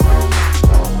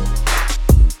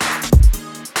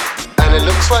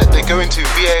going to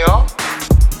VAR.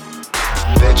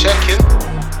 They're checking.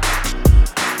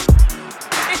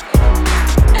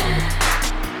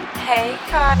 Hey,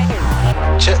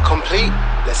 Kai. Check complete.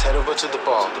 Let's head over to the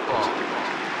bar.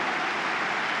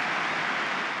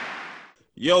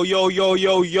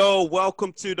 Yo.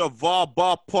 Welcome to the VAR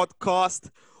Bar podcast.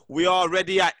 We are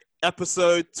already at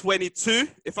episode 22,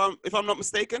 if I'm not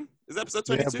mistaken. Is it episode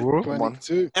 22? Yeah, bro.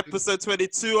 22. Episode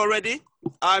 22 already.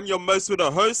 I'm your most with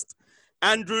a host,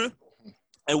 Andrew,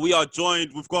 and we are joined.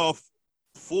 We've got a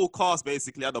full cast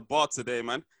basically at the bar today,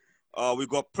 man. We've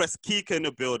got Press Kika in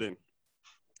the building.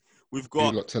 We've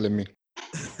got You're not telling me.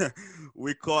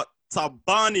 we got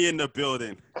Tabani in the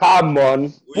building. Come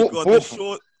on. We got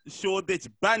the Shoreditch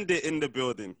Bandit in the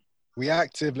building. We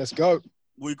active. Let's go.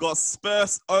 We got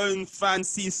Spurs' own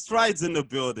Fancy Strides in the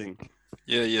building.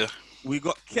 Yeah. We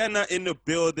got Kenna in the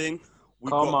building. We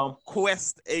Come got on.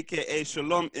 Quest, aka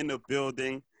Shalom, in the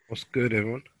building. What's good,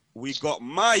 everyone? We got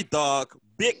my dog,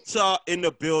 Big Cha, in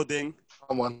the building.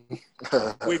 Come on.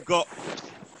 We got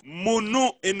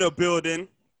Munu in the building.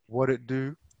 What it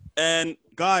do? And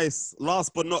guys,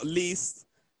 last but not least,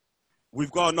 we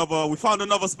found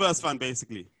another Spurs fan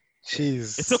basically.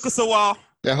 Jeez. It took us a while.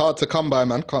 They're hard to come by,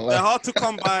 man. Can't They're lie. hard to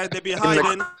come by. They be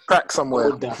hiding. Crack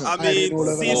somewhere. I mean,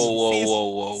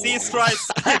 Whoa. Sea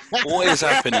Strides. What is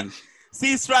happening?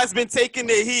 Sea Strides been taking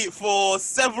the heat for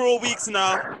several weeks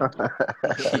now.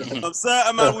 I'm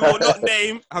certain man we will not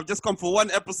name. Have just come for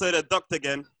one episode of Ducked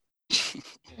again.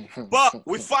 But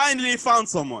we finally found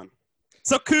someone.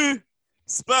 Taku,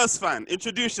 Spurs fan.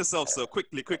 Introduce yourself, sir.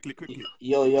 Quickly.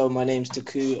 Yo, my name's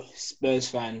Taku, Spurs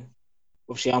fan.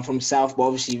 Obviously, I'm from South, but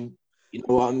obviously, you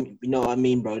know what I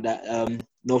mean, bro. That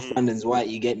North London's white,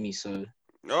 you get me. So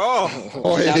Oh,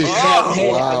 I'm here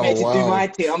to wow. do my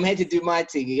thing. I'm here to do my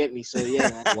thing, you get me. So yeah,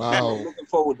 man. Wow. I'm looking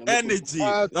forward. energy.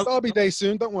 Derby day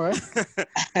soon. Don't worry.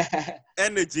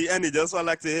 Energy. That's what I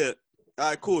like to hear. All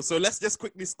right, cool. So let's just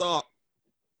quickly start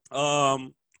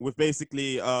with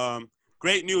basically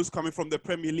great news coming from the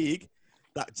Premier League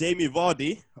that Jamie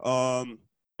Vardy,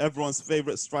 everyone's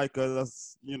favorite striker,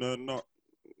 that's not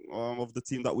of the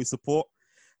team that we support,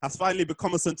 has finally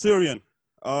become a Centurion.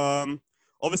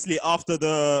 Obviously, after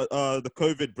the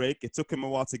COVID break, it took him a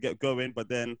while to get going, but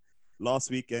then last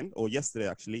weekend, or yesterday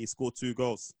actually, he scored 2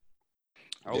 goals.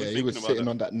 He was sitting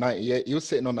on that 98. He was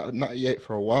sitting on that 98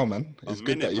 for a while, man. It's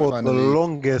good that you for finally. the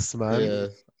longest, man.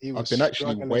 Yeah, I've been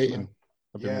actually waiting.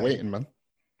 I've been waiting, man.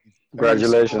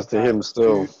 Congratulations to him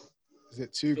still. Is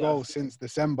it 2 goals since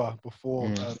December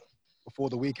before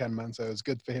the weekend, man? So it's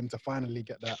good for him to finally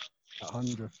get that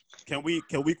 100. Can we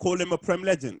call him a Prem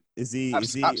legend? Is he?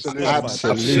 Absolutely.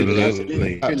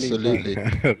 Absolutely.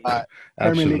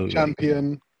 Premier League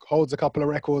champion, holds a couple of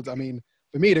records. I mean,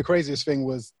 for me, the craziest thing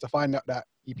was to find out that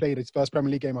he played his first Premier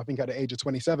League game, I think, at the age of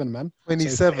 27, man.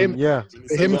 27, yeah.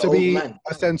 For him to be man.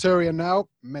 a Centurion now,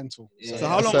 mental. Yeah. So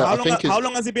how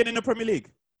long has he been in the Premier League?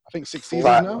 I think 6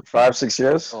 seasons now. 5-6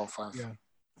 years. Oh, 5. Yeah.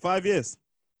 5 years.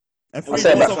 And I'd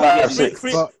say about 5, 6.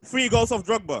 Three goals of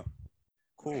Drogba.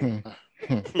 Cool.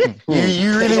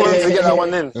 You really wanted to get that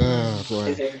one in. Oh,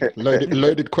 boy.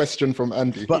 Loaded question from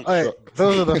Andy. But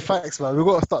those are the facts, man. We've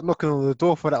got to start knocking on the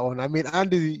door for that one. I mean,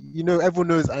 Andy, everyone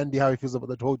knows Andy, how he feels about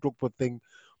the whole Drogba thing.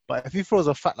 But if he throws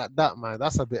a fact like that, man,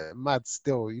 that's a bit mad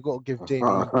still. You got to give Jamie.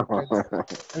 I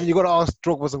mean, you got to ask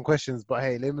Drogba some questions, but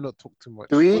hey, let me not talk too much.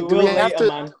 Do we have to?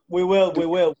 Man. We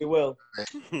will.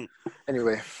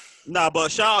 Anyway. Nah,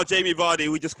 but shout out Jamie Vardy.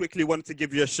 We just quickly wanted to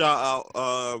give you a shout out.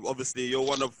 Obviously, you're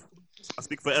one of, I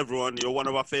speak for everyone, you're one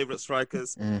of our favorite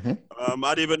strikers. Mm-hmm.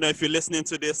 I don't even know if you're listening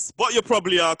to this, but you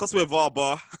probably are because we're VAR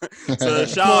Bar. So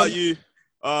shout out you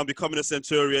becoming a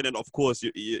Centurion, and of course,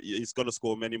 he's going to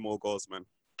score many more goals, man.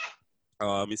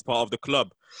 He's part of the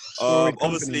club.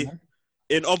 Obviously,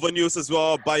 in other news as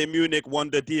well, Bayern Munich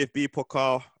won the DFB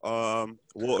Pokal.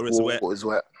 Water is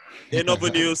wet. In other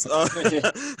news,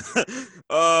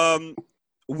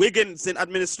 Wigan's in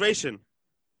administration.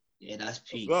 Yeah, that's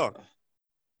peak. Well,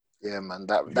 Yeah, man.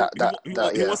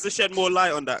 He wants to shed more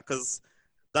light on that because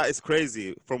that is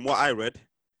crazy from what I read.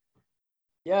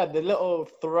 Yeah, the little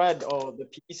thread or the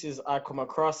pieces I come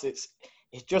across, it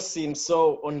just seems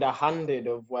so underhanded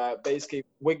of where basically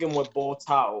Wigan were bought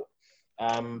out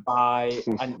by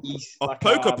an East... A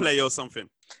poker player or something.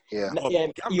 Yeah.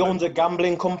 He owns a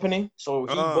gambling company, so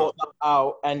he bought that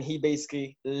out and he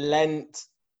basically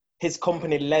his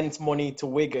company lent money to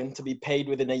Wigan to be paid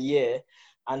within a year,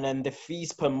 and then the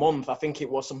fees per month, I think it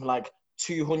was something like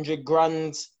 200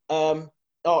 grand, or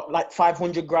like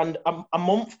 500 grand a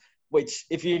month, which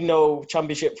if you know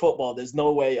Championship football, there's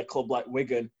no way a club like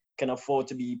Wigan can afford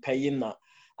to be paying that.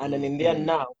 And then in the end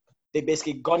now, they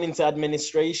basically gone into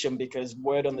administration because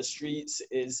word on the streets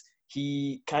is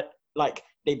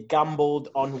they've gambled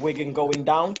on Wigan going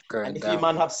down. And if you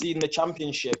man have seen the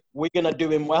Championship, Wigan are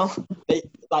doing well. They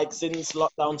since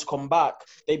lockdowns come back,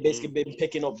 they've basically been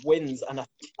picking up wins. And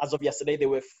as of yesterday, they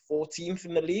were 14th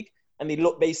in the league, and they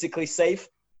look basically safe.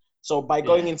 So by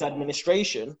going into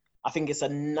administration, I think it's a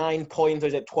 9-point or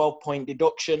is it 12-point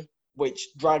deduction, which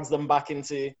drags them back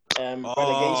into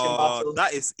relegation battles.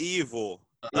 That is evil.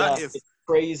 It's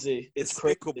crazy. It's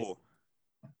despicable.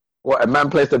 What, a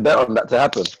man placed a bet on that to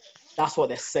happen? That's what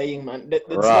they're saying, man.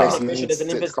 There's an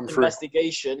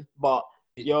investigation, but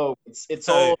it's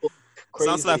all crazy.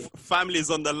 Sounds like family's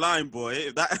on the line, boy.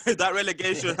 If that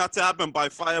relegation had to happen by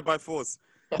fire, by force.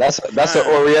 That's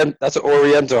an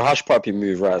Oriental hush puppy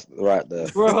move right there,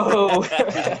 bro.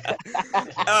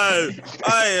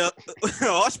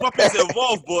 Hush puppy's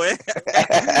involved, boy.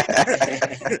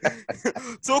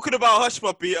 Talking about hush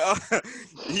puppy,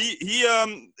 he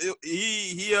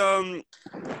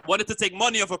wanted to take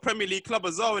money off a Premier League club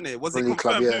as well, innit? Was it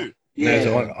confirmed? Club,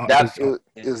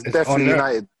 it was definitely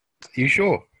United. You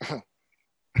sure?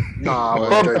 No,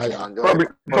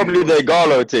 probably their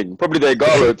Garlo thing.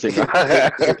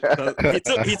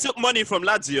 He took money from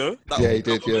Lazio. He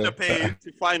did. To pay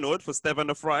to Feyenoord for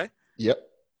Stefan Fry. Yep.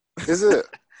 Is it?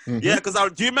 Mm-hmm. Yeah, because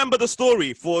do you remember the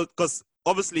story? Because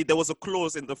obviously there was a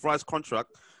clause in the Fry's contract.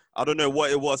 I don't know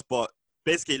what it was, but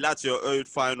basically Lazio owed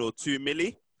Feyenoord 2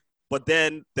 million. But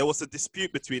then there was a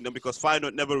dispute between them because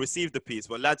Feyenoord never received the piece,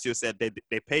 but Lazio said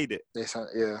they paid it.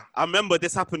 Yeah. I remember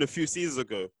this happened a few seasons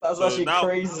ago. That's actually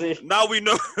crazy. Now we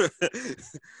know.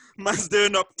 Man's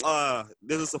doing up.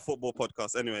 This is a football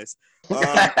podcast, anyways.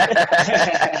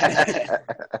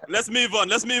 Let's move on.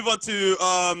 Let's move on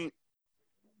to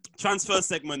transfer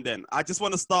segment then. I just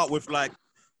want to start with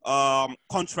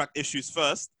contract issues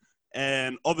first,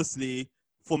 and obviously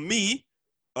for me,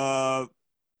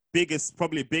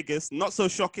 biggest, not so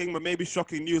shocking, but maybe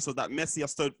shocking news was that Messi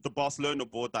has told the Barcelona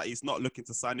board that he's not looking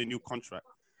to sign a new contract,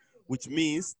 which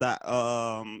means that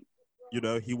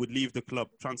he would leave the club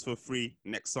transfer free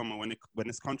next summer when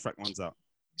his contract runs out.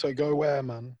 So go where,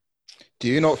 man? Do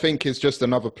you not think it's just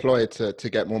another ploy to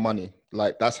get more money?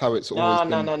 Like that's how it's always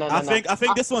been. No. I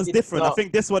think this one's different. I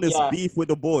think this one is beef with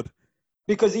the board.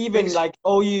 Because even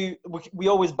we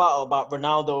always battle about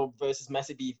Ronaldo versus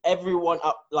Messi beef. Everyone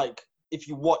if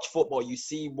you watch football, you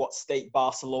see what state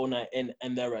Barcelona in,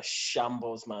 and they're a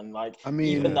shambles, man.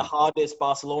 Even the hardest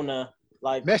Barcelona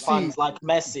Messi, fans like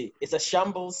Messi, it's a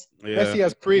shambles. Yeah. Messi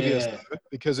has previous though,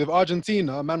 because with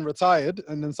Argentina, man retired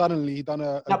and then suddenly he done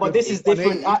a but this is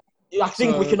different. I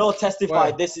think we can all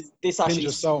testify. This actually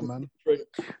is so, man.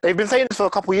 They've been saying this for a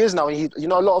couple of years now. And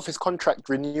a lot of his contract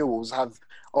renewals have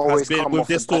always come off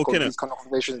this talk, these kind of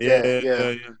conversations.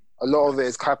 Yeah. A lot of it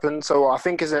is happened. So I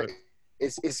think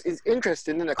it's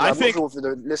interesting, isn't it? I'm not sure for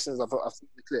the listeners. I've seen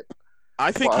the clip.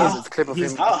 I think the clip of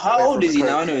him. How old is he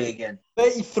now anyway again?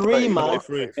 33, man.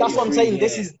 33. That's what I'm saying.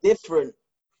 This is different.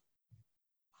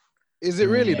 Is it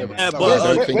really? Yeah,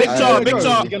 but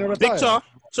Big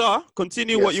Char,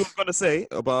 continue what you were going to say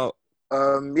about...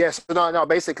 Yes,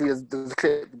 basically there's the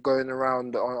clip going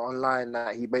around online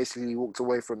that he basically walked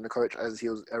away from the coach as he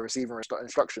was receiving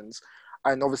instructions.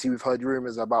 And obviously we've heard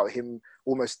rumours about him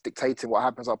almost dictating what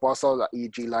happens at Barcelona,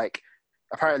 e.g.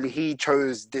 apparently he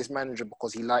chose this manager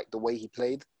because he liked the way he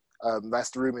played.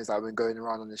 That's the rumours that have been going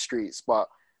around on the streets. But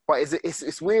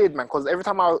it's weird, man, because every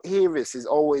time I hear this is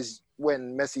always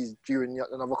when Messi's due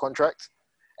another contract.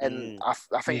 And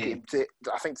I think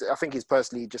it's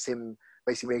personally just him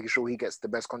basically making sure he gets the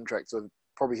best contract, or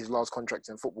probably his last contract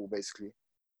in football, basically.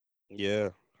 Yeah,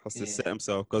 has to set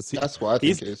himself because that's what I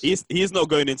think it is. He's not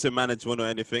going into management or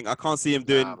anything. I can't see him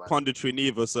doing punditry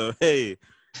neither. So hey,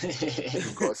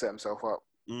 he's got to set himself up.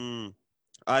 All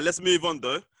right, let's move on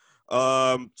though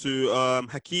to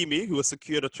Hakimi, who has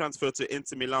secured a transfer to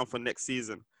Inter Milan for next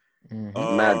season.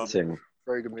 Mad thing.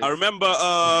 Very good move. I remember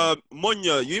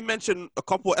Monya, you mentioned a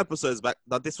couple of episodes back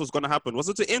that this was going to happen. Was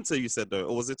it to Inter, you said, though,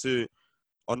 or was it to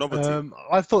another team?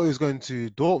 I thought he was going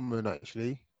to Dortmund,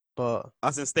 actually, but...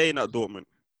 As in staying at Dortmund?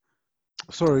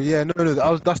 Sorry,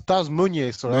 that was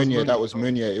Meunier. Sorry, that was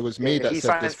Meunier. It was me that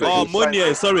said this.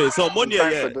 Meunier, sorry. So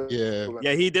Meunier,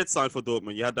 yeah, he did sign for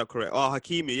Dortmund. You had that correct. Oh,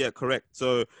 Hakimi, yeah, correct.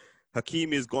 So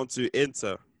Hakimi has gone to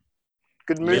Inter.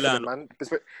 Good move, man.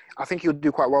 I think he'll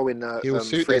do quite well in he'll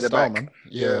suit their style, man.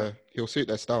 Yeah, he'll suit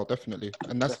their style, definitely.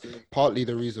 And that's partly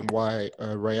the reason why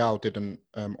Real didn't,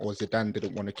 or Zidane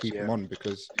didn't want to keep him on,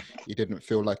 because he didn't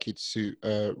feel like he'd suit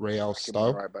Real's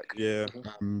style. Right back. Yeah.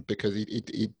 Because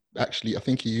he actually, I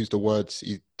think he used the words,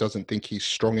 he doesn't think he's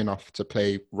strong enough to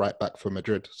play right back for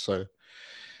Madrid. So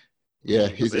Yeah,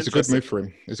 it's a good move for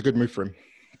him. It's a good move for him.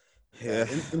 Yeah.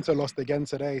 Inter lost again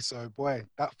today, so boy,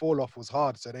 that fall off was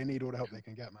hard. So they need all the help they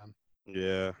can get, man.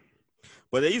 Yeah,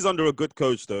 but he's under a good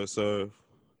coach though, so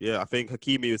yeah, I think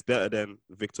Hakimi is better than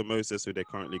Victor Moses, who they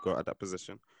currently got at that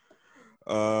position.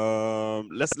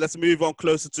 Let's move on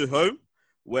closer to home,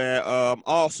 where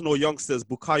Arsenal youngsters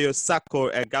Bukayo Saka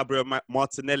and Gabriel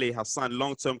Martinelli have signed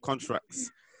long-term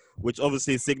contracts, which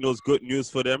obviously signals good news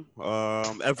for them.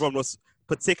 Everyone was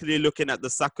particularly looking at the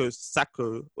Saka.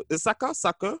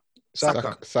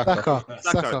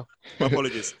 My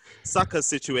apologies. Saka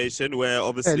situation where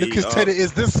obviously. Hey, look as dead it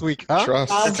is this week, huh?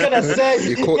 Trust. I'm gonna say,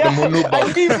 You caught the Munuba.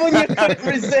 I knew when you could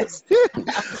resist.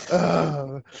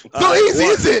 Not easy,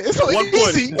 is it? It's not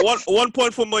easy. 1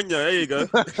 point for Munya. There you go.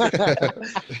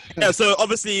 Yeah. So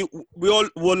obviously we all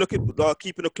were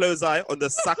keeping a close eye on the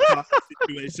Saka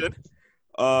situation,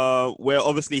 where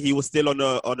obviously he was still on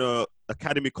a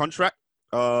academy contract.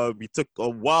 We took a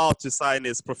while to sign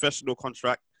his professional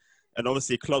contract, and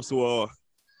obviously clubs were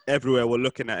everywhere were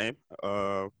looking at him.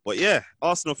 But yeah,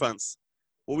 Arsenal fans,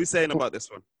 what are we saying about this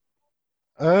one?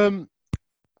 I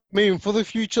mean, for the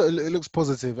future, it looks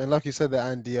positive. And like you said there,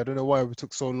 Andy, I don't know why we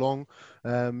took so long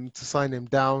to sign him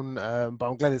down, but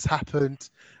I'm glad it's happened.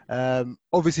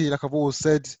 Obviously, like I've always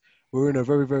said, we're in a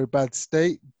very, very bad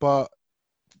state, but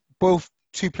both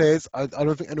two players, I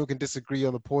don't think anyone can disagree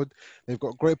on the pod. They've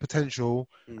got great potential,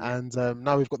 and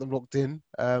now we've got them locked in.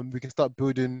 We can start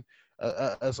building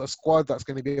a squad that's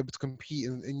going to be able to compete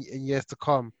in years to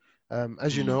come.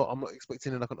 As you know, I'm not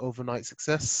expecting like an overnight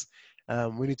success.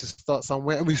 We need to start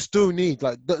somewhere, and we still need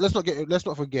let's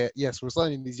not forget. Yes, we're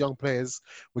signing these young players.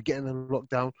 We're getting them locked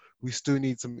down. We still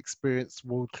need some experienced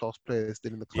world-class players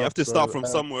still in the club. You have to start from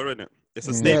somewhere, innit? It's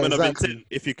a statement of intent.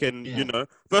 If you can,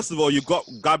 first of all, you got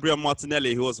Gabriel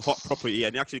Martinelli, who was hot property,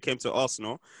 and he actually came to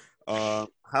Arsenal.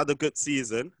 Had a good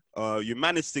season. You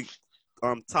managed to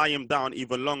tie him down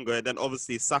even longer, and then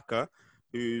obviously Saka,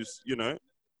 who's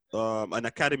an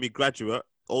academy graduate,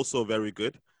 also very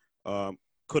good.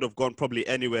 Could have gone probably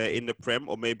anywhere in the Prem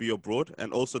or maybe abroad,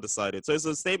 and also decided. So it's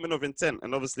a statement of intent,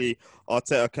 and obviously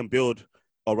Arteta can build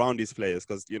around these players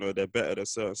because they're better than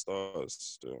certain stars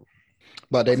still.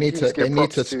 But they need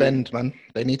to spend, man.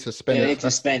 They need to spend. They need to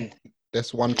spend.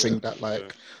 That's one thing that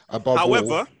above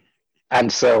all.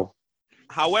 And so.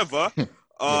 However,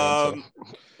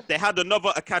 they had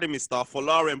another academy star,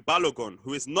 Folarin Balogun,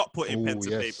 who is not putting pen to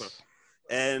paper.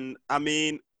 And I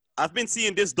mean, I've been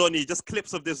seeing this Donny, just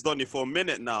clips of this Donny for a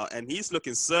minute now, and he's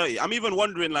looking 30. I'm even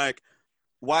wondering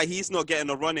why he's not getting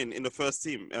a run in the first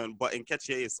team, but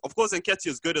Nketiah is. Of course, Nketiah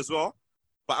is good as well,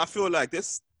 but I feel like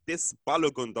this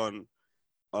Balogun Don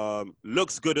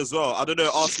looks good as well. I don't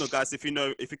know, Arsenal guys, if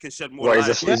you can shed more light.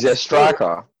 He's a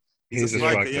striker. He's a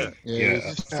striker. Yeah. He's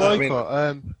a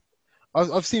striker.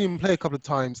 I've seen him play a couple of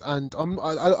times, and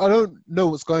I don't know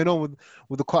what's going on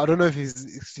with the quote. I don't know if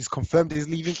he's confirmed he's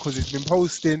leaving because he's been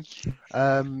posting.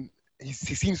 He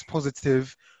seems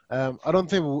positive. I don't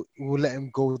think we'll let him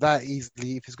go that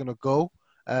easily if he's going to go.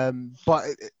 But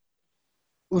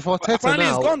with Arteta apparently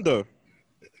now, he's gone though.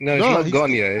 No, he's not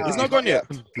gone yet. He's not gone yet.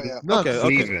 No, okay.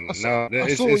 Leaving. No,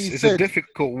 it's a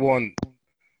difficult one.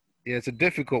 Yeah, it's a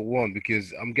difficult one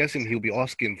because I'm guessing he'll be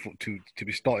asking to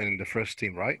be starting in the first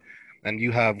team, right? And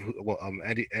you have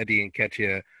Eddie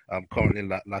Nketiah, currently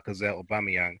Lacazette,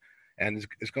 Aubameyang, and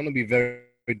it's going to be very,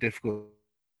 very difficult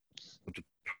to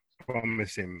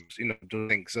promise him, to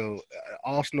think. So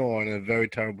Arsenal are in a very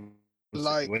terrible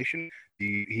situation.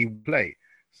 He will play,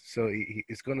 so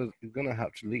he's gonna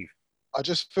have to leave. I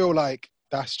just feel like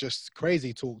that's just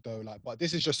crazy talk, though. But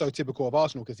this is just so typical of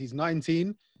Arsenal because he's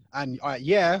 19, and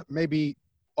maybe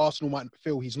Arsenal might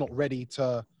feel he's not ready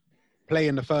to play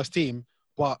in the first team.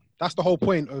 But that's the whole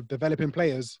point of developing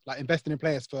players, investing in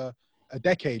players for a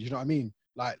decade. You know what I mean?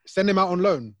 Send him out on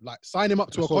loan, sign him up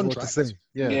to a contract,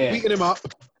 sweeten him up,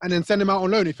 and then send him out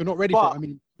on loan if you're not ready for it. I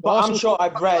mean, but I'm sure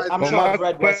I've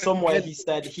read where somewhere he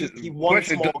said he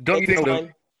wants more. Don't you think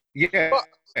time. Yeah.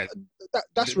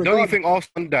 That's don't you think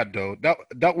Arsenal that though?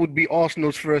 That would be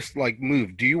Arsenal's first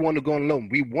move. Do you want to go on loan?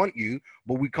 We want you,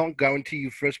 but we can't guarantee you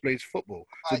first place football.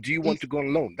 So do you want to go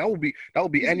on loan? That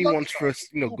would be anyone's first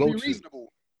go to.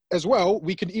 As well,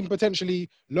 we could even potentially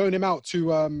loan him out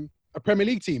to a Premier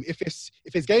League team if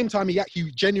it's game time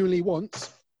he genuinely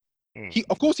wants.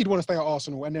 Of course he'd want to stay at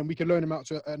Arsenal, and then we could loan him out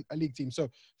to a league team. So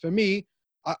for me,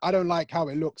 I don't like how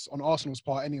it looks on Arsenal's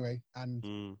part anyway.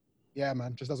 And yeah,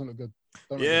 man, just doesn't look good.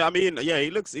 I mean,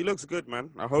 he looks good, man.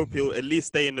 I hope he'll at least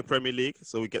stay in the Premier League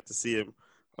so we get to see him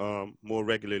more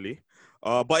regularly.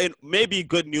 But it may be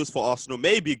good news for Arsenal,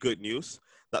 maybe good news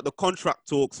that the contract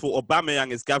talks for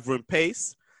Aubameyang is gathering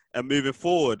pace. and moving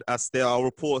forward, as there are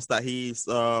reports that he's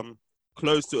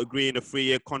close to agreeing a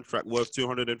 3-year contract worth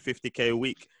 250k a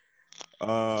week.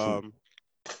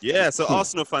 Yeah, so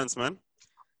Arsenal fans, man,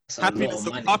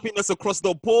 happiness across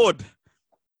the board.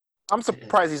 I'm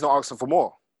surprised he's not asking for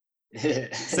more.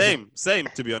 Same,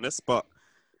 to be honest, but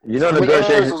you know,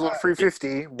 negotiations was on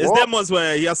 350. It's them ones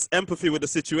where he has empathy with the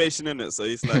situation, in it. So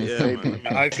he's like, yeah, man.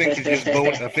 I think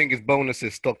his bonus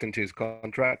is stocked into his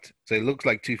contract, so it looks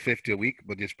like 250 a week,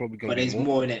 but there's probably going to be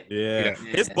more in it. Yeah.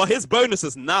 His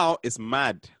bonuses now is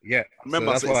mad. Yeah,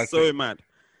 remember, so that's so mad.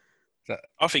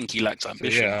 I think he lacks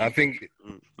ambition. Yeah, I think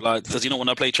like, does he not want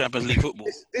to play Champions League football?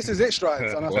 This is it,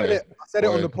 Strides, and I said it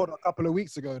on the pod a couple of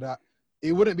weeks ago that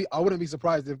I wouldn't be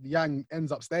surprised if Yang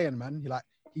ends up staying, man.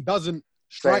 He doesn't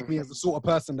strike me as the sort of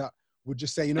person that would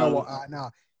just say, you know what, now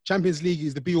Champions League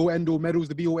is the be all end all, medals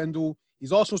the be all end all.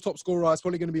 He's Arsenal's top scorer. It's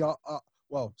probably going to be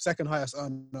second highest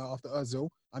earner after Özil.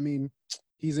 I mean,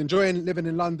 he's enjoying living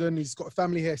in London. He's got a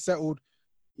family here settled.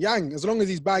 Yang, as long as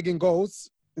he's bagging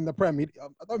goals in the Prem, I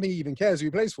don't think he even cares who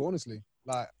he plays for, honestly.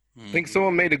 Like, I think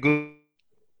someone made a good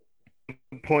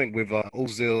point with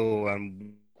Ozil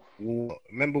and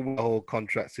remember the whole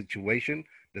contract situation.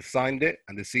 They signed it,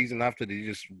 and the season after they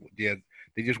just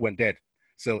went dead.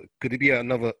 So could it be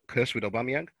another curse with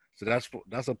Aubameyang? So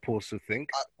that's a pause to think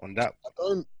on that.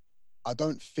 I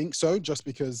don't think so. Just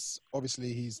because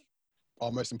obviously he's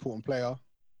our most important player,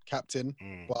 captain.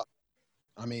 But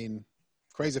I mean,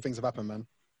 crazy things have happened, man.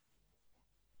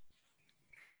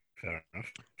 Fair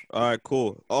enough. All right,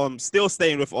 cool. Still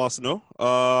staying with Arsenal.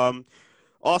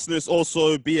 Arsenal is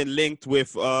also being linked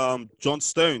with John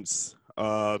Stones.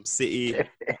 City,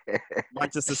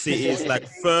 Manchester City is like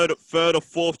third or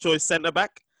fourth choice centre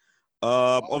back.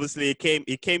 Obviously,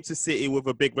 he came to City with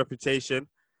a big reputation,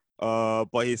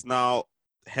 but he's now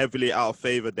heavily out of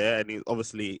favour there, and he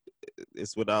obviously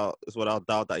it's without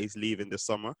doubt that he's leaving this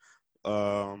summer.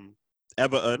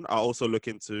 Everton are also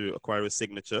looking to acquire his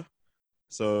signature.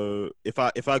 So if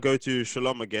I go to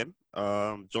Shalom again,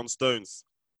 John Stones,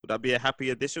 would that be a happy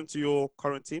addition to your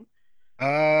current team?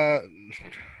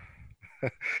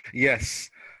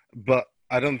 Yes, but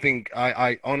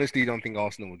I honestly don't think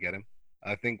Arsenal will get him.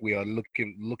 I think we are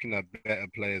looking at better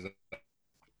players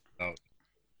out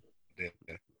there.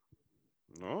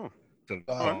 No. So,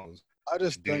 I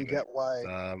just don't get why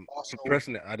Arsenal.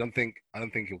 Personally, I don't think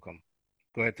he'll come.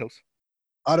 Go ahead, Tos.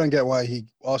 I don't get why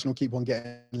Arsenal keep on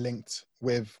getting linked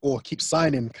with or keep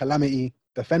signing calamity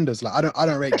defenders. Like I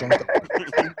don't rate John.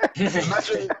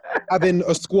 Imagine having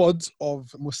a squad of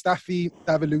Mustafi,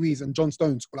 David Luiz, and John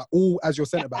Stones, like all as your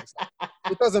centre backs.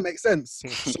 It doesn't make sense,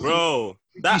 bro.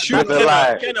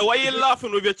 Kenna, why are you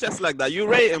laughing with your chest like that? You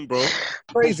rate him, bro.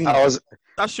 Crazy.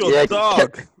 That's your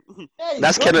dog.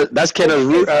 That's Kenna's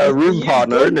room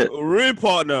partner, isn't it? Room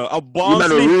partner. A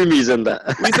Barnsley. You man are roomies and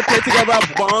that. We used to play together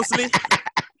at Barnsley.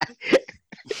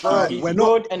 He's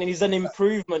good and he's an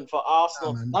improvement for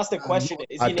Arsenal. That's the question.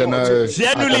 I don't know.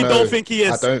 Genuinely don't think he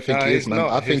is. I don't think he is, man.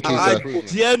 I think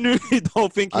genuinely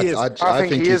don't think he is. I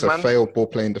think he's a failed ball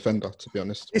playing defender, to be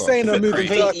honest. He's saying a movie.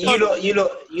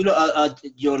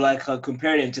 You're like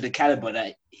comparing him to the caliber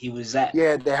that he was at.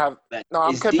 Yeah, they have. No,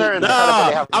 I'm comparing.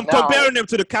 I'm comparing him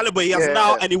to the caliber he has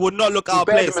now, and he would not look out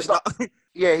of place.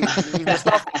 Yeah, he's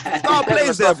star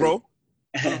players there, bro.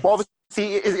 But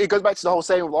obviously, it goes back to the whole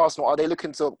saying with Arsenal. Are they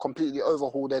looking to completely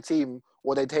overhaul their team,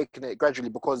 or are they taking it gradually?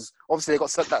 Because obviously they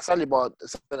got that Saliba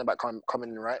centre back coming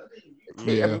in, right?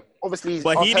 Yeah. Obviously,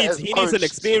 but he needs an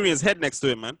experienced head next to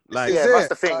him, man. Like, yeah, that's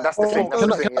the thing. That's the thing.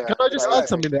 Can I just add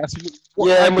something there?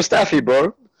 Mustafi,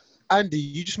 bro. Andy,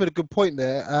 you just made a good point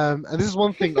there. And this is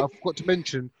one thing I forgot to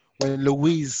mention when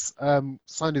Luiz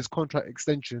signed his contract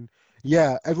extension.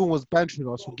 Yeah, everyone was bantering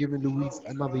us for giving Luiz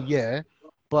another year.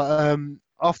 But and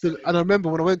I remember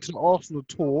when I went to the Arsenal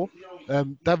tour,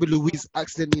 David Luiz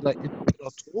accidentally interrupted our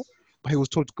tour, but he was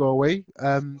told to go away.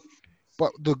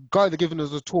 But the guy that giving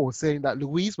us a tour saying that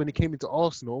Luiz, when he came into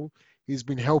Arsenal, he's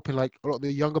been helping a lot of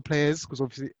the younger players because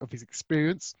obviously of his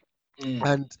experience.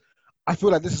 And I feel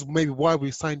like this is maybe why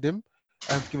we signed him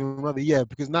and give him another year,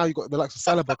 because now you got the likes of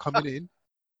Saliba coming in.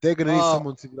 They're gonna need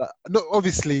someone to be like. No,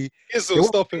 obviously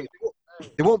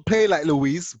they won't play like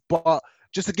Luiz, but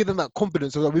just to give them that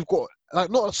confidence, so that we've got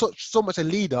not so much a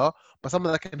leader, but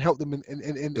someone that can help them in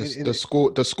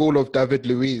the school of David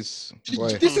Luiz. Boy.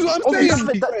 This is what I'm saying.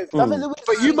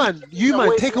 But you man,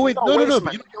 take away no.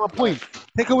 But you don't get my point.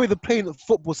 Take away the playing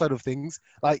football side of things.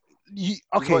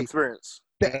 Experience.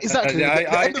 Exactly.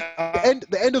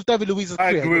 The end of David Luiz's career.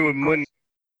 I agree with Money.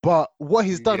 But what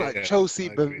he's done at Chelsea,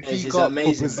 Benfica,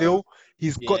 Brazil,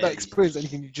 He's got that experience, and he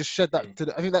can just shed that to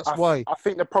the. I think that's why. I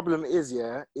think the problem is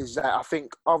that I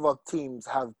think other teams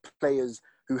have players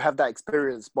who have that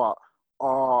experience, but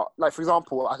are like, for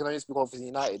example, I can only speak of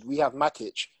United. We have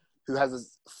Matic, who has a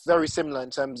very similar in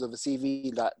terms of a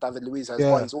CV that David Luiz has,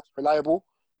 but he's also reliable.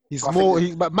 He's more,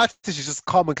 but Matic is just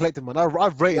calm and collected, man.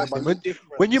 I've rated him.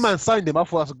 When you man signed him, I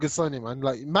thought that's a good signing, man.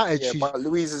 Like Matic, but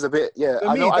Luiz is a bit,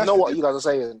 I know what you guys are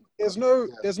saying. There's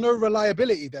no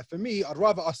reliability there. For me, I'd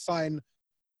rather us sign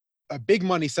a big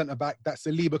money centre back that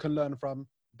Saliba can learn from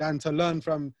than to learn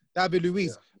from David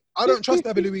Luiz. I don't trust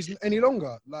David Luiz any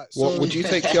longer. Like, what would you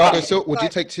take Thiago? Would you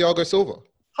take Thiago Silva?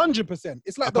 100%.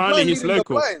 It's like apparently he's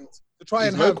local. To try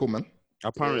and local, man.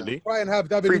 Apparently, try and have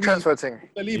David free Luiz, transfer thing.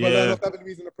 Saliba learn off David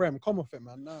Luiz in the Prem. Come off it,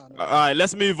 man. Nah. All right,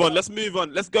 let's move on.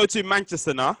 Let's go to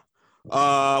Manchester now,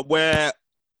 where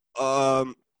a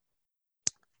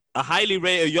highly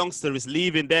rated youngster is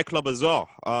leaving their club as well.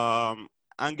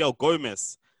 Angel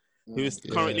Gomez, who is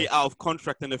currently out of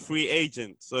contract and a free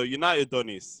agent. So United,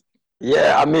 Donis.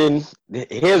 Yeah, I mean,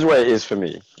 here's where it is for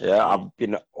me. Yeah, I've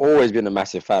always been a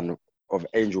massive fan of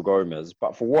Angel Gomez,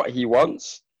 but for what he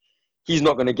wants, he's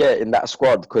not going to get in that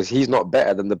squad because he's not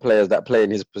better than the players that play in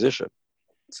his position.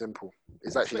 Simple.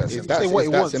 It's actually that simple. That's what he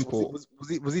wants. Simple.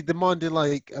 Was he demanding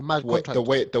like a mad contract? The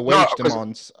wage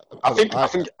demands. I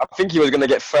think he was going to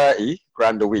get 30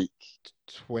 grand a week,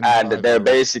 and they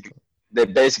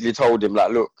basically told him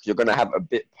like, look, you're going to have a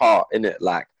bit part in it.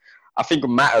 Like, I think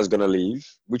Mata's going to leave,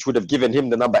 which would have given him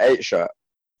the number 8 shirt,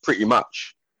 pretty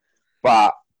much.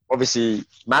 But obviously,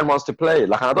 man wants to play.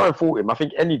 Like, I don't fault him. I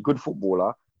think any good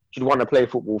footballer should want to play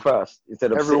football first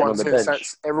instead of sitting on the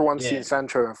bench. Everyone's seen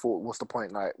Sancho and thought, what's the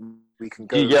point? Like, we can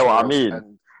go. You get what I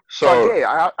mean?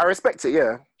 I respect it,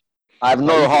 yeah. I have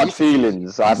no hard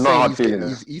feelings.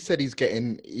 He said he's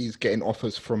getting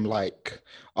offers from like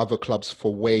other clubs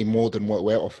for way more than what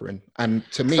we're offering. And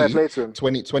to me,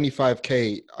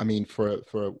 25k. I mean, for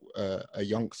a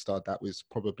youngster that was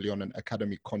probably on an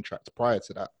academy contract prior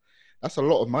to that, that's a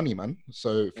lot of money, man.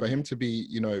 So for him to be,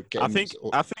 getting, I think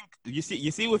you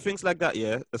see with things like that,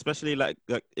 yeah. Especially like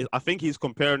I think he's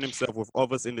comparing himself with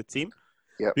others in the team.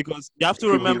 Yeah. Because you have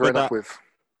to remember that.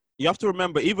 You have to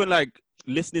remember, even like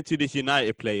listening to these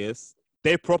United players,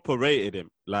 they proper rated him.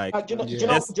 Like, do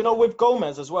you know, with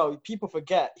Gomez as well, people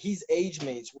forget he's age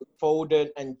mates with Foden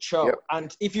and Cho. Yep.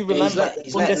 And if you remember,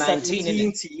 he's under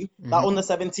 17 team, that under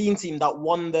 17 team that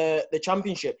won the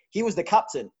championship, he was the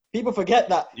captain. People forget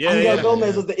that. Angel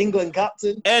Gomez was the England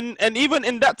captain. And even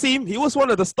in that team, he was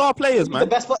one of the star players, man. The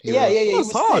best player. Yeah. He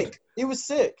was hard. Sick. He was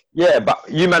sick. Yeah, but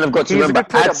you man have got to remember.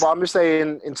 But I'm just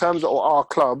saying, in terms of our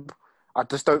club, I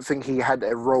just don't think he had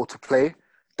a role to play.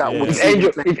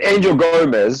 If Angel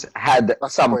Gomez had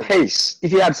some pace,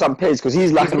 if he had some pace, because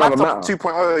he's like another Mata.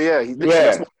 2.0,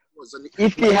 yeah.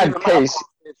 If he had pace,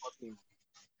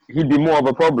 he'd be more of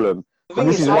a problem.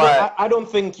 This is why I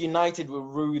don't think United will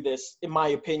rue this, in my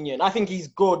opinion. I think he's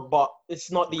good, but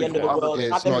it's not the end of the world.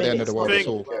 It's not the end of the world at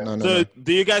all. No.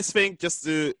 Do you guys think, just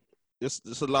the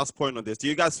last point on this, do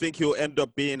you guys think he'll end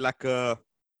up being like a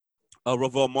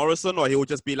Ravel Morrison, or he will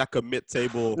just be like a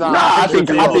mid-table? I think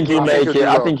he'll make it.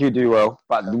 I think he'll do well,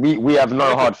 but we have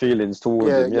no hard feelings towards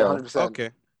him. Yeah, 100%.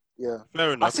 Okay. Yeah,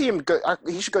 fair enough. I see him go.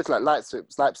 He should go to like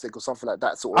Leipzig or something like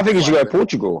that. I think he should go to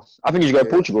Portugal. I think he should go to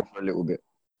Portugal for a little bit.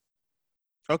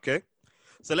 Okay,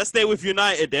 so let's stay with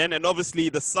United then, and obviously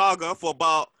the saga for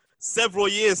about several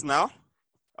years now.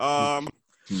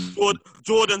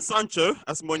 Jordan Sancho,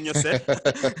 as Monya said,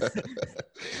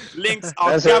 links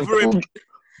are gathering.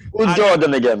 Who's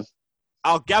Jordan again?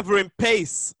 Are gathering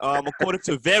pace, according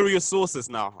to various sources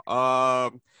now.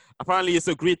 Apparently, it's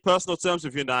agreed personal terms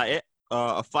with United,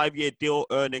 a 5-year deal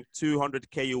earning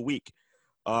 200k a week,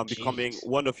 becoming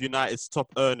one of United's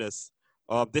top earners.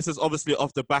 This is obviously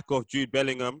off the back of Jude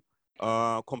Bellingham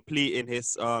completing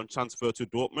his transfer to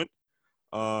Dortmund,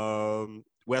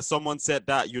 where someone said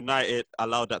that United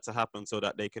allowed that to happen so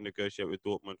that they can negotiate with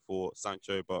Dortmund for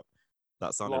Sancho, but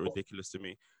that sounded ridiculous to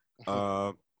me.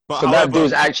 So that deal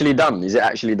is actually done. Is it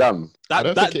actually done? I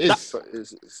don't think it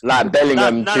is. Like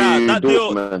Bellingham to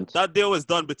Dortmund. That deal was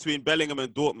done between Bellingham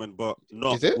and Dortmund, but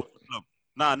not with the club.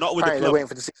 Not with the club. They're waiting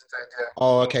for the season to end, yeah.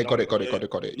 Oh, okay, got it.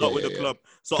 Not with the club.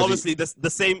 So obviously,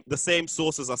 the same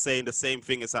sources are saying the same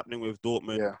thing is happening with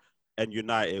Dortmund and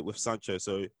United with Sancho.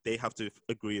 So they have to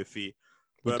agree a fee.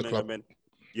 Birmingham,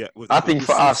 I think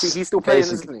for us, he's still playing,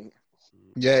 isn't he?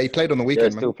 Yeah, he played on the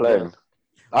weekend. Yeah, still playing.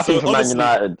 I think for Man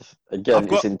United, again,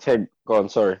 it's intent. Go on,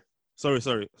 sorry.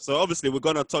 Sorry. So obviously, we're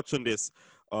going to touch on this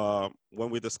when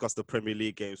we discuss the Premier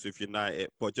League games with United.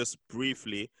 But just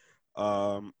briefly,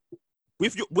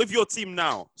 with your team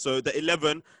now. So the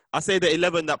 11, I say the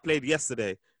 11 that played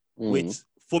yesterday, which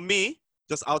for me,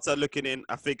 just outside looking in,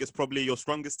 I think it's probably your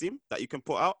strongest team that you can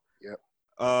put out. Yep.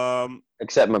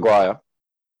 Except Maguire.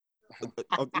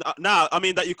 Nah, I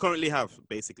mean that you currently have,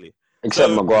 basically.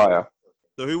 Except Maguire.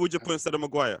 So who would you put instead of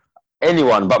Maguire?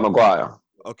 Anyone but Maguire.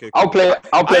 Okay. Cool.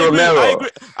 I'll play Romero.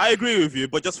 I agree with you,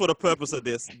 but just for the purpose of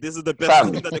this is the best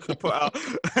team that they could put out.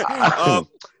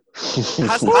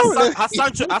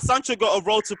 Has Sancho got a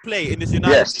role to play in this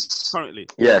United team currently?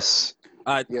 Yes.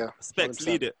 Specs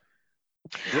lead it.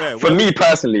 For me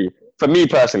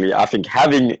personally, I think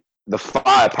having the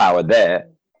firepower there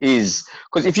is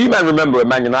because if you remember when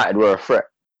Man United were a threat,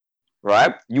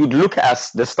 right? You would look at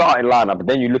the starting lineup, but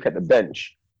then you look at the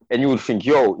bench, and you would think,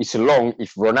 "Yo, it's long.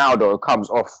 If Ronaldo comes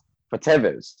off for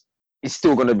Tevez, it's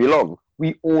still going to be long."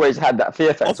 We always had that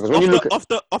fear factor. When you look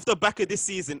off the back of this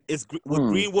season, would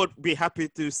Greenwood be happy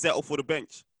to settle for the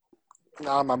bench?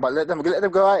 Nah, man, but let them go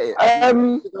at it. Let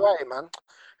them go at it, man.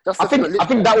 I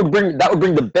think that would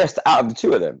bring the best out of the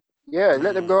two of them. Yeah,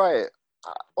 let them go at it.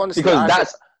 Honestly, because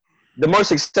that's the most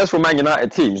successful Man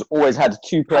United teams always had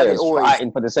two players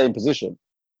fighting for the same position.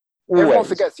 Always. Everyone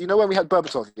forgets. You know when we had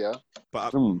Berbatov,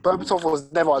 Berbatov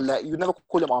was never you never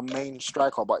call him our main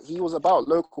striker, but he was about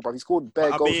local, but he scored bare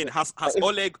goals. I mean, has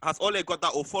Ole got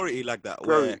that authority like that?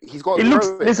 Bro, he's got.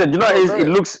 Listen, you know,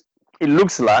 it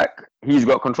looks like he's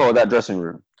got control of that dressing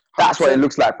room. That's what it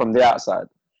looks like from the outside.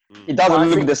 It doesn't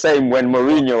look the same when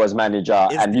Mourinho was manager,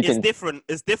 it's different.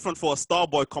 It's different for a star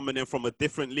boy coming in from a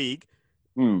different league.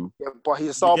 Yeah, but he's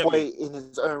a star boy in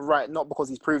his own right, not because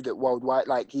he's proved it worldwide.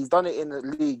 Like he's done it in a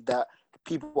league that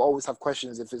people always have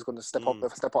questions if it's going to step up,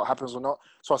 if step up happens or not.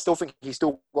 So I still think he's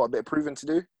still got a bit of proving to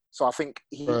do. So I think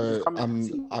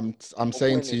I'm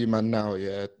saying to you, man, now,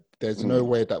 there's no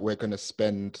way that we're going to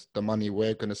spend the money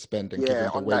we're going to spend and give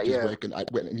him the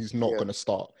wages he's not going to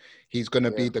start. He's going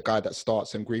to be the guy that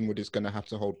starts, and Greenwood is going to have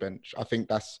to hold bench. I think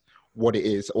that's what it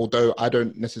is. Although I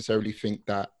don't necessarily think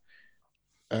that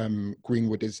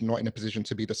Greenwood is not in a position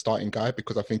to be the starting guy,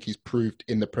 because I think he's proved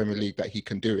in the Premier League that he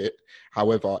can do it.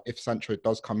 However, if Sancho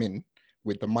does come in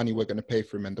with the money we're going to pay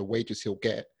for him and the wages he'll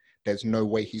get, there's no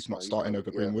way he's not starting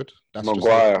over Greenwood. That's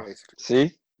Maguire.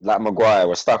 See? Like Maguire,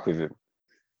 we're stuck with him.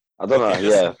 I don't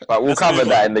know, but we'll cover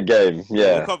that in the game.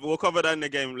 Yeah. We'll cover that in the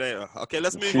game later. Okay,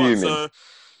 let's move on.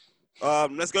 So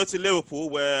let's go to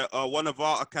Liverpool, where one of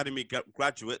our academy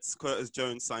graduates, Curtis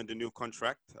Jones, signed a new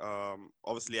contract.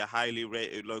 Obviously, a highly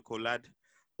rated local lad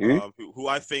who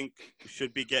I think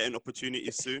should be getting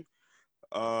opportunities soon.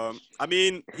 I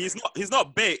mean, he's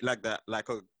not bait like that, like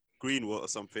a Greenwood or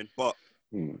something, but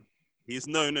he's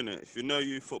known, isn't it? If you know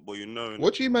football, you know.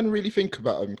 What do you man really think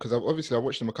about him? Because obviously I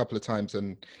watched him a couple of times,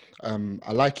 and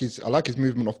I like his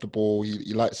movement off the ball.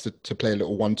 He likes to play a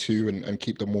little 1-2 and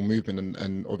keep the ball moving,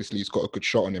 and obviously he's got a good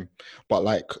shot on him. But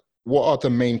like, what are the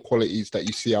main qualities that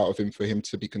you see out of him for him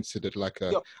to be considered like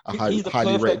a highly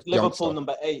rated Liverpool youngster?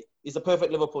 number 8. He's the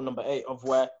perfect Liverpool number 8 of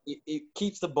where he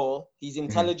keeps the ball. He's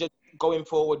intelligent, going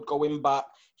forward, going back.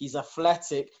 He's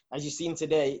athletic. As you've seen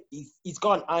today, he's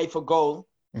got an eye for goal.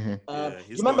 You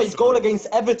remember his goal against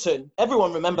Everton?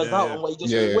 Everyone remembers that one where he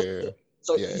just whipped it.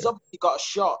 So he's obviously got a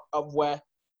shot of where,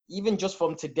 even just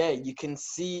from today, you can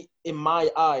see in my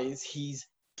eyes, he's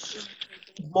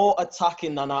more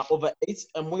attacking than our other 8.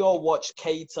 And we all watch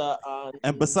Keita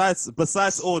and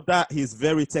besides all that, he's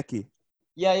very techie.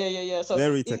 Yeah. So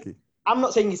very techie. I'm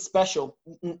not saying he's special,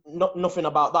 nothing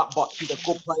about that, but he's a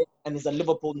good player and he's a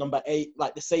Liverpool number 8,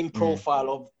 like the same profile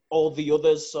of all the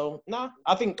others. So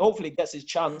I think hopefully he gets his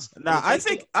chance. I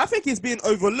think he's being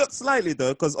overlooked slightly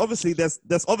though, because obviously there's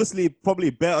obviously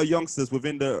probably better youngsters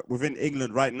within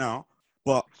England right now,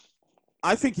 but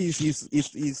I think he's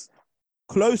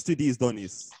close to these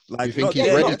Donnies. Like, you think he's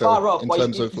ready though, in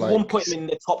terms of like? One point in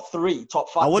the top 3, top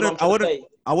 5.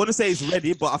 I wouldn't say he's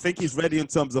ready, but I think he's ready in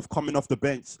terms of coming off the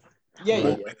bench.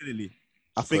 Regularly.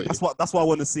 I think that's what I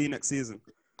want to see next season.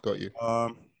 Got you.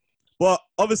 But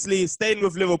obviously, staying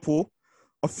with Liverpool,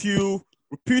 a few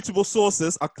reputable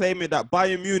sources are claiming that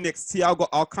Bayern Munich's Thiago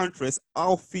Alcantara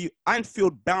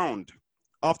Anfield bound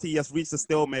after he has reached a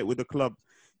stalemate with the club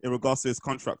in regards to his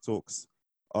contract talks.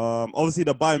 Obviously,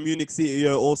 the Bayern Munich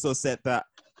CEO also said that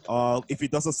if he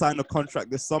doesn't sign a contract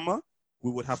this summer,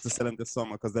 we would have to sell him this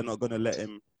summer because they're not going to let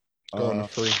him go on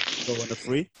the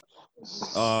free.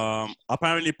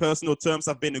 Apparently, personal terms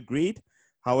have been agreed.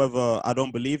 However, I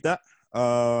don't believe that.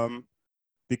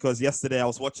 Because yesterday I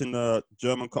was watching the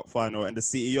German Cup final and the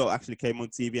CEO actually came on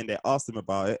TV and they asked him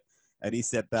about it, and he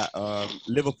said that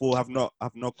Liverpool have not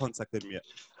contacted him yet.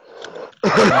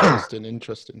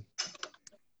 Interesting.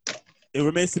 It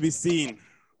remains to be seen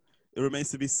it remains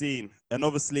to be seen. And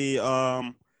obviously,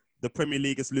 the Premier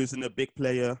League is losing a big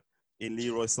player in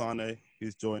Leroy Sané,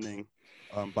 who's joining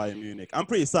Bayern Munich. I'm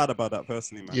pretty sad about that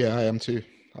personally, man. Yeah, I am too.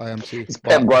 It's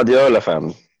Pep Guardiola,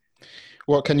 fam.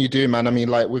 What can you do, man? I mean,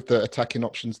 like with the attacking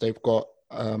options they've got,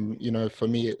 you know, for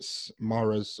me, it's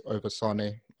Mahrez over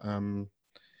Sané.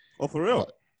 Oh, for real?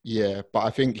 But I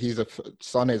think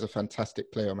Sané is a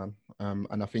fantastic player, man.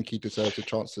 And I think he deserves a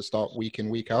chance to start week in,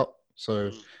 week out.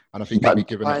 So, and I think he'll be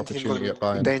given an opportunity at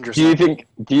Bayern. Dangerous.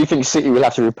 Do you think City will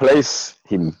have to replace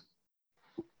him?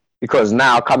 Because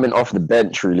now coming off the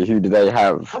bench, really, who do they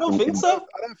have? I don't think so.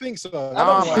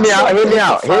 Hear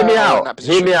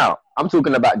me out. I'm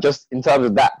talking about just in terms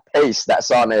of that pace that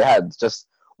Sané had. Just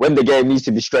when the game needs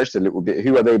to be stretched a little bit,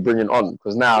 who are they bringing on?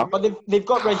 Because now, but they've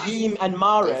got Raheem and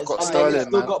Mahrez, and they've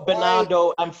still got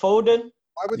Bernardo and Foden.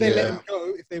 Why would they let him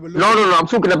go if they were? No. I'm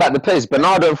talking about the pace.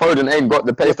 Bernardo and Foden ain't got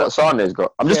the pace that Sané's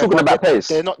got. I'm just talking about pace.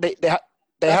 They're not.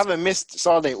 They haven't missed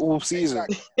Sané all season.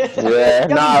 That's a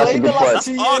good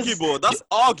point. That's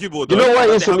arguable. You know what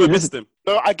it is for me?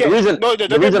 No, I get it. No, don't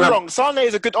get me wrong. Sané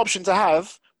is a good option to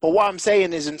have, but what I'm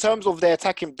saying is, in terms of their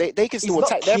attacking, they can still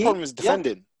attack. Their problem is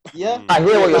defending. Yeah. I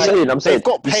hear what you're saying. I'm saying they've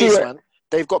got pace, man.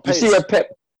 They've got pace. You see where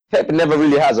Pep never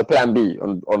really has a plan B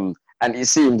on, and it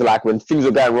seemed like when things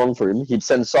were going wrong for him, he'd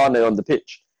send Sané on the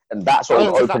pitch, and that's what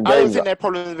open games. I don't think their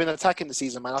problem has been attacking the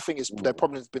season, man. I think their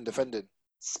problem has been defending.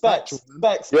 Specs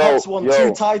won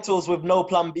 2 titles with no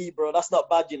plan B, bro. That's not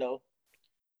bad, you know.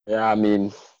 Yeah, I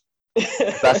mean,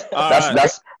 that's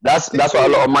what a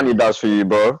lot of money does for you,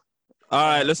 bro. All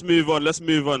right, let's move on.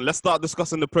 Let's start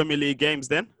discussing the Premier League games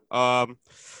then.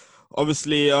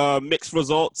 Obviously, mixed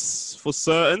results for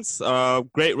certain.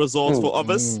 Great results for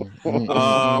others.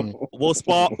 We'll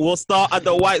start at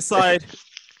the white side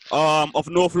of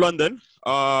North London.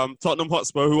 Tottenham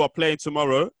Hotspur, who are playing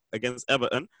tomorrow against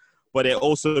Everton. But they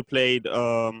also played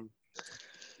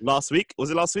last week. Was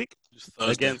it last week?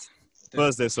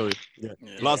 Thursday, sorry. Yeah.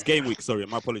 Last game week, sorry.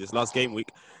 My apologies. Last game week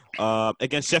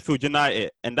against Sheffield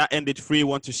United. And that ended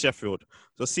 3-1 to Sheffield.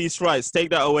 So, C-Strides,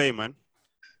 take that away, man.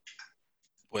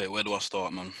 Wait, where do I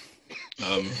start, man?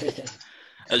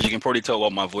 As you can probably tell by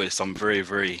my voice, I'm very,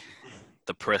 very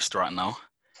depressed right now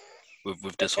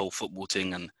with this whole football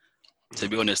thing. And to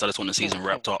be honest, I just want the season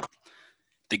wrapped up.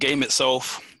 The game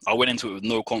itself, I went into it with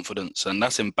no confidence, and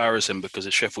that's embarrassing because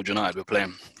it's Sheffield United we're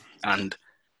playing. And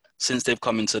since they've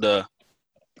come into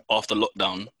after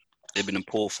lockdown, they've been in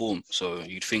poor form. So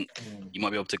you'd think you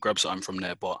might be able to grab something from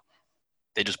there, but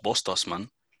they just bossed us, man,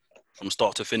 from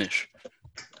start to finish.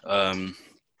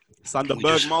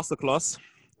 Sanderberg masterclass.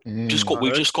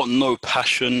 We've just got no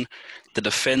passion. The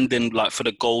defending, like for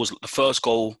the goals, the first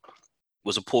goal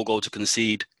was a poor goal to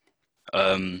concede.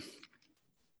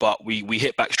 But we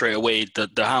hit back straight away. The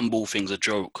handball thing's a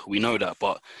joke. We know that.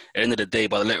 But at the end of the day,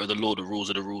 by the letter of the law, the rules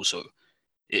are the rules. So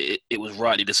it was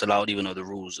rightly disallowed, even though the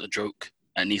rules are a joke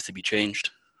and needs to be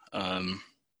changed. And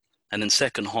then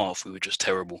second half, we were just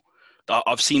terrible.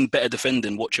 I've seen better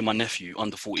defending watching my nephew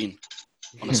under 14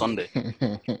 on a Sunday.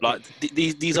 Like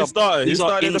these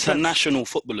are international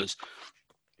footballers.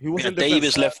 We had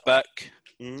Davis left back.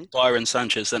 Byron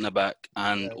Sanchez centre back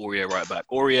and Aurier right back.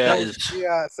 Aurier is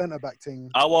centre back team.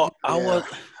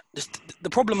 The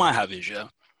problem I have is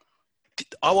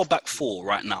our back four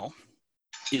right now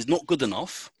is not good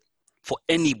enough for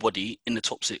anybody in the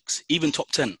top 6, even top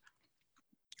 10.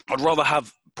 I'd rather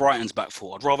have Brighton's back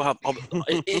four. I'd rather have.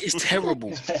 It's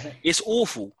terrible. It's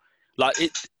awful. Like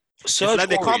it. Serge like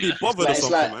they can't be bothered or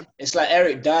something, man. It's like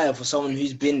Eric Dyer for someone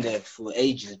who's been there for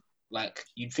ages. Like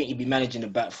you'd think he'd be managing the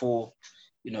back four,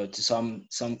 you know, to some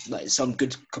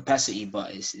good capacity,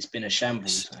 but it's been a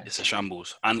shambles. It's a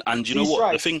shambles. And you know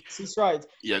what? The thing. He's right.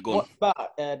 Yeah, go on.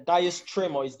 What about Dyer's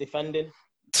trim or his defending?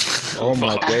 Oh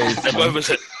my days. They're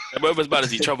both as bad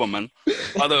as each other, man.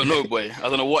 I don't know, boy. I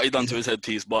don't know what he done to his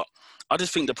headpiece, but I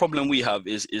just think the problem we have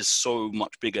is so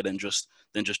much bigger than just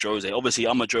Jose. Obviously,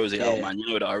 I'm a Jose out, man. You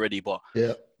know that already, but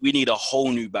we need a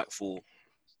whole new back four.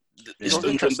 This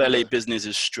Ndombele business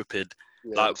is stupid.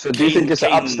 Yeah. Like, so do you think it's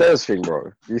an upstairs thing,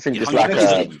 bro? Do you think it's like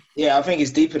I think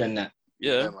it's deeper than that.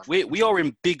 Yeah, we are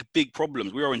in big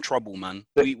problems. We are in trouble, man.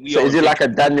 So is it like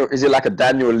a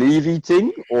Daniel Levy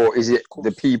thing, or is it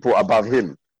the people above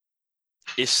him?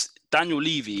 It's Daniel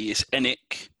Levy, it's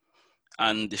Enoch,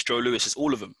 and it's Joe Lewis. It's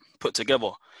all of them put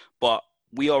together. But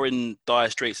we are in dire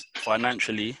straits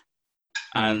financially,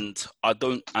 and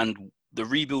the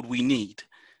rebuild we need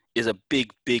is a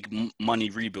big money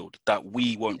rebuild that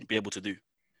we won't be able to do.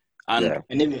 And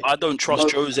I don't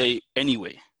trust Jose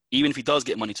anyway, even if he does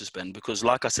get money to spend, because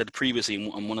like I said previously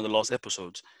in one of the last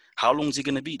episodes, how long is he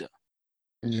going to be there?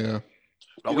 Yeah.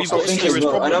 Like, we've got serious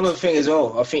problems. Another thing as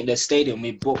well, I think the stadium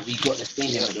we got the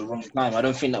stadium at the wrong time. I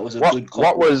don't think that was a good call.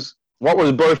 What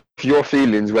was both your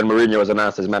feelings when Mourinho was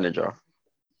announced as manager?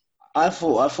 I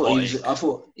thought he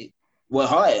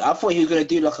was gonna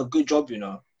do like a good job, you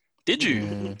know. Did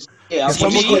you? Yeah,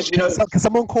 Can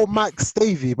someone call Mike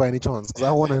Stavey by any chance? Because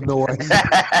I want to know what.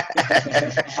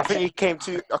 I think he came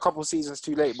a couple of seasons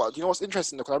too late. But do you know what's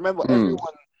interesting? Because I remember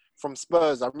everyone from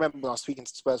Spurs. I remember when I was speaking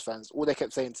to Spurs fans, all they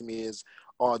kept saying to me is,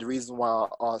 "Oh, the reason why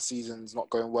our season's not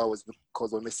going well is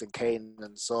because we're missing Kane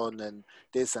and Son and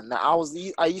this and that."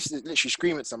 I used to literally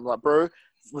scream at them like, "Bro,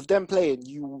 with them playing,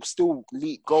 you still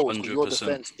leak goals. Your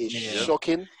defense is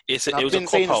shocking." I've been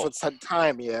saying this for some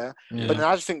time, But then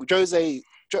I just think Jose,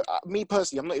 me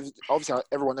personally, I'm not even, obviously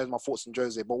everyone knows my thoughts on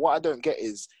Jose, but what I don't get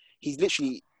is he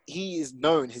is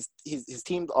known, his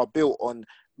teams are built on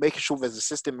making sure there's a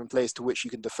system in place to which you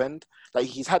can defend. Like,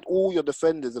 he's had all your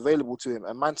defenders available to him,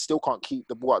 and man still can't keep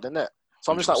the ball out of the net.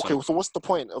 So I'm just like, okay, so what's the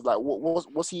point of like,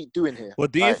 what's he doing here? Well,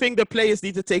 do you think the players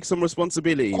need to take some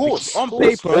responsibility? Of course, on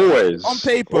paper,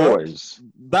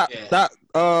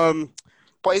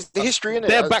 but it's the history in it.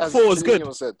 Their back four is good.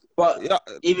 But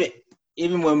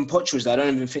even when Poch was there, I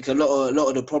don't even think a lot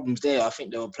of the problems there. I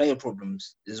think there were player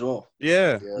problems as well.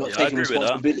 Not taking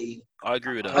responsibility. I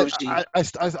agree with that.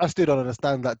 I still don't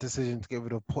understand that decision to get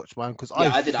rid of Poch, man. Because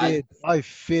I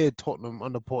feared Tottenham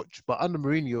under Poch, but under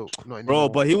Mourinho, not anymore. Bro,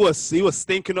 but he was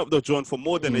stinking up the joint for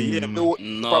more than a year. No,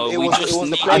 I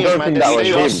don't think that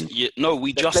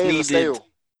was him.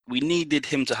 We needed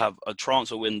him to have a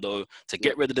transfer window to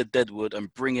get rid of the deadwood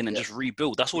and bring in and just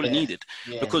rebuild. That's all it needed.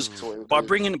 Because by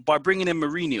bringing in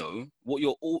Mourinho, what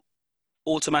you're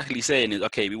automatically saying is,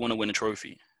 okay, we want to win a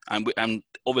trophy. And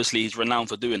obviously he's renowned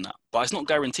for doing that, but it's not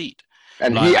guaranteed.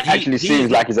 And he actually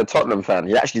seems like he's a Tottenham fan.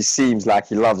 He actually seems like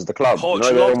he loves the club.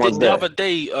 The other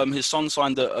day, his son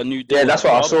signed a new deal. Yeah, that's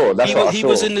what I saw. He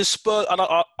was in the Spurs, and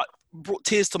I brought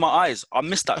tears to my eyes. I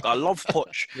missed that. I love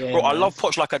Poch, bro. I love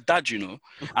Poch like a dad, you know.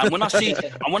 And when I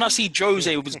see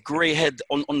Jose with his grey head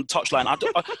on the touchline,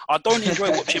 I don't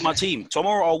enjoy watching my team.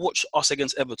 Tomorrow I'll watch us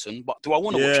against Everton, but do I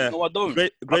want to watch it? No, I don't.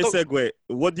 Great segue.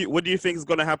 What do you think is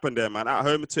gonna happen there, man? At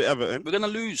home to Everton, we're gonna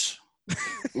lose.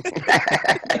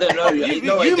 I don't know.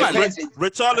 You man,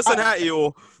 Richarlison Hattie,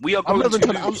 or we are going to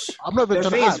lose. I'm not even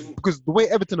trying to add, because the way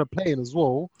Everton are playing as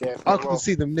well, I can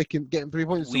see them getting 3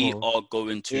 points. We are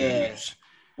going to lose.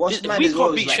 We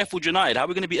can't beat Sheffield United. How are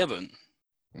we going to beat Everton?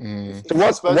 So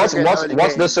what's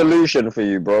the solution for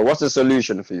you, bro? What's the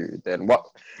solution for you then?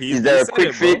 Is there a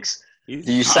quick fix? Do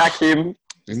you sack him?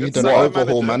 We need an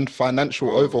overhaul, man. Financial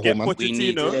overhaul, man. We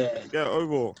need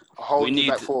overhaul.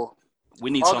 We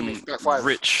need some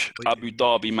rich Abu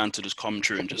Dhabi man to just come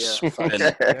true and just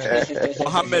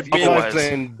Mohammed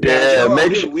bin.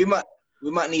 We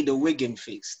might need a Wigan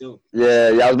fix still. Yeah,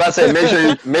 I was about to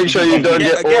say make sure you don't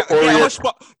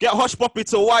get Hush Puppy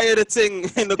to wire the thing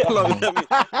in the club.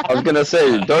 I was gonna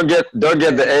say don't get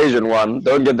the Asian one.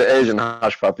 Don't get the Asian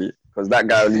Hush Puppy, because that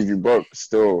guy will leave you broke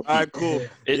still. All right, cool.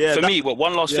 Me,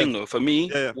 one last thing though. For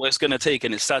me, what it's gonna take,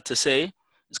 and it's sad to say,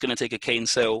 it's gonna take a Kane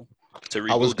sale.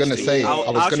 I was gonna say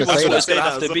that. It's gonna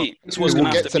have to be. We'll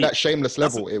get to that shameless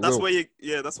level. That's where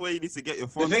you need to get your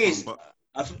funds. The thing is,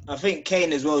 I think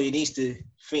Kane as well. He needs to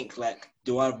think like,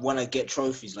 do I want to get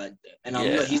trophies like that? And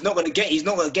he's not gonna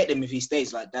get them if he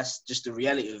stays. Like, that's just the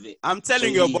reality of it. I'm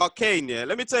telling you about Kane. Yeah,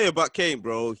 let me tell you about Kane,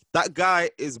 bro. That guy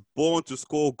is born to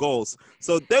score goals.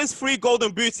 So those 3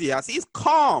 golden boots he has, he's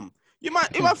calm. You might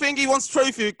think he wants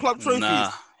club trophies.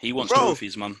 Nah, he wants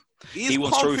trophies, man. He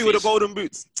wants trophies with the golden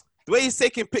boots. The way he's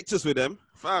taking pictures with them,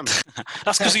 fam.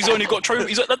 That's because he's only got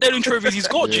trophies. That's the only trophies he's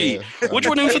got, G. What do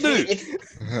you want him to do?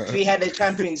 If he had a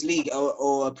Champions League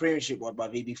or a Premiership one,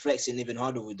 but he'd be flexing even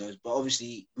harder with those. But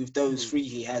obviously, with those 3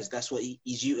 he has, that's what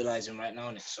he's utilising right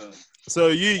now. So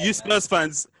you Spurs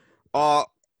fans are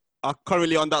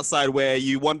currently on that side where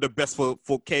you want the best for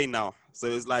Kane now. So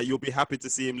it's like you'll be happy to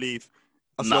see him leave.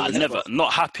 Nah, never.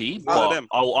 Not happy, but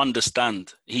I'll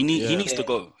understand. He needs to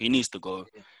go. He needs to go.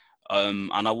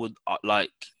 And I would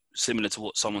like, similar to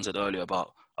what someone said earlier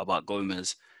about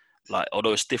Gomez, like,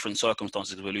 although it's different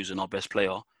circumstances, we're losing our best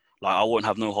player. Like, I won't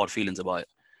have no hard feelings about it,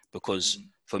 because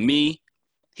for me,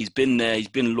 he's been there, he's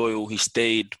been loyal, he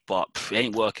stayed, but it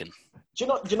ain't working. Do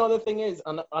you know the thing is,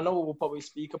 and I know we'll probably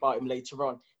speak about him later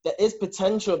on, there is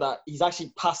potential that he's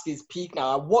actually past his peak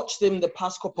now. I watched him the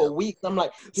past couple of weeks. I'm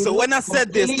like, so when I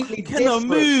said this, cannot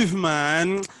move,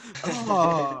 man. When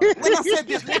I said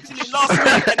this literally last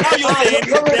week, and now you're saying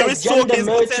there is talking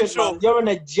potential. You're an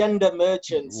agenda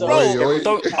merchant. So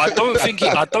I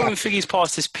don't think he's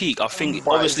past his peak. I think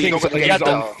obviously he had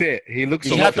unfit. He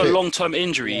had the long-term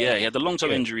injury. Yeah, he had the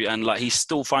long-term injury, and like he's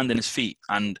still finding his feet.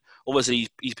 And obviously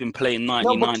he's been playing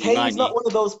 90. Kane's not one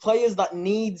of those players that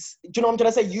needs. Do you know what I'm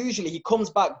trying to say? Usually he comes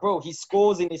back, bro. He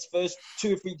scores in his first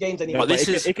 2 or 3 games, and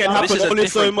it can happen only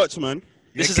so much, man.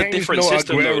 This is a different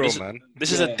system, Aguero, though.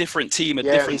 This is a different team, a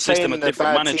different system, a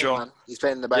different manager. Team, he's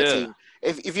playing in the bad team.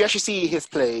 If you actually see his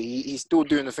play, he's still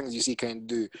doing the things you see Kane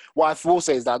do. What I will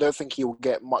say is that I don't think he will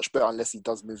get much better unless he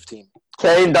does move team.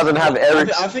 Kane doesn't have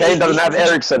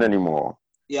Eriksen anymore.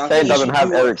 Yeah, Kane doesn't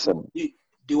have Eriksen.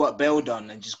 Do what Bale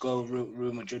done and just go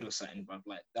Real Madrid or something, bro.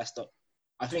 Like that's the.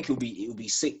 I think he'll be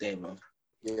sick there, bro.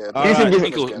 Yeah, I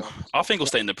think he'll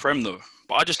stay in the Prem though,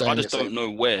 but I just don't know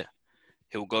where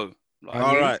he'll go.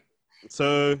 All right,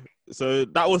 so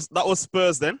that was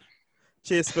Spurs then.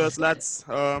 Cheers, Spurs lads.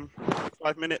 5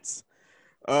 minutes.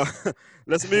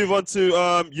 Let's move on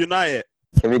to United.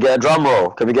 Can we get a drum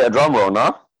roll?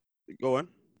 No. Go on.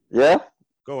 Yeah.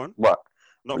 Go on. What?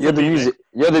 You're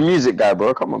the music guy,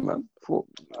 bro. Come on, man. You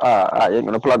ain't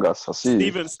gonna plug us. I see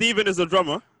you. Steven is a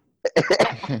drummer.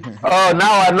 Oh,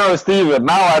 now I know, Steven.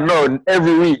 Now I know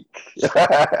every week.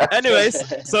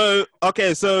 Anyways, so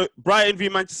Brighton v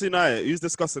Manchester United. Who's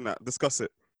discussing that? Discuss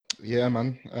it. Yeah,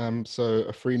 man. So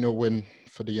a 3-0 win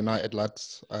for the United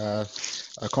lads. A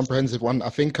comprehensive one. I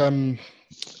think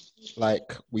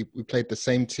like we played the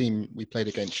same team we played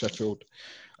against Sheffield.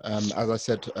 As I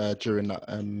said during that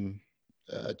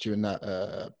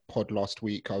pod last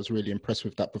week, I was really impressed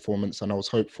with that performance, and I was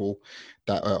hopeful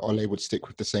that Ole would stick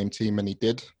with the same team, and he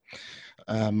did.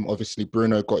 Obviously,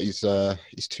 Bruno got his 2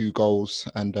 goals,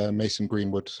 and Mason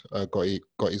Greenwood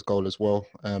got his goal as well.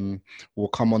 We'll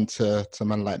come on to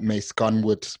man like Mace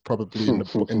Gunwood probably in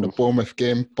the Bournemouth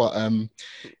game, but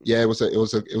yeah, it was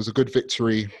a good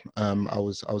victory. I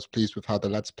was pleased with how the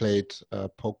lads played.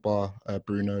 Pogba,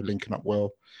 Bruno linking up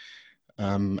well.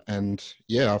 And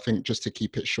yeah, I think just to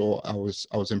keep it short, I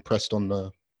was impressed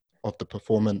of the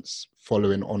performance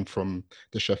following on from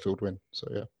the Sheffield win. So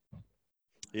yeah.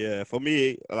 Yeah, for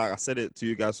me, like I said it to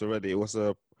you guys already, it was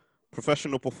a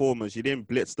professional performance. You didn't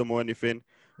blitz them or anything.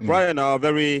 Brighton are a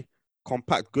very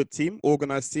compact, good team,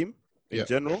 organized team in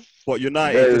general. But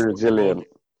United very resilient.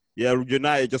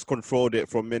 United just controlled it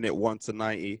from minute 1 to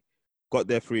 90, got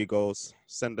their 3 goals,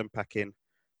 sent them packing.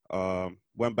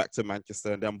 Went back to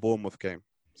Manchester, and then Bournemouth came.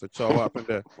 So, Charles, what happened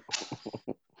there?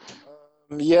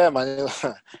 Yeah, man.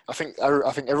 I think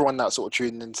everyone that sort of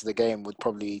tuned into the game would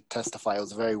probably testify it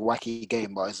was a very wacky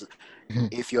game. But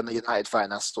if you're a United fan,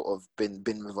 that's sort of been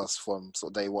with us from sort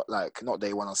of day one, like not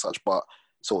day one as such, but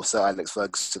sort of Sir Alex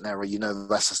Ferguson era. You know,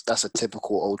 that's a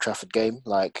typical Old Trafford game,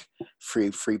 like 3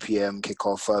 p.m.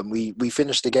 kickoff. We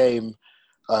finished the game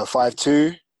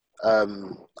 5-2. I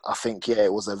think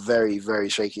it was a very, very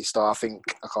shaky start. I think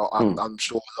I'm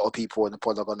sure a lot of people in the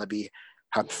pod are gonna be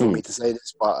happy for me to say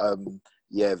this, but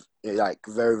like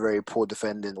very, very poor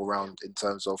defending all round in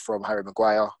terms of from Harry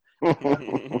Maguire.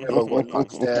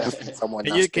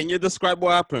 Can you describe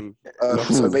what happened?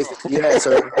 So basically,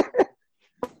 so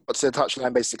what's the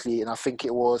touchline basically, and I think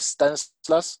it was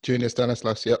Stanislas. Junior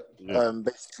Stanislas, yep.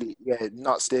 Basically,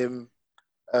 nutsed him.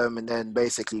 And then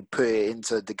basically put it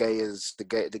into De Gea's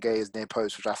near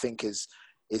post, which I think is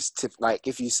like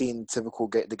if you've seen typical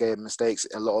De Gea mistakes,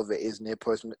 a lot of it is near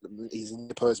post. He's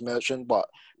near post merchant, but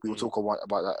we will talk about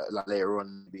that like later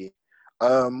on.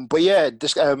 But yeah,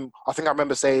 this I think I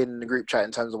remember saying in the group chat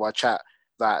in terms of our chat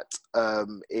that I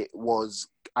was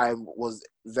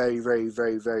very, very,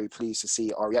 very, very pleased to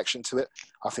see our reaction to it.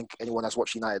 I think anyone that's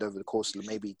watched United over the course of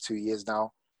maybe 2 years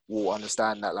now will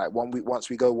understand that, like, once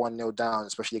we go 1-0 down,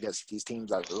 especially against these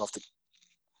teams that love to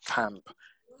camp,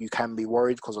 you can be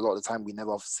worried because a lot of the time we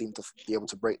never seem to be able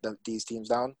to break these teams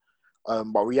down.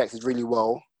 But we reacted really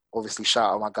well. Obviously,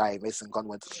 shout out my guy Mason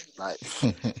Gunwood. Like,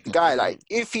 the guy, like,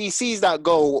 if he sees that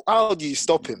goal, how do you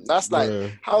stop him? That's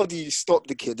like, how do you stop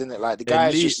the kid? Isn't it? Like, the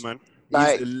guy's elite, just, man.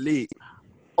 Like, he's elite.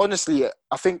 Honestly,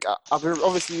 I think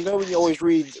obviously, you know, when you always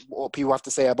read what people have to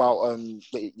say about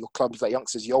your clubs, like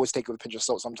youngsters, you always take it with a pinch of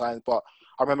salt sometimes. But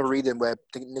I remember reading where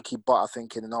Nicky Butt, I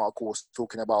think, in an article was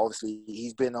talking about, obviously,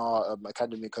 he's been our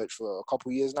academy coach for a couple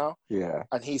of years now. Yeah.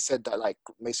 And he said that, like,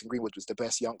 Mason Greenwood was the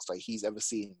best youngster he's ever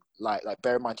seen. Like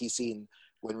bear in mind, he's seen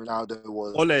when Ronaldo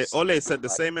was... Ole said the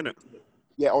same, innit?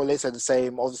 Yeah, Ole said the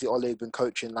same. Obviously, Ole's been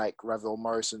coaching, like, Ravel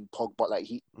Morris and Pogba. Like,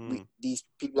 these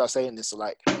people that are saying this are,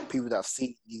 like, people that have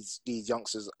seen these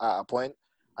youngsters at a point.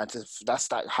 And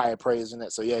that's, like, higher praise, isn't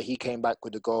it? So, yeah, he came back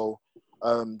with the goal.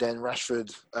 Then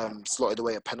Rashford slotted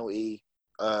away a penalty.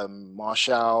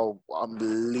 Martial,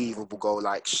 unbelievable goal.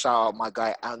 Like, shout out my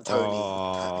guy Anthony.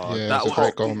 Yeah, that was a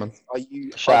great goal, man. Are you?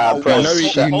 Shout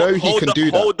out, you know he can do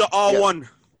that. Hold the R1.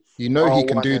 You know he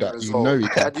can do that. You know he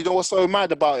can. And you know what's so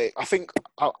mad about it? I think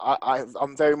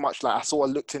I'm very much like, I sort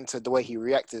of looked into the way he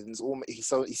reacted, and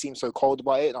he seemed so cold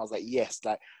about it, and I was like, yes,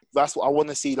 like that's what I want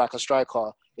to see, like a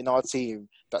striker in our team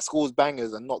that scores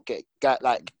bangers and not get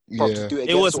like to do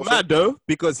it. It was mad though,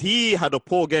 because he had a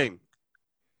poor game,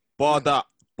 bar that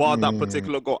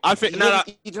particular goal. I think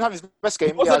he didn't have his best game.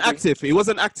 He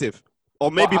wasn't active. Or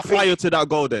maybe prior to that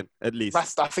goal, then at least.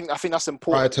 I think that's important.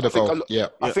 Prior to the goal, yeah.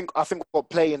 I think we're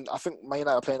playing. I think Man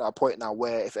United are playing at a point now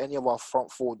where if any of our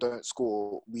front four don't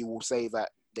score, we will say that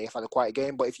they've had a quiet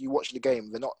game. But if you watch the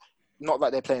game, they're not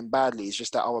that they're playing badly. It's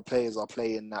just that our players are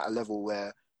playing at a level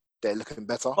where they're looking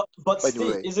better. But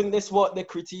Steve, isn't this what the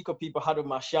critique of people had of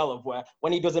Martial, of where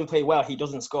when he doesn't play well, he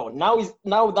doesn't score? Now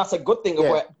that's a good thing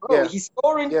of where he's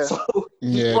scoring. Yeah. So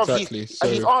exactly.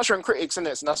 He's answering critics, and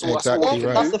that's what exactly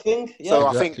right. That's the thing. Yeah. So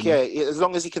exactly. I think as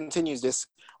long as he continues this,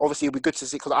 obviously it'll be good to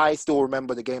see, because I still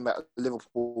remember the game at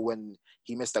Liverpool when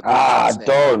he missed that goal. I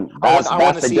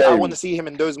want to see him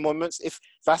in those moments. If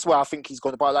that's where I think he's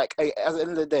going to. But like at the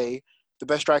end of the day, the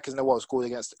best strikers in the world scored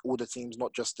against all the teams,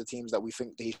 not just the teams that we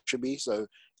think that he should be. So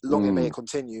long it may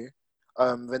continue.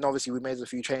 Then obviously we made a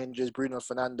few changes. Bruno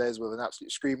Fernandes with an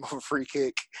absolute scream of a free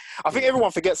kick. I think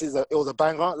everyone forgets it was a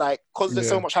banger. Like, because there's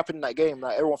so much happened in that game,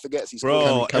 like everyone forgets he's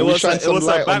scored. Bro, it was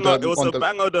a banger. It was a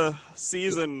banger of the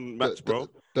season match, bro.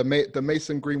 The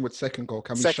Mason Greenwood second goal.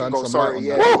 Can we shine some light on that?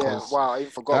 Yeah. Wow, I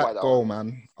even forgot about that goal,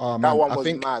 man. That one was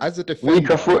mad. As a defender,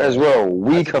 weaker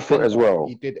foot as well.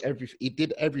 He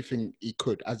did everything he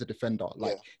could as a defender.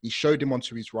 Like he showed him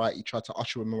onto his right. He tried to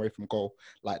usher him away from goal.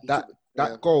 Like that.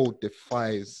 That goal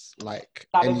defies like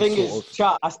any the thing sort is,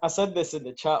 chat. I said this in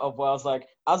the chat of where I was like,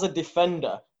 as a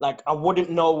defender, like I wouldn't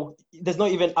know. There's not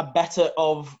even a better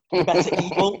evil.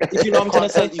 If you know what I'm trying to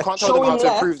say. You can't tell him how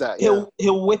to improve that. He'll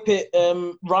whip it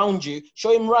round you.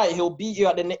 Show him right. He'll beat you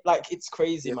at the like it's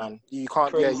crazy, man. You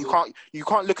can't. Crazy. Yeah, you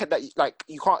can't look at that. Like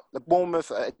you can't. The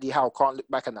Bournemouth Eddie Howe can't look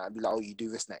back at that and be like, oh, you do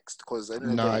this next, because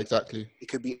exactly. It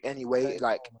could be any way.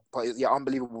 Like, but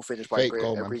unbelievable finish by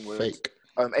Greenwood. Fake.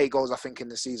 8 goals, I think, in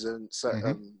the season.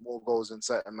 More goals than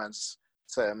certain man's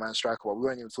striker. But we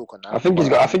won't even talk on that. I think he's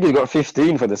got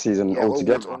 15 for the season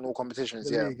altogether. On all competitions,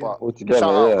 But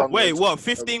altogether, Wait, what?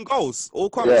 15 goals? All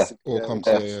comps? Yeah. All comps.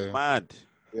 Mad.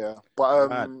 Yeah,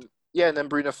 but and then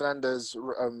Bruno Fernandes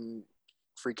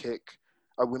free kick.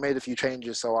 We made a few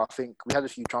changes, so I think we had a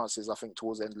few chances. I think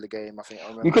towards the end of the game,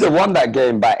 we could have won that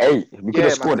game by 8. We could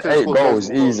have scored 8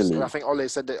 goals easily. And I think Ole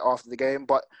said it after the game,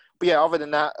 but yeah, other than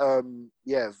that,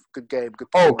 good game. Good.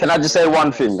 Oh, can I just say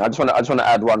one thing? I just want to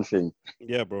add one thing.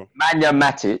 Yeah, bro. Nemanja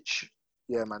Matic.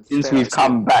 Yeah, man. Since we've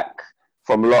come back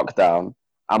from lockdown,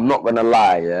 I'm not gonna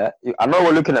lie. Yeah, I know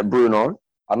we're looking at Bruno.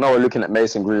 I know we're looking at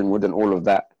Mason Greenwood and all of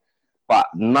that, but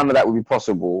none of that would be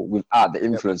possible without the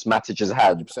influence Matic has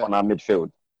had 100%. On our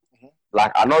midfield. Mm-hmm.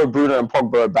 Like, I know Bruno and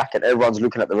Pogba are back and everyone's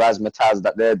looking at the razzmatazz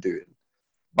that they're doing,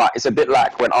 but it's a bit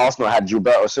like when Arsenal had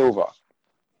Gilberto Silva.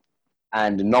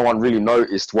 And no one really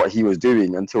noticed what he was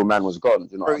doing until man was gone.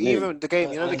 You know what I mean? Even the game,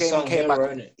 the game he came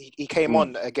back. He came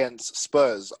on against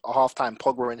Spurs at halftime,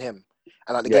 Pogba and him,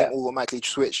 and like the game automatically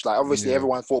switched. Like obviously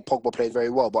everyone thought Pogba played very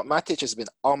well, but Matic has been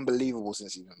unbelievable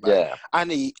since he's been back. Yeah,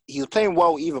 and he was playing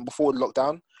well even before the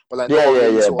lockdown. But like but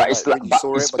it's like,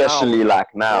 especially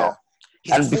like now.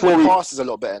 Yeah. His pass is a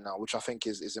lot better now, which I think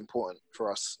is important for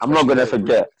us. I'm not gonna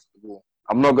forget.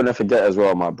 I'm not going to forget as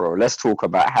well, my bro. Let's talk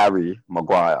about Harry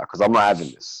Maguire, because I'm not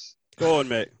having this. Go on,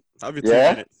 mate. Have your 2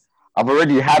 minutes. I've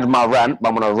already had my rant, but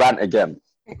I'm going to rant again.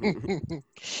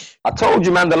 I told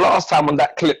you, man, the last time on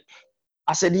that clip,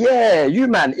 I said, yeah, you,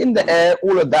 man, in the air,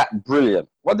 all of that, brilliant.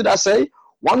 What did I say?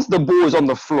 Once the ball is on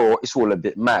the floor, it's all a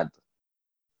bit mad.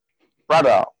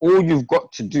 Brother, all you've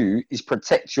got to do is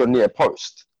protect your near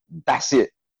post. That's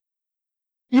it.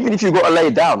 Even if you've got to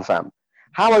lay down, fam.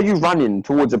 How are you running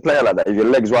towards a player like that if your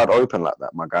legs wide open like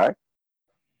that, my guy?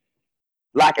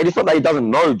 Like, and it's not that he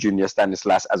doesn't know Junior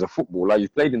Stanislas as a footballer.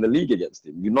 You've played in the league against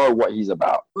him. You know what he's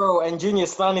about. Bro, and Junior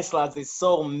Stanislas is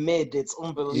so mid. It's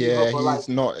unbelievable. Yeah, he's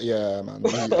not. Yeah, man.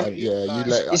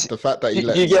 The fact that you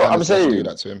let you get what I'm saying? Do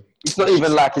that to him. It's not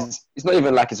even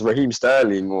like it's Raheem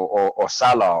Sterling or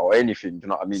Salah or anything. You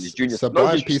know what I mean? It's Junior. It's a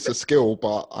blind piece of skill,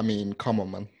 but I mean, come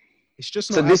on, man. It's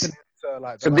just not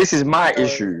so this is my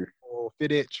issue.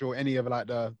 Vidic or any of like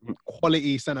the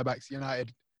quality centre backs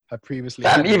United have previously.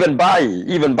 And even Bailly,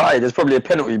 there's probably a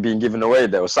penalty being given away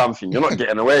there or something. You're not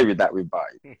getting away with that with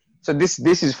Bailly. So this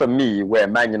is for me where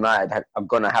Man United are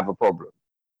gonna have a problem,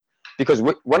 because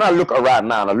when I look around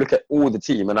now and I look at all the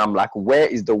team and I'm like, where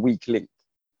is the weak link?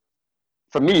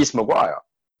 For me, it's Maguire.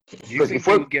 Do you think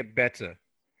he'll get better?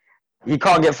 He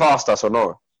can't get faster, so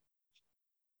no.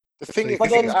 The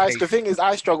thing is,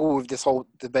 I struggle with this whole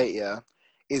debate. Yeah,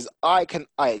 is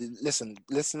listen,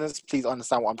 listeners, please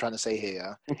understand what I'm trying to say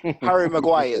here. Yeah? Harry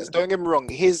Maguire, don't get me wrong,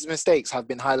 his mistakes have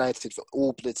been highlighted for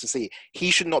all players to see. He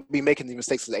should not be making these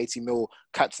mistakes as 80 mil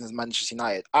captain of Manchester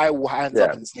United. I will hands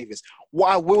up and say this.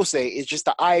 What I will say is just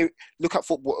that I look at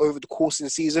football over the course of the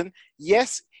season.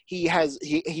 Yes, he has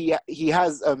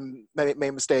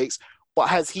made mistakes, but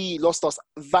has he lost us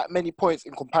that many points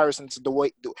in comparison to the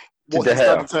way what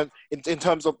he's done in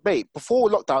terms of before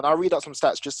lockdown? I'll read out some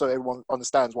stats just so everyone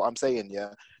understands what I'm saying.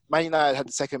 Yeah, Man United had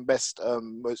the second best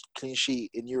most clean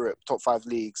sheet in Europe, top 5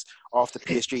 leagues after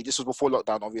PSG. This was before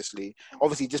lockdown, obviously.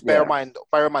 Just bear in mind,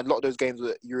 a lot of those games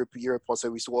were Europe, so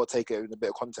we sort of take it in a bit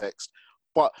of context.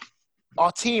 But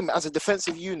our team as a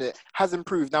defensive unit has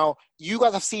improved. Now, you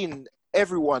guys have seen.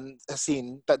 Everyone has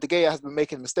seen that De Gea has been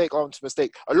making mistake after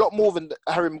mistake, a lot more than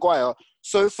Harry Maguire.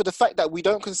 So for the fact that we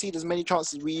don't concede as many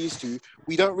chances as we used to,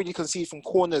 we don't really concede from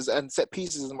corners and set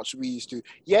pieces as much as we used to.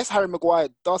 Yes, Harry Maguire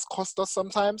does cost us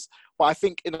sometimes, but I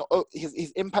think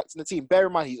his impact in the team, bear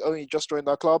in mind he's only just joined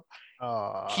our club,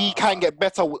 he can get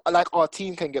better, like our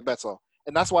team can get better.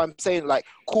 And that's why I'm saying, like,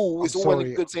 cool, it's all well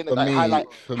and good saying that,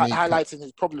 highlighting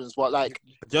his problems, but like,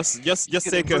 just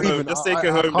take it home. Just take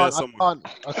it home there somewhere.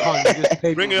 I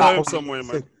can't. Bring it home somewhere,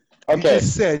 man. Okay.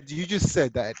 You just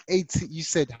said that at 80. You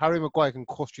said Harry Maguire can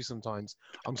cost you sometimes.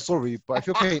 I'm sorry, but if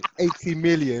you're paying 80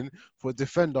 million for a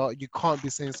defender, you can't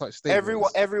be saying such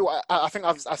statements. Everyone. I think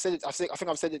I've said it. I think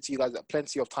I've said it to you guys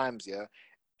plenty of times. Yeah.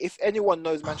 If anyone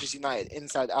knows Manchester United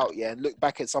inside out, and look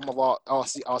back at some of our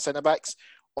centre backs.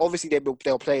 Obviously,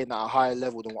 they're playing at a higher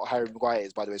level than what Harry Maguire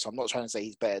is, by the way. So I'm not trying to say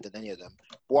he's better than any of them.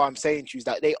 But what I'm saying to you is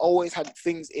that they always had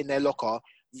things in their locker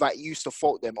that used to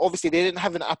fault them. Obviously, they didn't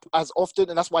have an app as often,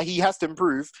 and that's why he has to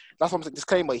improve. That's what I'm saying.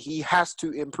 Disclaimer: he has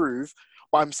to improve.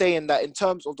 But I'm saying that in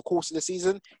terms of the course of the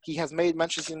season, he has made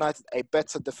Manchester United a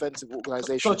better defensive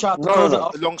organisation. So,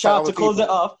 to close it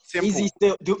off,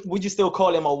 would you still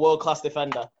call him a world-class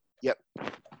defender? Yep.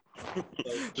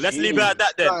 Let's leave it at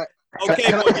that then. Right. Okay, I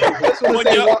just want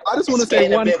to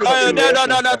say one. No.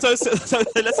 So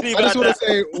let's leave it. I just want to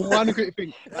say one quick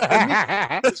thing.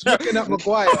 Just looking at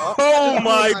Maguire. Oh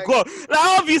my God! Like,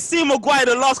 how have you seen Maguire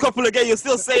the last couple of games? You're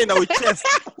still saying that with chest.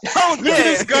 Don't get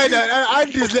this guy that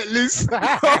Andy's let loose.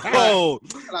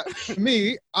 Like,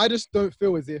 me, I just don't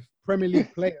feel as if Premier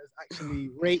League players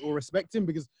actually rate or respect him,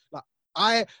 because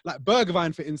like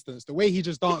Bergwijn, for instance, the way he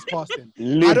just danced past him.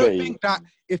 I don't think that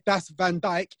if that's Van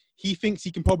Dijk, he thinks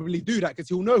he can probably do that, because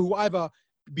he'll know he'll either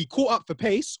be caught up for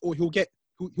pace or he'll get.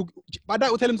 Van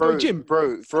Dijk will tell him to go gym.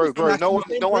 Bro. No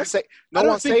one's saying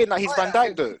that he's Van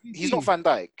Dijk though. He's not Van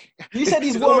Dijk. You said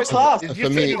he's world class. For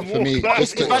me,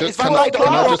 is Van Dijk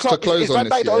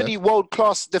the only world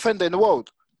class defender in the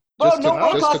world? Just to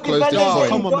close this point,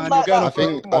 come on, man, I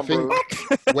think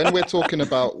when we're talking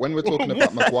about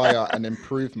Maguire and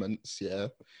improvements,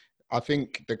 I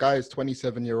think the guy is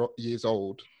 27 years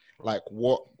old. Like,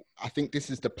 what? I think this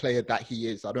is the player that he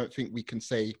is. I don't think we can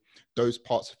say those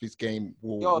parts of his game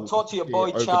will talk to your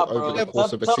boy Chad, over the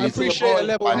course of a season.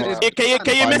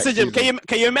 Can you message him?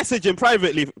 Can you message him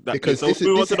privately? Because this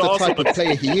is the type of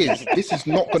player he is. This is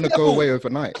not going to go away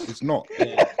overnight. It's not.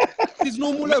 His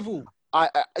normal level.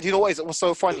 You know what? It was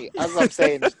so funny. As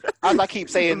I keep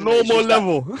saying, normal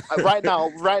level. Right now,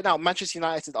 Manchester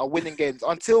United are winning games.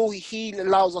 Until he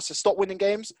allows us to stop winning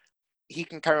games, he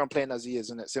can carry on playing as he is,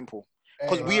 isn't it? Simple.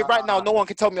 Because right now, no one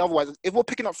can tell me otherwise. If we're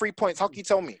picking up 3 points, how can you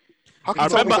tell me? I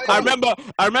remember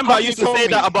I used to say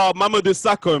that about Mamadou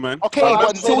Sakho, man. Okay,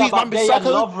 but until he's Mamadou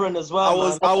Sakho, as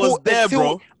well, I was there,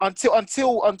 bro.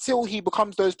 Until he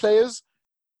becomes those players.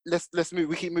 Let's move.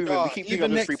 We keep moving. We keep moving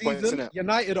on those 3 points, innit?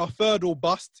 United are third or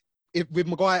bust with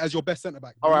Maguire as your best centre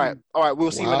back. All right.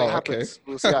 We'll see when it happens.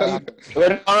 We'll see how it happens.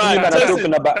 All right,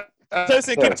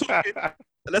 Tosin, keep talking.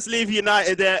 Let's leave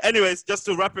United there. Anyways, just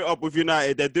to wrap it up with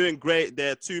United, they're doing great.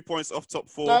 They're 2 points off top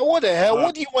 4. Now, what the hell?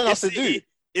 What do you want us to do?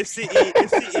 If City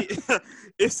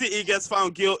gets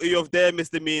found guilty of their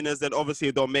misdemeanors, then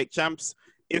obviously they'll make champs.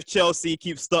 If Chelsea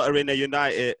keeps stuttering at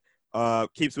United,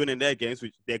 keeps winning their games,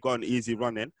 which they've got an easy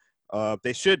run in,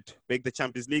 they should make the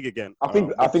Champions League again. I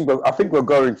think we're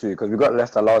going to, because we got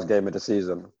Leicester last game of the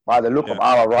season. By the look of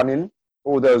our running,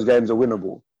 all those games are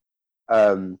winnable.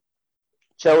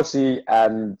 Chelsea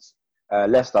and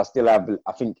Leicester still have,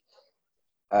 I think,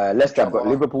 Leicester have got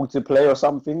Liverpool to play or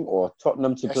something, or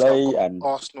Tottenham to play, and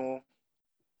Arsenal.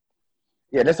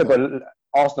 Yeah, they've got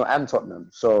Arsenal and Tottenham.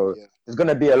 So there's going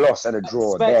to be a loss and a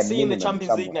draw. Expect seeing the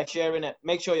Champions League next year, innit?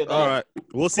 Make sure you're there. All right.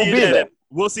 We'll see you there then.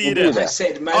 We'll see you there. I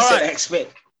said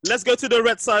expect. Let's go to the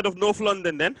red side of North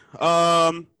London then.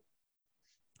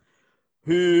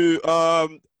 Who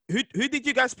did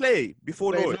you guys play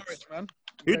before Norwich? Man.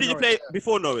 Who did you play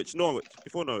before Norwich?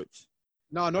 Before Norwich.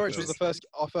 No, Norwich was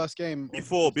our first game.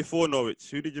 Before Norwich.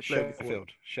 Who did you play before?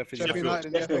 Sheffield United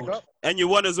in the FA Cup. And you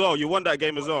won as well. You won that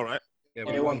game as well, right? Yeah,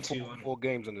 we won four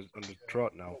games on the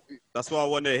trot now. That's what I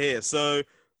want to hear. So,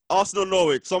 Arsenal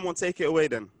Norwich. Someone take it away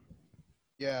then.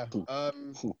 Yeah.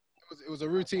 It was a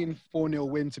routine 4-0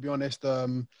 win, to be honest.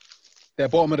 They're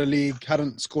bottom of the league,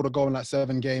 hadn't scored a goal in like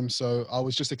 7 games, so I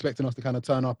was just expecting us to kind of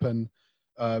turn up and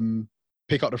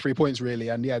pick up the 3 points, really.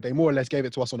 And yeah, they more or less gave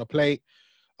it to us on a plate.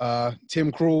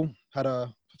 Tim Krul had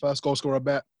a first goal scorer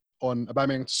bet on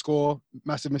Aubameyang to score.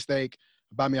 Massive mistake.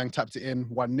 Aubameyang tapped it in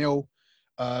 1-0.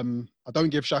 I don't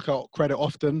give Xhaka credit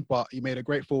often, but he made a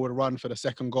great forward run for the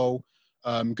second goal.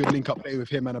 Good link-up play with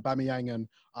him and Aubameyang. And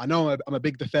I know I'm a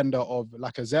big defender of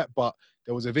Lacazette, but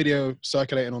there was a video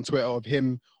circulating on Twitter of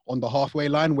him on the halfway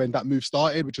line when that move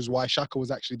started, which is why Xhaka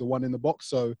was actually the one in the box.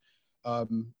 So,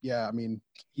 yeah, I mean,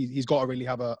 he's got to really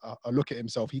have a look at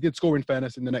himself. He did score, in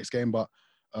fairness, in the next game, but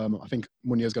I think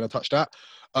Munir's going to touch that.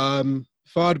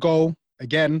 Third goal,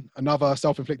 again, another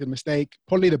self-inflicted mistake.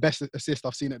 Probably the best assist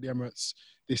I've seen at the Emirates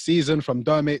this season from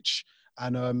Dermich,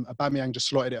 and Aubameyang just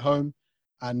slotted it home.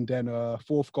 And then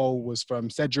fourth goal was from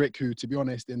Cedric, who, to be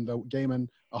honest, in the game and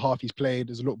a half he's played,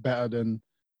 has looked better than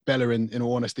Bellerin, in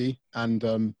all honesty. And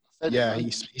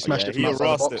he smashed it from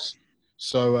outside the box.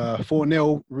 So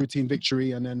 4-0 routine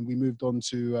victory, and then we moved on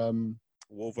to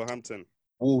Wolverhampton.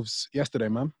 Wolves yesterday,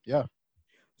 man. Yeah.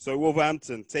 So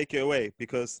Wolverhampton, take it away,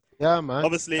 because man.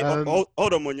 Obviously, hold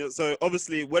on, Munya. So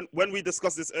obviously, when we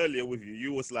discussed this earlier with you,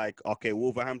 you was like, okay,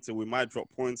 Wolverhampton, we might drop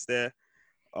points there.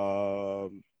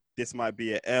 This might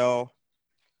be an L.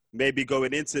 Maybe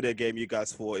going into the game, you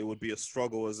guys thought it would be a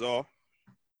struggle as well.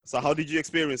 So how did you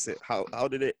experience it? How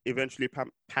did it eventually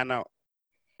pan out?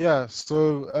 Yeah,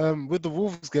 so with the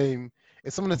Wolves game,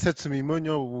 if someone had said to me, Munya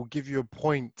will give you a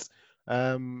point,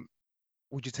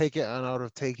 would you take it? And I would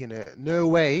have taken it. No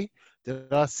way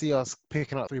did I see us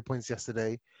picking up 3 points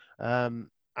yesterday.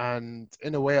 And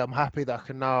in a way, I'm happy that I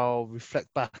can now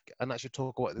reflect back and actually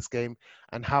talk about this game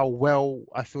and how well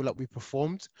I feel like we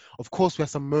performed. Of course, we had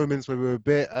some moments where we were a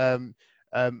bit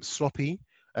sloppy.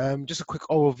 Just a quick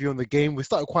overview on the game. We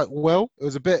started quite well. It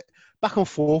was a bit back and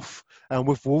forth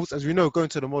with Wolves. As we know, going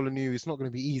to the Molineux, it's not going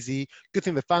to be easy. Good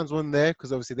thing the fans weren't there,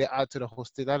 because obviously they add to the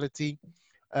hostility.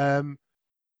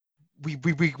 We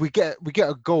get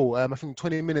a goal. I think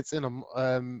 20 minutes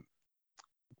in.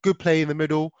 Good play in the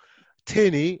middle.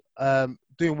 Tierney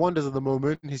doing wonders at the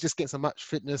moment. He's just getting some match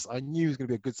fitness. I knew he was going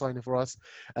to be a good signing for us.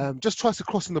 Just tries to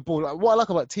cross in the ball. What I like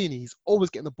about Tierney, he's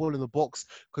always getting the ball in the box,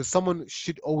 because someone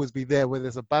should always be there, whether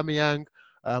it's Aubameyang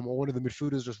or one of the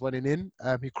midfielders just running in.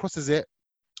 He crosses it,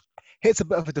 hits a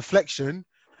bit of a deflection,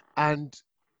 and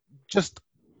just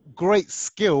great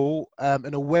skill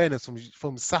and awareness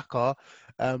from Saka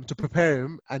to prepare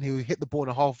him, and he hit the ball in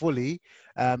a half volley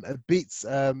and beats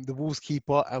the Wolves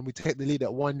keeper, and we take the lead at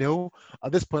 1-0.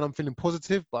 At this point, I'm feeling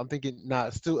positive, but I'm thinking,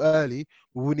 it's still early.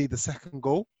 We will need the second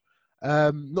goal.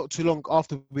 Not too long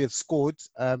after we had scored,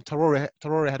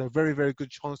 Traore had a very, very good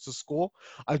chance to score.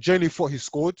 I genuinely thought he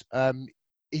scored.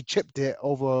 He chipped it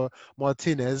over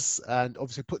Martinez and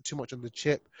obviously put too much on the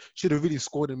chip. Should have really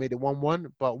scored and made it 1-1,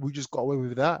 but we just got away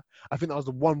with that. I think that was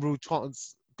the one real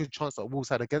good chance that Wolves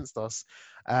had against us.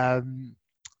 And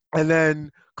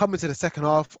then coming to the second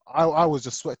half, I was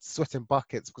just sweating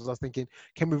buckets, because I was thinking,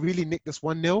 can we really nick this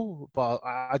 1-0? But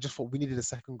I just thought we needed a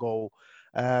second goal.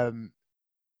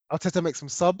 Arteta makes some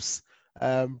subs,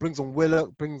 brings on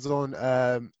Willock, brings on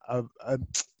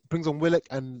Willock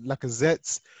and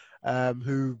Lacazette.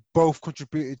 Who both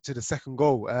contributed to the second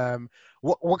goal.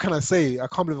 What can I say? I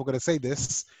can't believe I'm going to say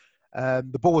this.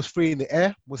 The ball was free in the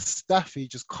air. Mustafi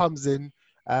just comes in,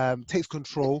 takes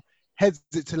control, heads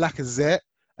it to Lacazette.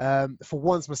 For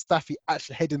once, Mustafi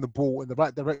actually heading the ball in the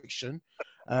right direction.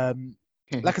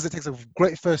 Lacazette takes a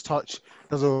great first touch,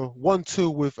 does a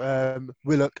 1-2 with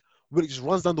Willock. Willock just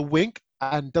runs down the wing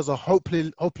and does a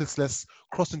hopeless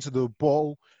cross into the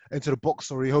box,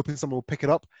 hoping someone will pick it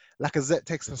up. Lacazette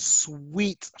takes a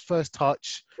sweet first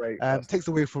touch, takes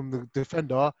away from the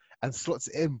defender and slots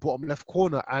it in bottom left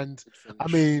corner. And I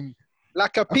mean,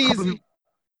 like a peasy.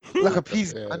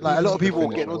 And like a lot of people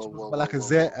were getting on to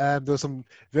Lacazette. There were some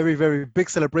very, very big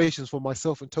celebrations for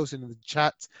myself and Tosin in the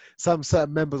chat. Some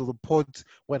certain members of the pod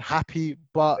went happy,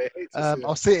 but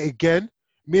I'll say it again.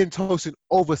 Me and Tosin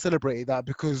over-celebrated that,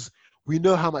 because we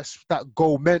know how much that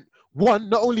goal meant. One,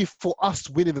 not only for us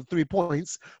winning the 3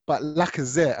 points, but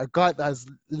Lacazette, a guy that has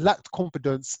lacked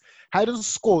confidence, hadn't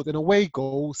scored an away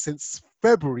goal since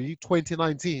February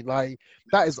 2019. Like,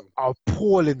 that is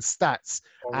appalling stats.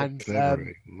 And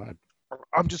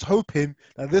I'm just hoping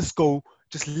that this goal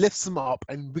just lifts him up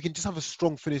and we can just have a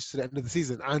strong finish to the end of the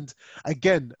season. And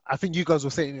again, I think you guys were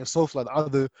saying yourself, like the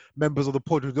other members of the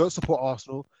pod who don't support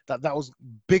Arsenal, that was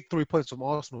big 3 points from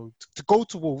Arsenal. To go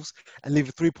to Wolves and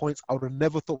leave 3 points, I would have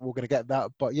never thought we were going to get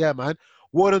that. But yeah, man,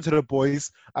 well done to the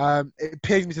boys. It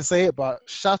pains me to say it, but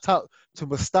shout out to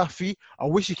Mustafi. I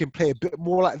wish he can play a bit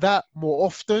more like that more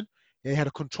often. He had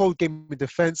a controlled game in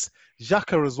defence.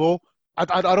 Xhaka as well.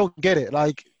 I don't get it.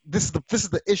 Like, this is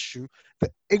the issue, the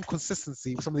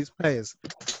inconsistency with some of these players.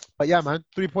 But yeah, man,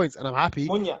 3 points, and I'm happy.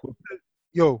 Munya,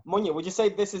 would you say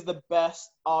this is the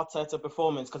best Arteta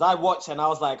performance? Because I watched and I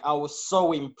was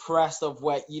so impressed of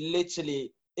where you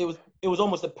literally, it was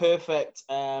almost a perfect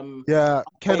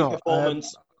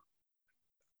performance.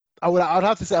 I'd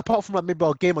have to say, apart from like maybe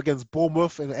our game against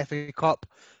Bournemouth in the FA Cup,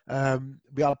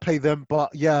 we outplayed them.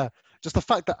 But yeah, just the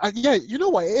fact that, you know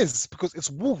what it is? Because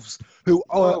it's Wolves who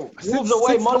are... Wolves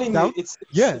away, Molyneux.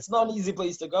 It's not an easy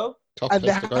place to go. And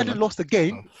they hadn't lost a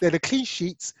game. They had a clean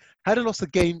sheets. Hadn't lost a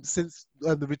game since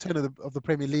the return of the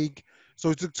Premier League.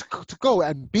 So to go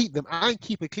and beat them and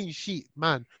keep a clean sheet,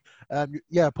 man.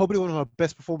 Probably one of our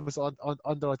best performances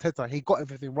under Arteta. He got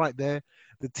everything right there.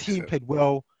 The team played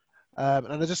well. And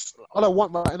all I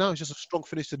want right now is just a strong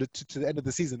finish to the end of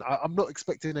the season. I'm not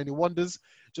expecting any wonders.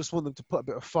 Just want them to put a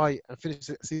bit of fight and finish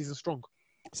the season strong.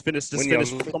 Finish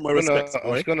from my respect. I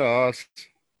was going to ask,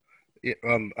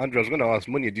 Andrew, I was going to ask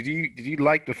Munya, did you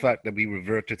like the fact that we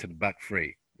reverted to the back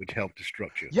three, which helped the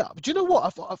structure? Yeah, but you know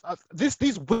what?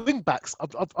 These wing backs,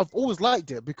 I've always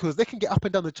liked it because they can get up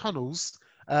and down the channels.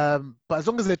 But as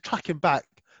long as they're tracking back,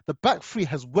 the back three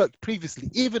has worked previously,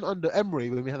 even under Emery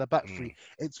when we had a back three.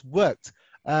 It's worked.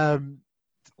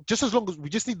 Just as long as we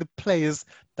just need the players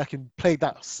that can play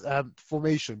that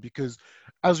formation, because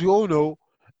as we all know,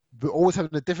 we're always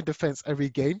having a different defense every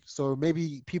game. So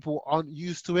maybe people aren't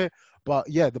used to it. But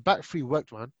yeah, the back three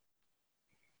worked, man.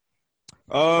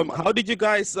 How did you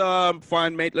guys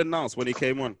find Maitland-Niles when he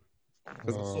came on?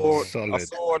 I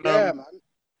saw on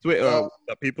Twitter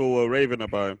that people were raving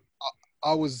about him.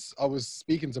 I was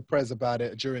speaking to Prez about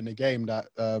it during the game that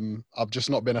I've just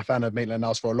not been a fan of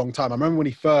Maitland-Niles for a long time. I remember when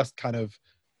he first kind of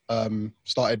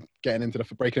started breaking into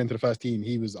the first team.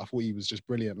 I thought he was just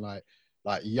brilliant, like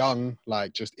young,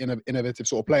 like just innovative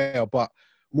sort of player. But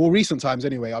more recent times,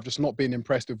 anyway, I've just not been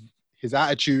impressed with his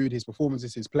attitude, his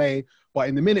performances, his play. But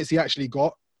in the minutes he actually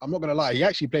got, I'm not gonna lie, he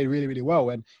actually played really, really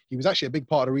well, and he was actually a big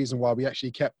part of the reason why we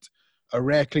actually kept a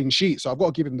rare clean sheet. So I've got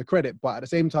to give him the credit. But at the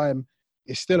same time,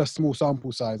 it's still a small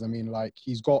sample size. I mean, like,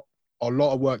 he's got a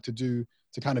lot of work to do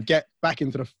to kind of get back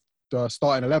into the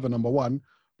starting 11, number one,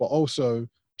 but also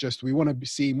just we want to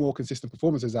see more consistent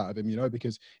performances out of him,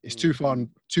 because it's too few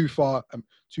and far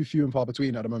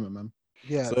between at the moment, man.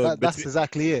 Yeah, so that's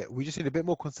exactly it. We just need a bit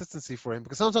more consistency for him,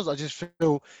 because sometimes I just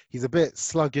feel he's a bit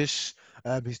sluggish.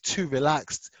 He's too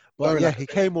relaxed. But he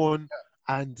came on.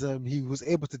 And he was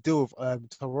able to deal with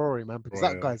Traore, man, because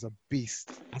that guy's a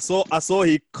beast. I saw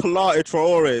he clotted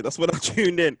Traore. That's when I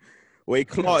tuned in, where he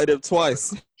clotted him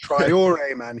twice.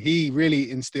 Traore, man, he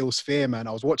really instills fear, man.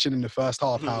 I was watching in the first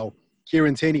half how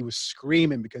Kieran Tierney was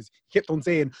screaming because he kept on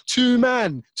saying, two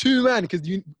man, because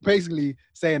you basically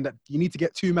saying that you need to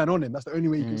get two man on him. That's the only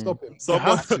way you can stop him.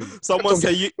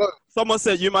 Someone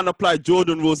said you man applied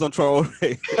Jordan rules on Traore.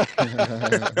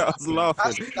 I was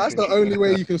laughing. That's the only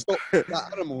way you can stop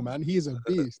that animal, man. He is a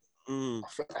beast.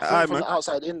 I think from the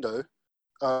outside in, though,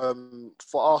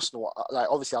 for Arsenal, like,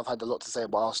 obviously I've had a lot to say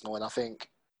about Arsenal, and I think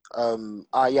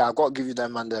I've got to give you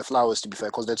them and their flowers, to be fair,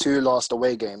 because their two last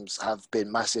away games have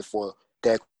been massive for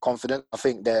their confidence. I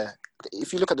think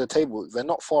if you look at the table, they're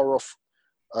not far off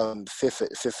fifth.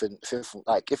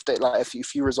 Like, if a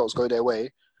few results go their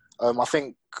way, I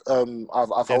think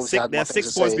I've obviously had they're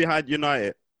 6 points behind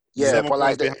United. Yeah, but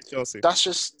like that's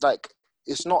just like,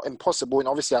 it's not impossible. And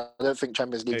obviously, I don't think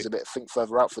Champions League is a bit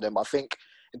further out for them. But I think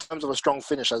in terms of a strong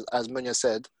finish, as Munya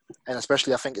said, and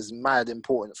especially I think it's mad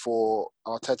important for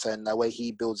Arteta and the way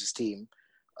he builds his team.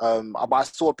 But I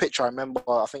saw a picture. I remember,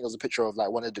 I think it was a picture of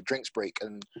like one of the drinks break,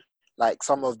 and like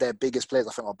some of their biggest players,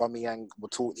 I think Aubameyang were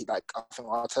talking. Like, I think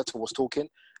Arteta was talking,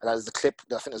 and there's a clip.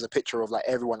 I think there's a picture of like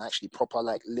everyone actually proper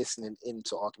like listening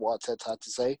into what Arteta had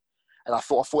to say, and I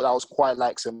thought that was quite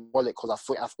like symbolic, because I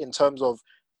thought in terms of,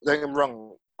 don't get me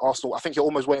wrong, Arsenal. I think you're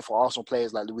almost waiting for Arsenal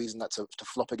players like Luiz and that to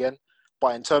flop again.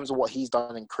 But in terms of what he's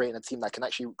done in creating a team that can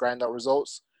actually grind out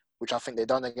results, which I think they've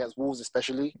done against Wolves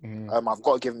especially. I've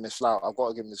got to give him his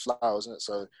flowers, isn't it?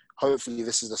 So hopefully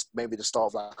this is maybe the start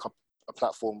of like a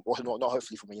platform, or not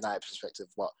hopefully from a United perspective,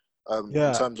 but in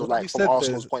terms of like from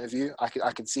Arsenal's point of view,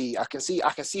 I can see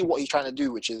what he's trying to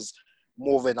do, which is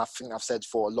more than I think I've said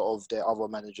for a lot of their other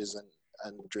managers and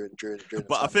during.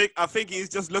 But I think he's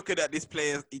just looking at these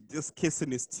players, he's just kissing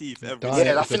his teeth every day.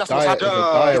 Yeah, I think that's what's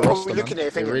happening. He's probably looking at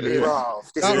it thinking, that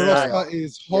roster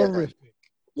is horrific.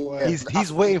 Yeah,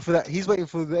 he's waiting for that. He's waiting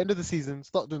for the end of the season,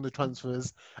 start doing the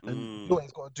transfers, and what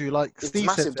he's got to do. Like Steve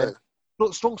said,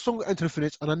 strong enter the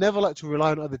finish, and I never like to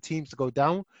rely on other teams to go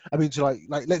down. I mean, to like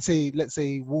let's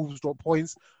say Wolves drop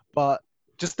points, but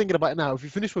just thinking about it now, if you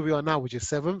finish where we are now, which is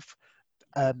 7th,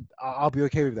 I'll be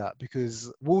okay with that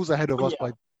because Wolves are ahead of us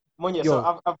by. Munya,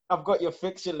 so I've got your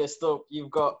fixture list up. You've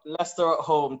got Leicester at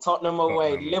home, Tottenham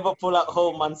away, Liverpool at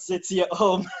home, Man City at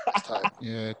home.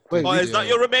 Yeah. Wait, is that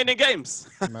your remaining games?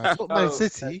 Man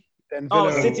City.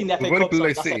 City in the FA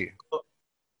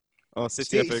Cup.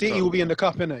 City will be in the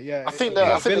cup, innit? Yeah. I think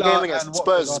the game against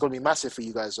Spurs is going to be massive for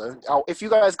you guys, though. If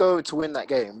you guys go to win that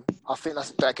game, I think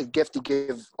that could give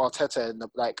Arteta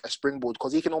like a springboard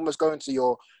because he can almost go into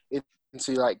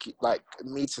like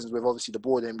meetings with obviously the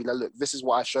board and be like, look, this is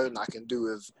what I've shown I can do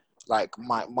with like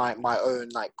my own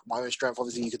strength.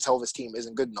 Obviously, you could tell this team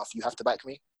isn't good enough. You have to back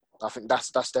me. I think that's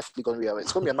definitely going to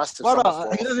be a massive.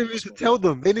 He doesn't even tell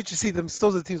them. They need to see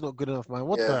themselves. The team's not good enough, man.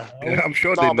 What the hell? Yeah, I'm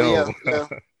sure they know.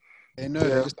 They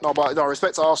know. But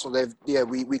respect to Arsenal.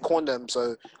 We corned them,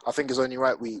 so I think it's only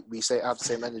right we have the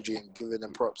same energy and give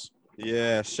them props.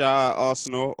 Yeah, shout out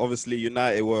Arsenal. Obviously,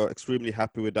 United were extremely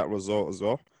happy with that result as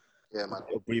well. Yeah, man.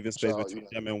 A breathing space between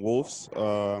them and Wolves.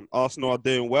 Arsenal are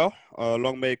doing well.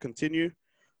 Long may it continue.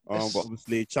 But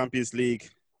obviously, Champions League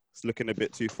is looking a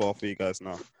bit too far for you guys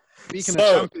now.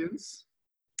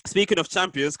 Speaking of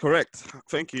champions, correct.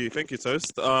 Thank you,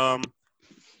 Toast.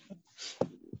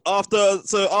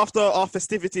 After our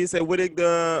festivities and winning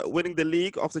the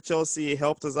league after Chelsea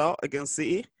helped us out against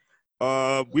City,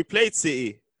 we played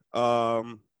City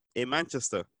in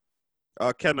Manchester.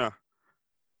 Kenna.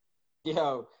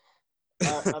 Yo,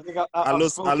 I think I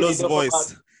lost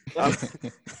voice.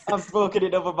 I've spoken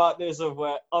enough about this of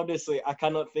where honestly I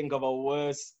cannot think of a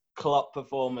worse Klopp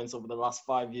performance over the last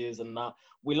 5 years than that.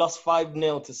 We lost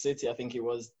 5-0 to City, I think it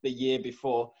was the year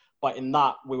before. But in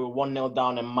that, we were 1-0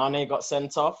 down and Mane got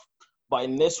sent off. But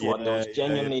in this one, there was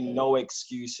genuinely no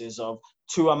excuses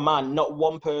to a man. Not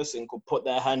one person could put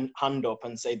their hand up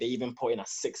and say they even put in a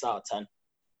 6 out of 10.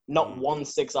 Not one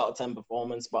 6 out of 10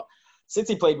 performance. But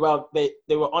City played well. They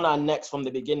were on our necks from the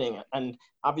beginning. And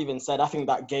I've even said, I think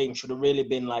that game should have really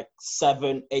been like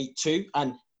 7-8-2.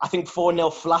 And I think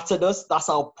 4-0 flattered us. That's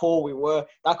how poor we were.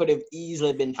 That could have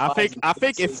easily been 5. I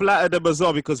think it flattered them as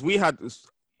well because we had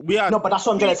no, but that's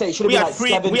what I'm trying to say. It should have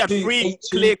been like 7-2, we had 3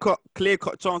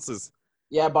 clear-cut chances.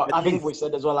 Yeah, but I think we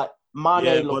said as well, like,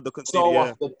 Mane looked so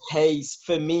off the pace.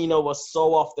 Firmino was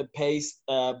so off the pace.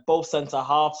 Both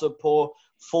centre-halves were poor.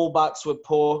 Full-backs were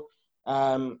poor.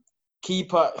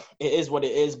 Keeper, it is what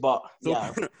it is, but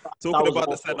Talking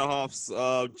about the centre-halves,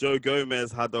 Joe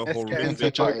Gomez had a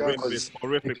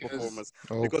horrific performance.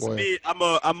 Me,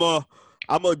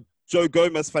 I'm a Joe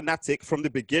Gomez fanatic from the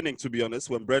beginning, to be honest.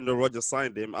 When Brendan Rodgers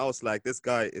signed him, I was like, this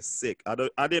guy is sick.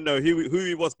 I didn't know who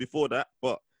he was before that,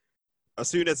 but as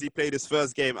soon as he played his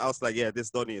first game, I was like, yeah, this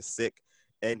Donny is sick.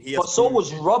 And so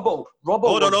was Robbo.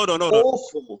 Robbo was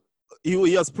awful.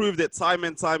 He has proved it time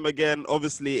and time again.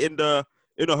 Obviously, in the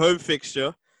home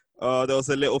fixture, there was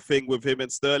a little thing with him and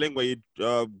Sterling where he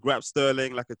grabbed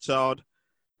Sterling like a child.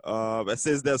 It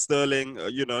says that Sterling,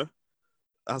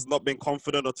 has not been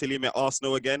confident until he met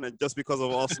Arsenal again. And just because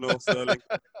of Arsenal, Sterling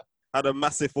had a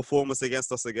massive performance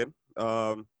against us again.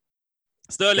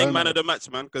 Sterling, man of the match,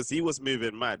 man, because he was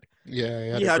moving mad.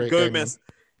 Yeah, he had Gomez.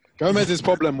 Gomez's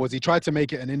problem was he tried to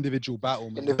make it an individual battle.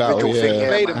 Man. Individual thing, He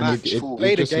played a match,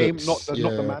 played a game, not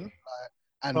the man.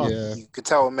 And you could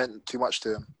tell it meant too much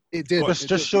to him. It did.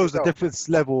 Just shows the difference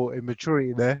level in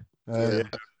maturity there.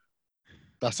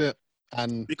 That's it.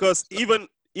 And because even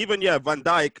Van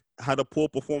Dijk had a poor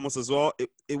performance as well.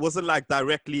 It wasn't like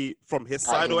directly from his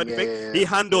side or anything. He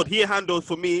handled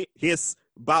for me his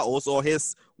battles or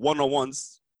his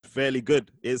one-on-ones fairly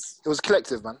good. It was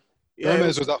collective, man.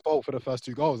 Gomez was at fault for the first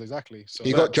 2 goals, exactly. So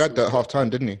he got dragged at half-time,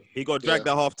 didn't he? He got dragged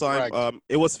at half-time.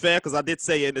 It was fair because I did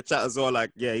say in the chat as well, like,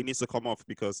 he needs to come off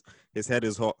because his head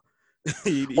is hot.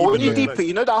 When you deep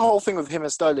it, that whole thing with him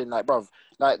and Sterling, like, bruv,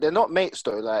 like, they're not mates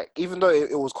though. Like, even though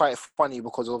it was quite funny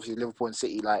because obviously Liverpool and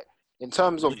City, like, in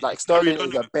terms of like Sterling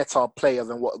is a better player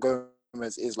than what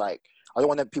Gomez is. Like, I don't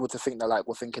want people to think that like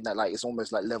we're thinking that like it's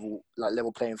almost like level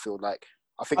playing field. Like,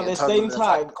 I think at the same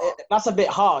time, that's a bit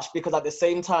harsh because at the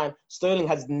same time, Sterling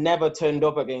has never turned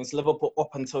up against Liverpool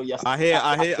up until yesterday.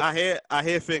 I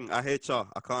hear Char.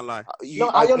 I can't lie.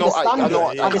 I understand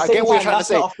it. At the same time,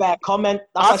 that's not a fair comment.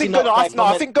 I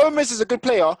think Gomez is a good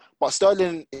player, but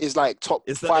Sterling is like top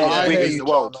 5 wingers in the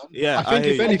world. Yeah, I think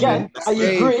if anything,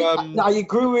 I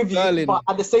agree with you, but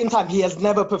at the same time, he has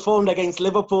never performed against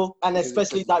Liverpool, and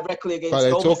especially directly against. But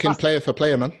they're talking player for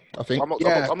player, man. I think.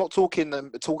 I'm not talking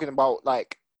about like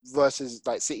versus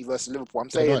like City versus Liverpool. I'm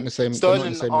saying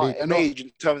Sterling are an age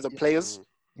in terms of players.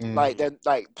 Like then,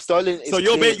 like Sterling. So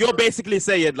you're basically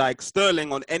saying like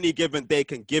Sterling on any given day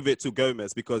can give it to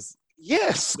Gomez because.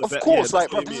 Yes, of course. I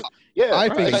think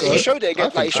he showed it again.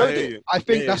 I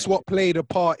think that's what played a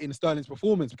part in Sterling's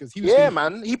performance because he was. Yeah,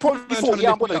 man. He probably thought,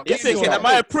 I'm gonna get thinking, am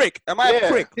I a prick? Am I a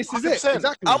prick? This is it.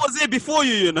 Exactly. I was here before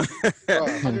you know.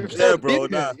 Yeah, bro.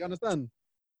 Nah. You understand?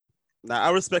 Nah,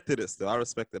 I respected it still. I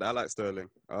respected it. I like Sterling.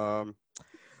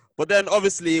 But then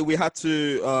obviously we had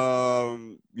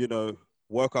to,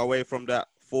 work our way from that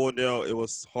 4-0. It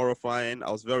was horrifying.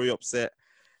 I was very upset.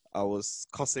 I was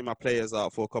cussing my players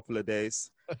out for a couple of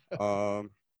days. And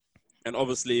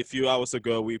obviously a few hours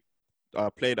ago, we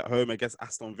played at home against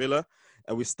Aston Villa.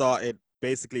 And we started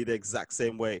basically the exact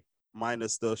same way,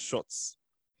 minus the shots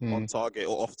on target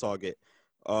or off target.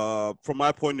 From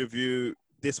my point of view,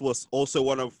 this was also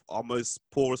one of our most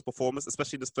poorest performances,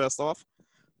 especially this first half,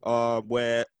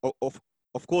 where, of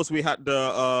course, we had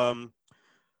the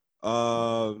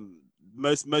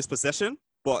most possession,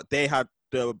 but they had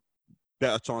the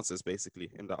better chances,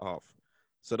 basically, in that half.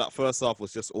 So that first half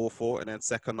was just awful, and then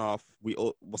second half, we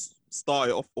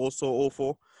started off also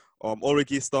awful.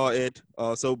 Origi started.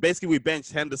 So basically, we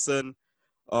benched Henderson,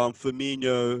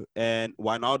 Firmino, and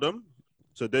Wijnaldum.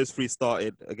 So those three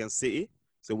started against City.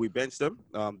 So we benched them.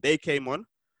 They came on.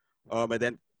 And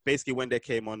then basically when they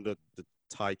came on, the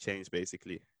tide changed,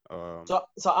 basically. So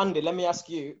Andy, let me ask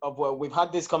you, we've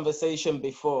had this conversation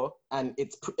before, and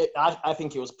I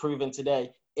think it was proven today.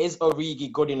 Is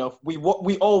Origi good enough? We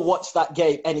all watched that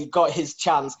game, and he got his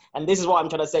chance. And this is what I'm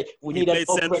trying to say. He played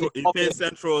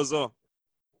central as well.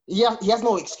 Yeah, he has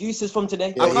no excuses from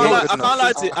today. I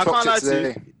can't lie to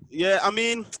you. Yeah, I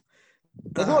mean...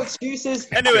 There's no excuses.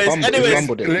 Anyways,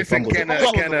 listen,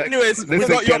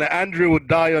 Andrew will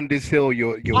die on this hill.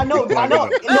 I know.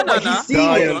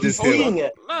 He's seeing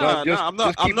it. I'm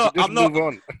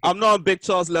not on Big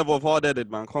Charles level of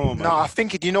hard-headed, man. Come on, man. No, I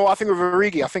think with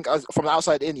Origi, I think from the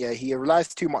outside in, he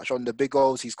relies too much on the big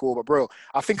goals he scored. But bro,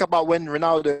 I think about when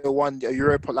Ronaldo won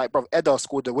Europa, like bro, Eder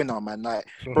scored the winner, man. Like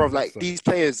bro, like these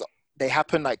players. They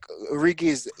happen like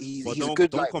Origi he's a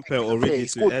good don't like compare Origi he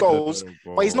scored goals,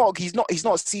 but he's not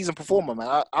a seasoned performer,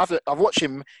 man. I've watched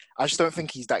him. I just don't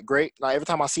think he's that great. Like every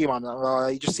time I see him, I'm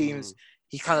like, he just seems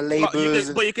he kind of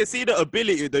labors. But you can see the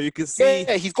ability, though. You can see.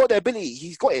 Yeah, he's got the ability.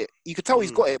 He's got it. You could tell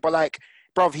he's got it. But like,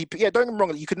 bro, don't get me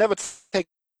wrong. You could never take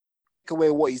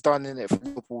away what he's done in it for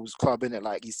Liverpool's club, in it.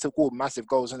 Like he's still scored massive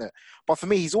goals in it. But for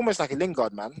me, he's almost like a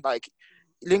Lingard, man. Like.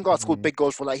 Lingard scored big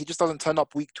goals for he just doesn't turn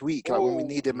up week to week like when we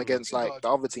need him against like the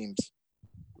other teams.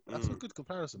 That's a good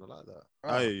comparison. I like that.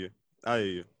 I hear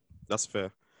you. That's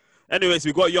fair. Anyways,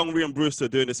 we got young Ryan Brewster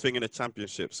doing this thing in the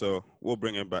championship, so we'll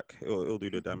bring him back. He'll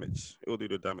do the damage. He'll do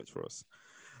the damage for us.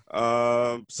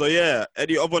 So yeah,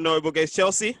 any other notable games?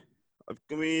 Chelsea.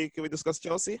 Can we discuss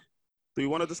Chelsea? Do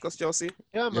you want to discuss Chelsea?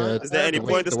 Yeah, man. Is there any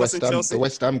point discussing Chelsea? The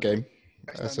West Ham game.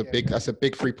 That's a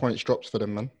big 3 points drops for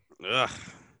them, man. Ugh.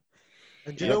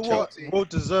 And do you know what? Well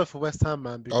deserved for West Ham,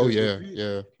 man. Because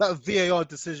yeah. That VAR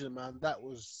decision, man, that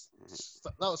was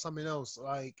something else.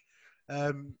 Like,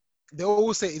 they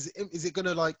always say, is it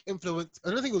gonna like influence?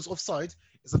 I don't think it was offside.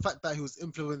 It's the fact that he was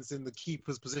influencing the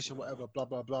keeper's position, whatever, blah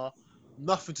blah blah.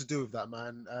 Nothing to do with that,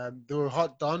 man. They were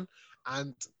hard done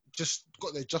and just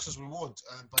got their justice reward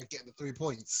by getting the 3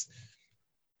 points.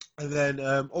 And then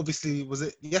obviously, was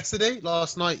it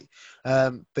last night?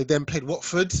 They then played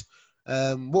Watford.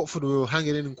 Watford were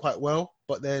hanging in quite well,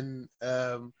 but then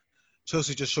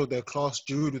Chelsea just showed their class.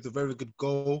 Giroud with a very good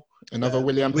goal. Another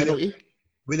William penalty.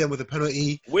 William with a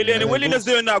penalty. William is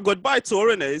doing that goodbye tour,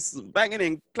 isn't it? He's banging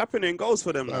in, clapping in goals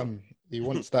for them now. He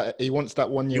wants that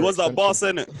 1 year. He wants that boss,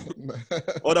 innit?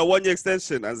 Or that 1 year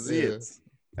extension. That's it.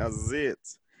 Yeah,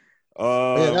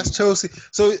 that's Chelsea.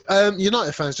 So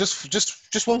United fans,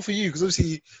 just one for you, because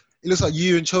obviously it looks like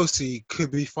you and Chelsea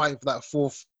could be fighting for that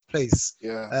 4th place.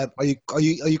 Yeah. Are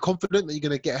you confident that you're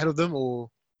gonna get ahead of them, or?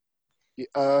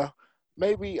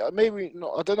 Maybe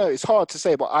not. I don't know. It's hard to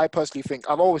say, but I personally think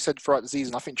I've always said throughout the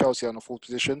season I think Chelsea are in the 4th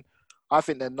position. I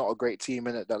think they're not a great team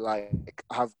in it that like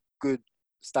have good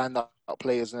stand-up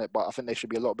players in it, but I think they should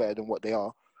be a lot better than what they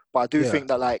are. But I do think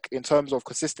that, like, in terms of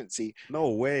consistency, no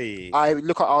way. I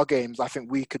look at our games. I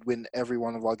think we could win every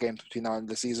one of our games between now and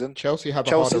the season. Chelsea have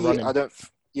a harder running. I don't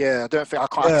think I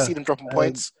can see them dropping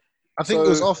points. I think it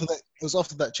was after that. It was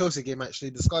after that Chelsea game. Actually,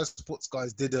 the Sky Sports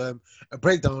guys did a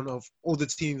breakdown of all the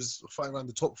teams fighting around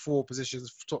the top 4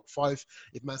 positions, top 5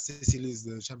 if Man City lose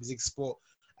the Champions League spot.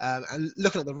 And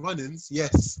looking at the run-ins,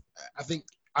 yes, I think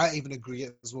I even agree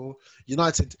as well.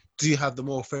 United do have the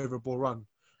more favourable run.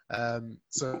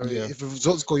 If the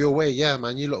results go your way, yeah,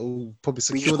 man, you lot will probably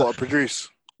secure. We just got to produce.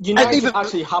 United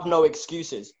actually have no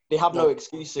excuses. They have no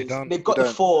excuses. They've got the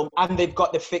form and they've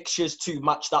got the fixtures to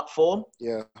match that form.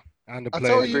 Yeah. And the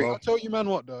I tell you, man,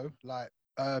 what though? Like,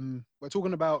 we're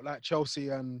talking about like Chelsea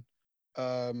and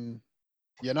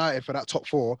United for that top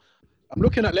 4. I'm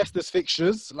looking at Leicester's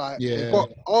fixtures. Like, they've got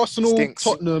Arsenal,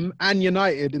 Tottenham, and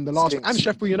United in the last, and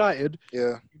Sheffield United.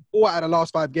 Yeah. 4 out of the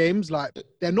last 5 games. Like,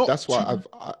 they're not. That's why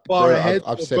ahead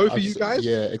of both of you guys.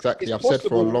 Yeah, exactly. I've said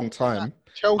for a long time.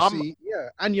 Chelsea,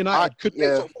 and United could be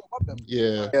top 4 above them.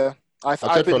 Yeah. I've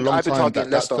said for a long time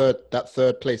that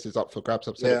third place is up for grabs.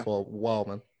 I've said it for a while,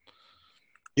 man.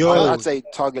 I'd say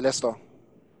target Leicester.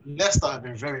 Leicester have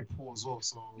been very poor as well.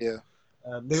 So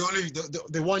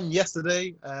they won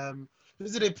yesterday. Who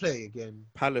did they play again?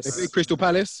 Palace. They played Crystal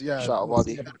Palace. Yeah. Shout out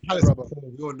Vardy. Palace.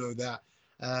 We all know that.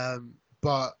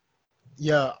 But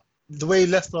yeah, the way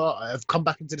Leicester have come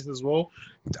back into this as well,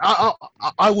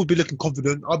 I would be looking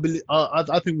confident.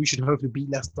 I think we should hopefully beat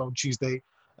Leicester on Tuesday.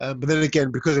 But then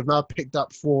again, because they've now picked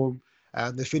up form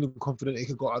and they're feeling confident, it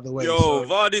could go either way.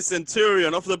 Vardy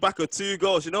Centurion off the back of 2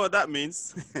 goals. You know what that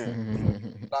means?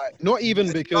 Like, not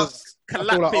even because I feel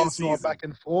like Arsenal are back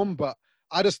in form, but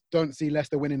I just don't see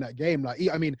Leicester winning that game. Like,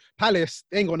 I mean, Palace,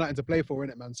 they ain't got nothing to play for,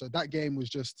 innit, man? So that game was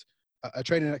just a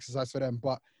training exercise for them.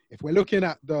 But if we're looking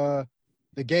at the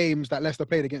games that Leicester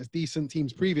played against decent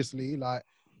teams previously, like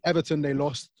Everton, they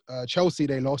lost. Chelsea,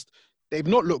 they lost. They've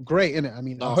not looked great, innit? I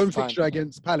mean, a home fixture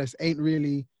against Palace hasn't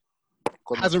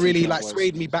really like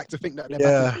swayed me back to think that they're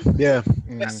back.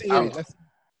 Let's see.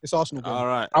 It's Arsenal game. All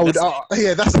right.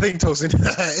 That's the thing, Tosin.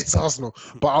 It's Arsenal.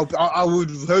 But I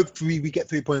would hope we get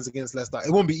 3 points against Leicester.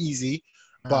 It won't be easy,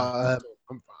 but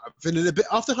I'm feeling a bit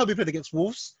after how we played against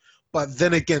Wolves. But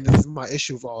then again, this is my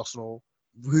issue for Arsenal.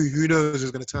 Who knows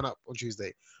who's going to turn up on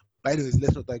Tuesday? But anyways,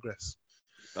 let's not digress.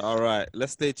 All right,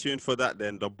 let's stay tuned for that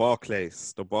then. The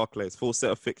Barclays, full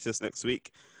set of fixtures next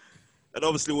week. And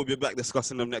obviously we'll be back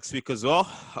discussing them next week as well.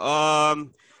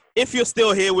 If you're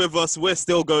still here with us, we're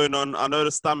still going on. I know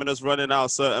the stamina's running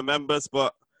out, certain members,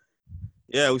 but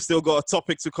yeah, we still got a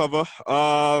topic to cover.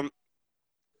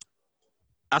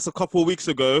 As a couple of weeks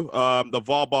ago, the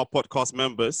VAR podcast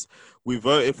members, we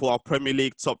voted for our Premier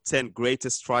League top 10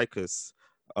 greatest strikers.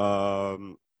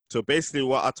 So basically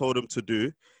what I told them to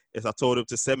do is I told them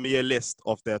to send me a list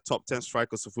of their top 10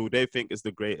 strikers of who they think is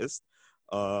the greatest,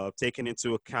 taking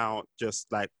into account just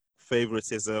like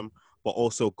favoritism, but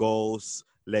also goals,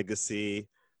 legacy,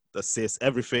 assists,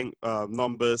 everything,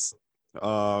 numbers,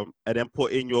 and then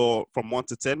put in your from 1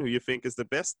 to 10 who you think is the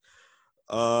best.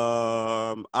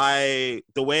 The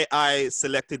way I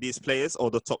selected these players,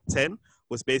 or the top 10,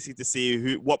 was basically to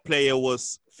see what player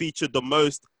was featured the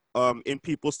most in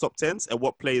people's top 10s and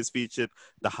what players featured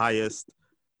the highest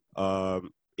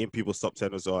in people's top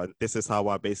 10 as well. And this is how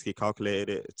I basically calculated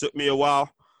it. It took me a while,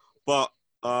 but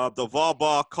the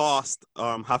VAR cast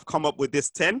have come up with this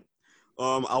 10.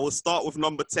 I will start with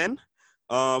number 10.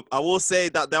 I will say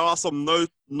that there are some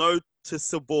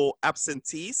noticeable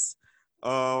absentees,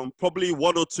 probably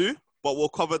 1 or 2, but we'll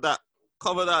cover that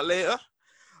later.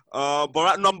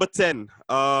 But at number 10,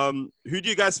 who do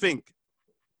you guys think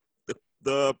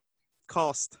the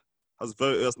cast has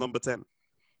voted as number 10?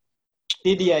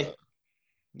 Didier.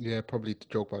 Yeah, probably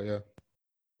Drogba, yeah.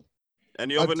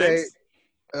 Any other names?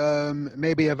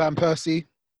 Maybe a Van Persie.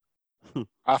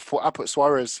 I put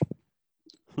Suarez.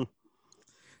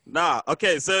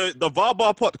 Okay, so the VAR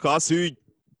podcast,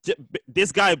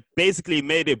 this guy basically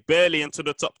made it barely into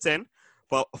the top 10.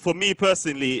 But for me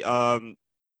personally,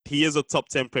 he is a top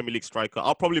 10 Premier League striker.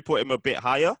 I'll probably put him a bit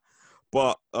higher.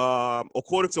 But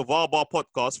according to VAR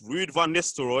podcast, Ruud van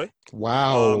Nistelrooy,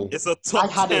 is a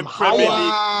top 10 Premier League,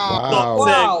 top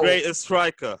 10 greatest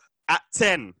striker at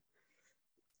 10.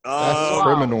 That's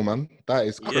criminal, man. That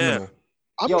is criminal.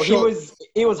 Yeah.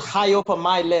 He was high up on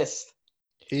my list.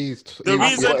 I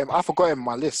forgot him on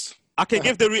my list. I can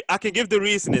give the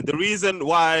reasoning. The reason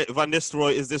why Van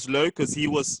Nistelrooy is this low because he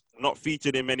was not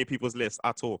featured in many people's lists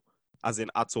at all, as in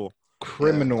at all.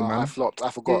 Criminal, man. I flopped. I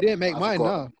forgot. He didn't make mine,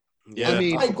 no. Yeah, I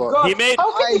mean, I forgot. He made.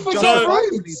 I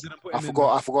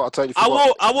forgot. I totally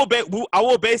forgot. I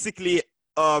will basically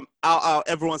out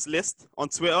everyone's list on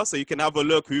Twitter, so you can have a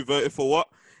look who voted for what,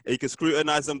 and you can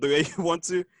scrutinize them the way you want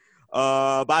to.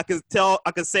 But I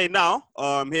can say now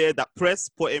here that Press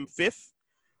put him 5th.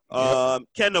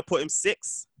 Kenner put him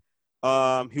 6th.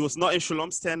 He was not in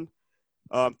Shalom's 10.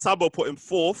 Tabo put him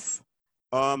 4th.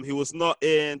 He was not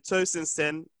in Tosin's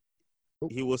 10.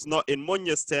 He was not in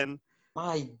Munya's 10.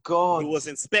 My God. He was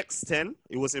in Specs 10.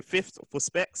 He was in 5th for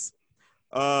Specs.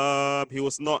 He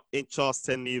was not in Charles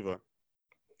 10 either.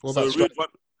 What about Strides?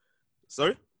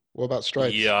 Sorry? What about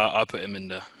Strides? Yeah, I put him in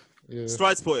there. Yeah.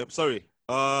 Strides put him, sorry.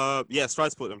 Yeah,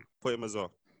 Strides put him as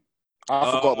well.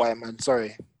 I forgot about him, man.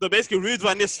 Sorry. So basically, Ruud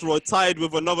van Nistelrooy tied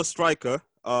with another striker.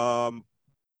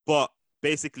 But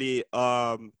basically,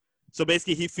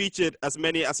 he featured as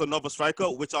many as another striker,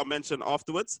 which I'll mention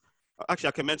afterwards. Actually,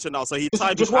 I can mention now. So he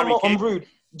tied just with one Harry more Kane. on Ruud.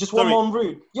 Just one more on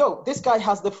Ruud. Yo, this guy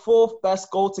has the 4th best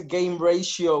goal to game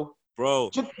ratio. Bro.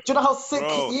 Do you know how sick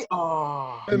he is?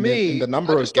 For me, in the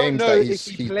number of games that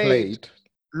he played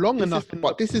long enough.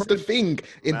 But this is the thing.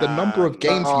 In the number of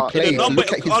games he played,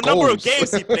 look at his goals. Number of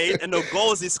games he played and the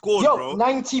goals he scored, bro.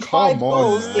 95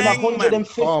 goals in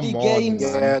 150 games.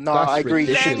 Yeah, no, I agree.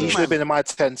 He should ridiculous. have been in my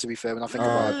 10, to be fair, when I think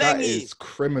about it. That is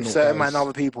criminal. Certain guys. man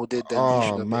other people did then.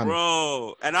 Oh, man.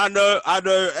 Bro, and I know,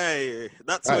 hey,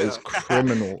 that's That is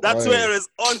criminal. That Aye. Twitter is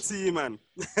on to you, man.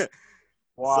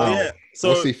 Wow. So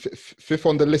what's he? 5th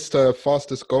on the list,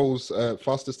 fastest goals,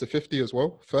 fastest to 50 as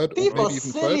well. 3rd, or People maybe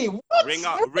even silly. 3rd. What?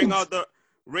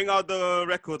 ring out the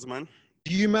records, man.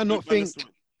 Do you man not think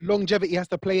longevity has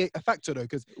to play a factor though?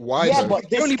 Because Why? Yeah, though? but he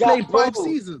this only guy, played 5 bro.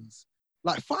 seasons,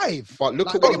 like 5. But look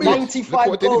Like, at what don't get me wrong, 95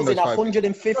 did in goals those in 5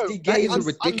 150 Bro, That games. is a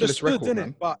ridiculous record, innit?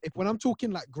 man. But if when I'm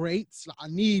talking like greats, like I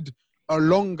need a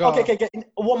longer. Okay.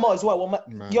 One more as well.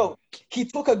 Man. Yo, he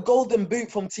took a golden boot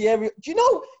from Thierry. Do you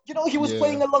know he was Yeah.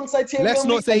 playing alongside Thierry? Let's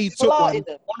Henry not say he and took Salah one. in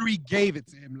it. Henry gave it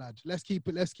to him, lad. Let's keep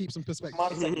some perspective.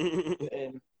 Man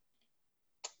said,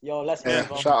 yo, let's Yeah,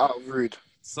 move on. shout out Rude.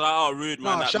 Shout out Ruud,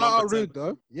 man. Nah, at shout number out 10. Rude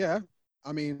though. Yeah,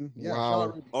 I mean, yeah. Wow. Shout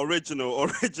out Rude.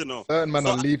 Original. Certain man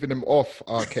are leaving him off.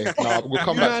 Okay, no, we'll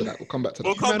come back to that. We'll come back to that.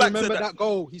 We'll You come man back to remember that. that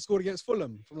goal he scored against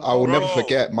Fulham? From like, I will never Bro.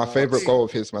 forget my favorite goal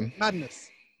of his, man. Madness.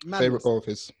 Favorite goal of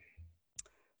his.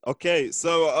 Okay,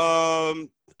 so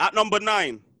at number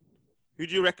 9, who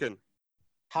do you reckon?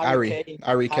 Harry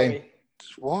Kane.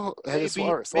 What? Hey, Maybe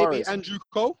Suarez. Andrew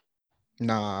Cole.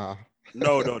 Nah.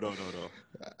 No.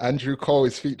 Andrew Cole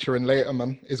is featuring later,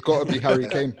 man. It's got to be Harry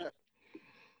Kane.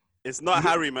 It's not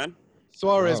Harry, man.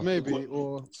 Suarez, Wow. maybe,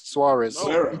 or Suarez.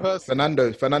 in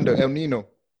person. Fernando El Nino.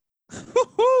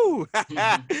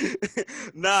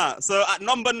 Nah. So at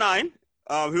number 9,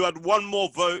 who had one more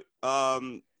vote,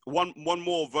 one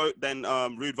more vote than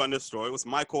Ruud van Nistelrooy was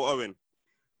Michael Owen.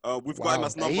 We've got him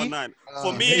as number 9.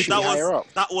 For me, he should be higher up.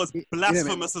 that was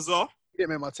blasphemous as well. He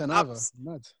didn't make my 10 either.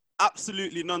 Mad.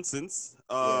 Absolutely nonsense.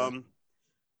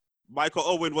 Michael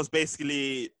Owen was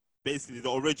basically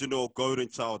the original golden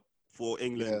child for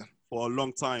England for a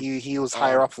long time. He was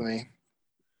higher up for me.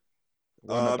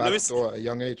 Won a Ballon d'Or at a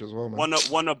young age as well, man.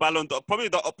 Won a Ballon d'Or. Probably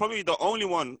the only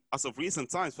one as of recent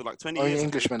times for like 20 Only years.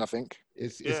 Englishman, I think.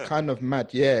 It's kind of mad.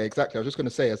 Yeah, exactly. I was just going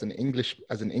to say, as an English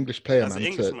player, As an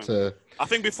man, Englishman. to I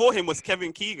think before him was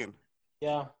Kevin Keegan.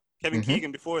 Yeah. Kevin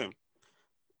Keegan before him.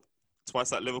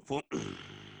 Twice at Liverpool.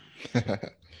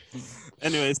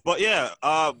 Anyways, but yeah,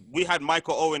 we had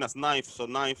Michael Owen as 9th, so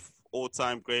 9th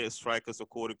all-time greatest strikers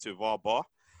according to VAR.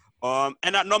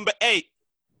 And at number 8,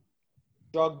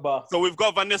 Drogba. so we've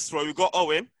got Van Nistelrooy, we've got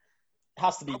Owen.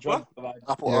 Has to be Drogba.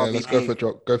 yeah, let's go for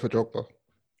Drogba.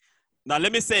 Now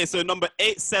let me say, so number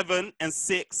 8, 7, and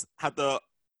 6 had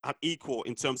equal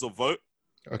in terms of vote.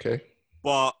 Okay.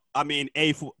 But I mean,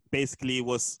 8th basically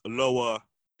was lower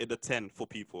in the 10 for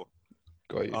people.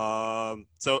 Got you.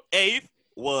 So 8th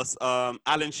was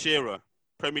Alan Shearer,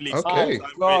 Premier League. Okay.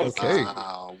 Okay.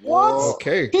 What?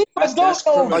 Okay. People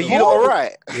don't know. Are you all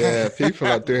right? Yeah, people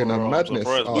are doing a madness.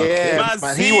 Yeah,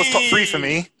 man, he was top 3 for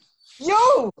me. Yo,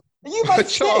 are you man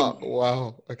sick?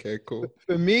 Wow. Okay, cool.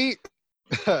 For me,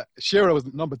 Shearer was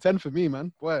number 10 for me,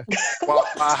 man. Boy.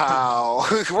 Wow.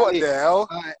 What the hell?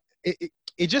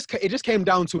 It just came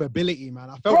down to ability, man.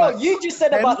 I felt Bro, like you just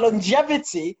said about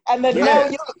longevity, and then now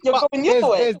you're going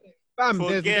your way.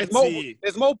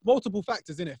 There's multiple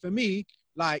factors in it. For me,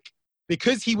 like,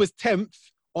 because he was 10th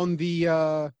on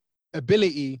the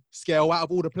ability scale out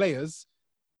of all the players,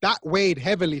 that weighed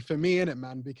heavily for me, innit,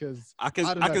 man? Because I can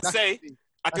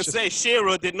say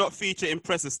Shearer did not feature in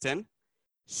Press's 10.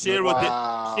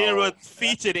 Shearer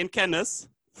featured in Kenner's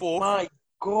 4th. My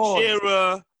God.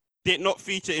 Shearer did not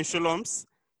feature in Shalom's.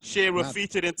 Shearer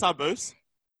featured in Tabo's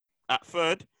at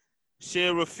 3rd.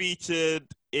 Shearer featured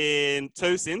in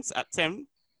Tosin's at 10.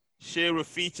 Shearer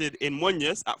featured in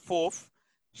Munoz at 4th.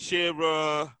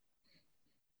 Shearer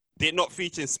did not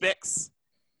feature in Specs.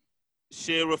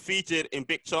 Shearer featured in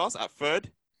Big Charles at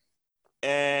 3rd.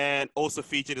 And also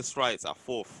featured in Strides at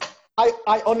 4th.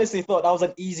 I honestly thought that was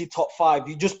an easy top 5.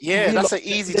 You just that's an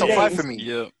easy top 5 for me.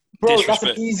 Yeah. Bro, that's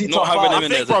an easy top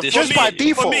 5. Just by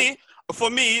default. For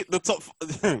me, the top.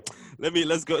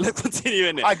 Let's continue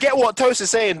in it. I get what Toast is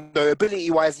saying though.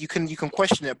 Ability-wise, you can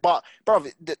question it, but bro,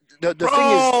 the thing is,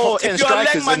 top 10 if you're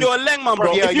strikers. You're a Lengman,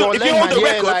 bro. Yeah, you're a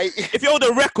Lengman. If you're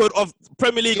the record of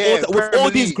Premier League with all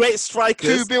these great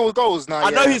strikers, 2 Bill goals now.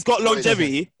 I know he's got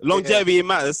longevity. Longevity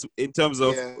matters in terms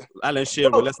of Alan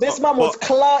Shearer. Bro, this man was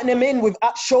clotting him in with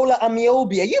Shola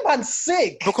Amiobi. Are you man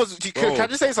sick? Because can I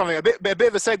just say something? A bit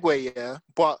of a segue, yeah,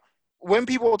 but. When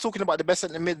people are talking about the best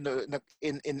centre mid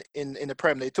in the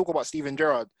Prem, they talk about Steven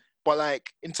Gerrard. But like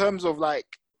in terms of like,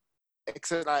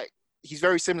 except like he's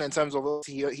very similar in terms of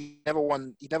he never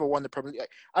won the Premier League. Like,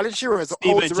 Alan Shearer has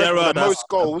holds the record of most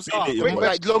goals,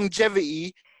 like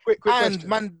longevity, and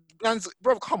man's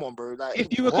bro, come on, bro. Like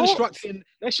if you were constructing,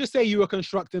 let's just say you were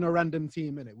constructing a random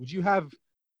team in it, would you have?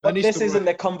 But this isn't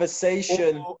the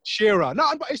conversation. Shearer.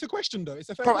 No, but it's a question though. It's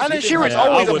a fair question. Alan Shearer is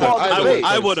always a part of the debate.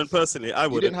 I wouldn't personally. I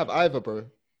wouldn't. You didn't have either, bro.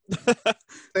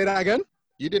 Say that again.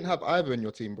 You didn't have either in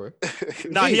your team, bro.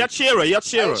 Nah, he had Shearer. I had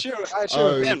Shearer.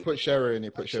 Oh, you put Shearer in.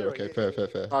 Okay,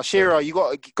 fair. Shearer, you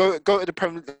got to go to the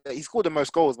Premier League. He scored the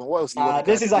most goals, man. What else?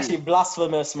 This is actually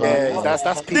blasphemous, man. Yeah,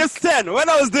 that's peak. This 10. When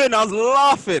I was doing, I was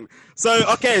laughing. So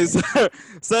okay,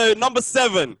 so number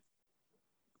 7.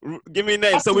 Give me a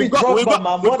name. So we've got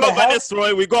Van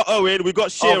Nistelrooy, we got Owen, we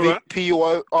got Shearer.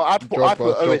 RVPO. I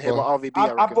put Owen here, but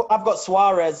RVB. I've got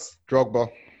Suarez. Drogba.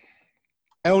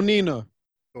 El Nino.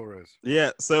 Torres. Yeah.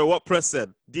 So what Press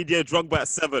said? Didier Drogba at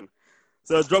 7.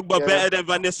 So Drogba better than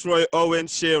Van Nistelrooy, Owen,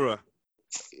 Shearer.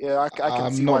 Yeah,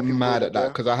 I'm not mad at that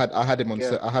because I had him on.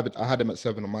 I had him at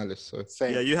 7 on my list. So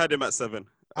yeah, you had him at 7.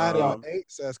 I had him at 8.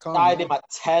 So it's I had him at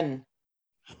 10.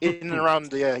 In and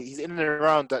around, he's in and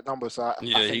around that number. So I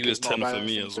he was 10 for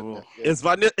me as well. Is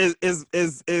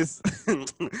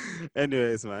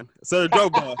anyways, man. So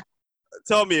Drogba,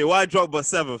 tell me why Drogba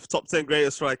 7th, top 10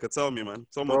 greatest striker. Tell me, man.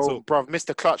 Bro,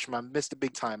 Mr. Clutch, man, Mr.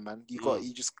 Big Time, man. You got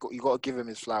to give him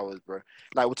his flowers, bro.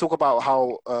 Like we'll talk about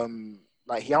how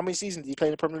how many seasons did he play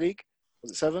in the Premier League?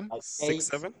 Was it 7? Like 6,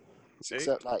 7. 6,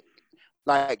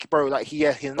 like bro, like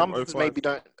his numbers maybe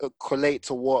don't collate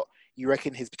to what you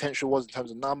reckon his potential was in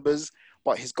terms of numbers,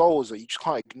 but his goals, you just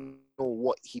can't ignore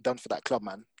what he done for that club,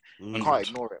 man. You can't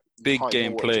ignore it. Big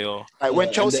game player. Like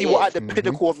when Chelsea were at the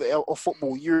pinnacle of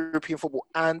football, European football,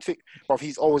 and bro,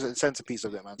 he's always at the centerpiece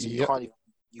of it, man. So you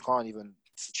can't even.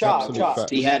 Charles,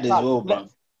 he had as well, bro.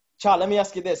 Charles, let me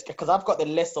ask you this, because I've got the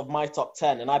list of my top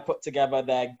 10, and I put together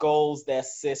their goals, their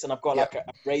assists, and I've got like a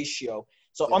ratio.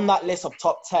 So on that list of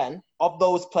top 10, of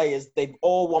those players, they've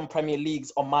all won Premier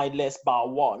Leagues on my list bar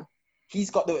one. He's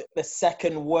got the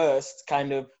second worst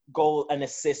kind of goal and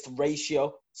assist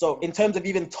ratio. So in terms of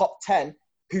even top 10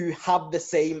 who have the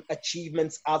same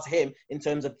achievements as him in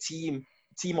terms of team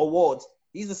awards,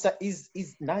 he's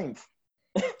 9th.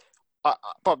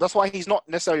 But that's why he's not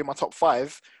necessarily my top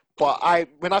 5. But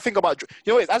when I think about,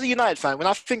 as a United fan, when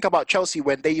I think about Chelsea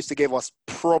when they used to give us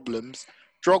problems,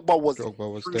 Drogba was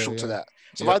crucial to that.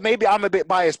 So maybe I'm a bit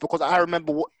biased because I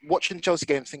remember watching Chelsea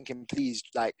games thinking, please,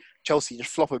 like, Chelsea just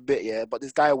flop a bit, but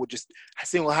this guy would just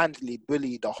single-handedly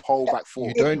bully the whole back four.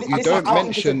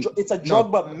 It's a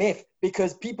Drogba myth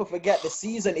because people forget the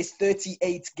season is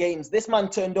 38 games. This man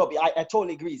turned up. I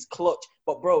totally agree, he's clutch.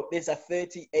 But, bro, it's a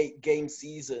 38-game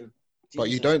season. But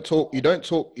you don't talk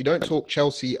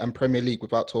Chelsea and Premier League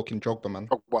without talking Drogba, man.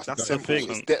 That's the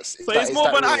thing. So he's more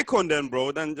of an icon then,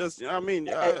 bro, than just, I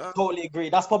totally agree.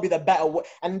 That's probably the better way.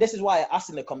 And this is why I asked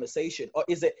in the conversation, or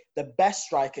is it the best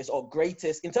strikers or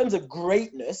greatest? In terms of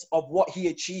greatness of what he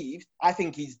achieved, I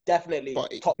think he's definitely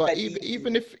top. But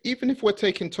even if we're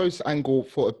taking Toast's angle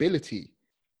for ability,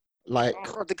 like...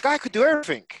 the guy could do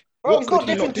everything. Bro, he's not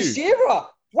different to Shearer.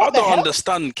 I don't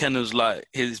understand Kenner's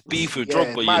his beef with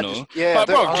Drogba, you know. Yeah,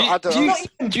 but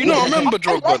bro, do you not remember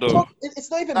Drogba though?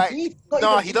 It's not even beef.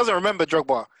 No, he doesn't remember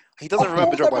Drogba. He doesn't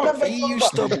remember Drogba. He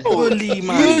used to bully,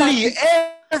 man. Bully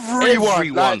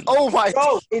everyone. Like, oh my God.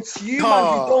 Bro, it's you,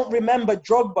 man, who don't remember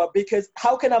Drogba because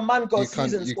how can a man go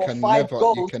season score 5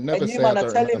 goals and you man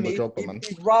are telling me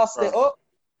he rasped it up?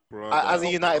 As a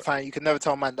United fan, you can never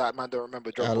tell man that man don't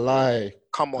remember Drogba. A lie.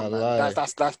 Come on, man.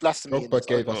 That's blasphemy. Drogba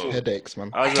gave us headaches,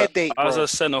 man. As a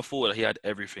centre forward, he had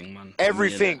everything, man.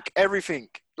 Everything.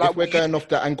 Like, if we're going off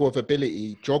the angle of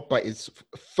ability, Drogba is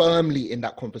firmly in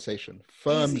that conversation.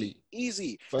 Firmly.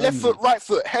 Easy. Left foot, right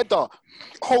foot, header,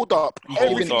 hold up.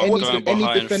 Any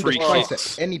defender tries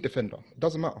it. Any defender. It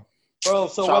doesn't matter. Bro,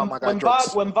 so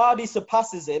when Vardy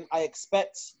surpasses him, I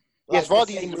expect... Yes,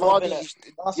 Vardy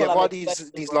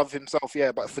needs love himself,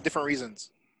 yeah, but for different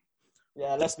reasons.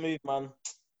 Yeah, let's move, man.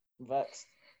 Vexed.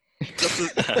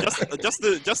 Just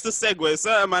to segue,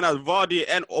 certain man has Vardy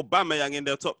and Aubameyang in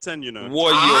their top 10, you know.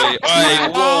 Whoa.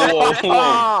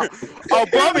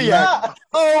 Aubameyang.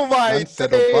 Oh my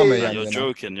God. You're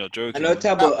joking. I know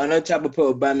Tabo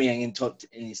put Aubameyang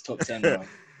in his top 10, bro.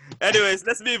 Anyways,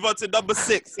 let's move on to number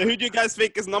 6. So who do you guys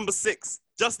think is number 6?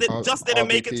 Just didn't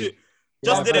make it to.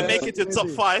 Didn't make it to top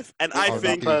 5, and I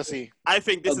think this is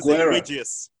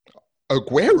egregious.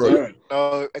 Aguero?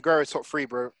 No, Aguero top 3,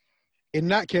 bro. In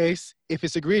that case, if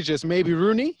it's egregious, maybe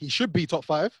Rooney. He should be top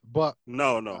 5, but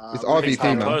no. It's RVP,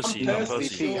 man.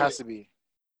 RVP has to be.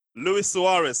 Luis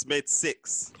Suarez made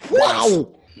 6.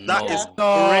 Wow. That is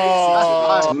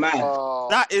crazy.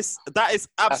 That is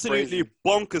absolutely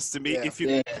bonkers to me. Yeah. If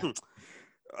you.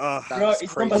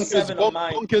 It's number 7 on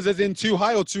mine. Bonkers as in too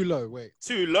high or too low? Wait.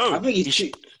 Too low. I think he's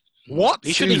too... What?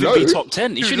 He shouldn't even be top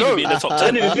 10. He shouldn't even be in the top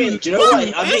 10. Do you know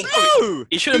what? I think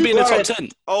he shouldn't be in the top 10.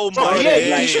 Oh my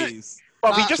days.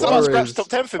 But he just about scratched top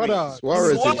 10 for me.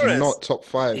 Suarez is not top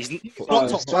 5. He's not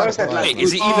top 5. Wait,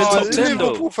 is he even top 10 though?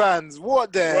 Liverpool fans,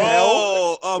 what the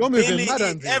hell? Ability,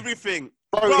 everything.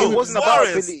 Bro, it wasn't about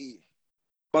ability.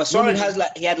 But Suarez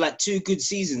had 2 good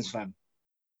seasons, fam.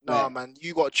 Nah, man,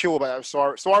 you got to chill about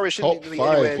that. Suarez shouldn't be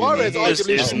anywhere. Suarez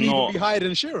arguably shouldn't even be higher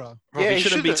than Shearer. Yeah, he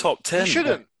shouldn't be top 10. He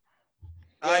shouldn't.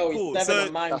 Alright, cool. He's 7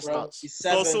 on mine, bro. He's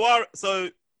 7. So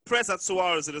Press had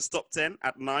Suarez in the top 10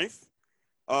 at 9th.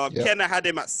 Kenna had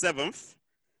him at 7th.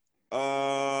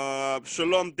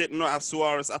 Shalom did not have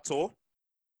Suarez at all.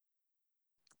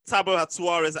 Tabo had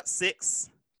Suarez at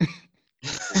 6.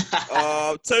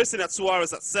 Tosin had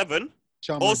Suarez at 7.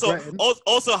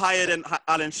 Also higher than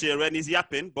Alan Shearer, and he's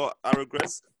yapping, but I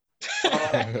regress.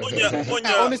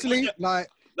 Honestly, like...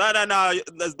 No,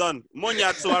 that's done. Monya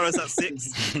had Suarez at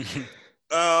 6.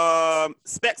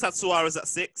 Specs had Suarez at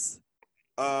 6.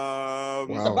 It's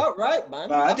about right, man.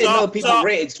 But I didn't know people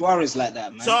rated Suarez like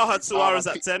that, man. Shaw had Suarez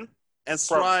at 10, and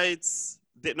Strides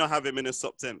did not have him in his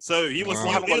top 10. So he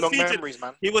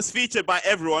was featured by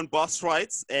everyone but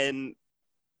Strides, and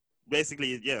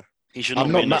basically, yeah. He should not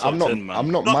be in the top 10, man. I'm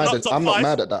not mad at that. I'm not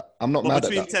mad at that.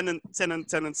 Between 10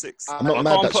 and 6. I'm not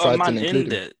mad that Strides didn't include him.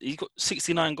 There. He got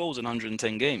 69 goals in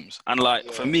 110 games, and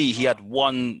for me, he had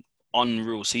one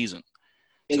unreal season.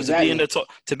 So exactly.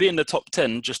 to be in the top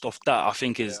 10 just off that, I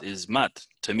think is mad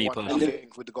to me personally.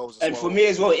 And for me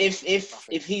as well, if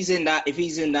he's in that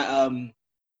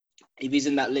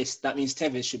list, that means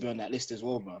Tevez should be on that list as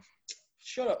well, bro.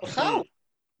 Shut up. How?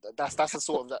 That's the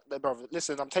sort of that, brother.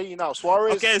 Listen, I'm telling you now,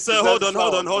 Suarez. Okay, so hold on,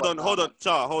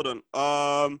 Char, hold on.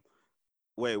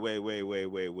 Wait.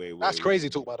 That's crazy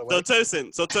talk, by the way.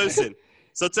 So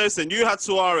Tosin, you had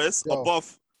Suarez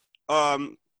above,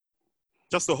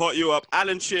 just to hot you up,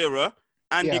 Alan Shearer,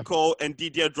 Andy Cole, and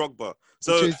Didier Drogba.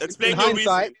 So explain your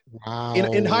reason. Wow.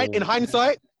 In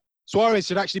hindsight, Suarez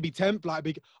should actually be 10th.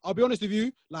 I'll be honest with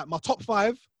you, like my top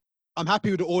 5, I'm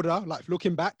happy with the order. Like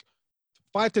looking back,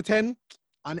 5 to 10.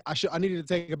 I needed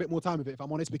to take a bit more time with it, if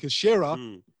I'm honest, because Shearer,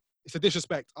 it's a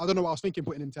disrespect. I don't know what I was thinking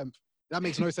putting him 10th. That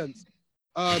makes no sense.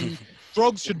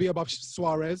 Drogs should be above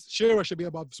Suarez. Shearer should be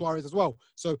above Suarez as well.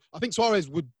 So I think Suarez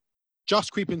would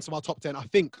just creep into my top 10, I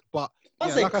think. But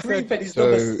like I said,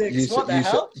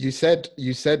 so you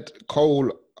said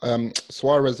Cole,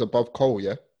 Suarez above Cole,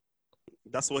 yeah?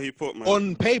 That's what he put, man.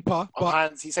 On paper,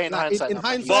 but he's saying hindsight. In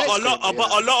hindsight, but a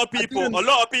lot of people.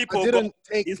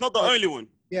 He's not the only one.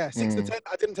 Yeah, 6 to 10.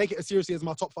 I didn't take it as seriously as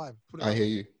my top 5. I hear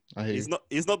you. He's not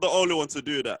the only one to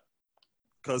do that.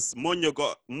 Because Monya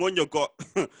got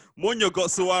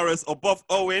Suarez above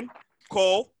Owen,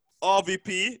 Cole,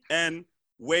 RVP, and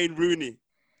Wayne Rooney.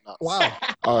 Wow.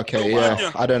 Okay,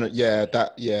 yeah. I don't know. Yeah,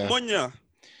 that. Yeah. Monya,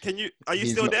 are you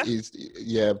still there?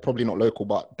 Yeah, probably not local,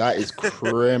 but that is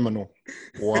criminal.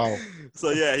 Wow.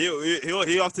 So yeah,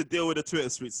 he'll have to deal with the Twitter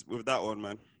streets with that one,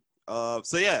 man.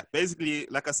 So yeah, basically,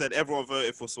 like I said, everyone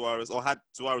voted for Suarez or had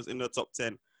Suarez in the top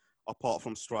 10, apart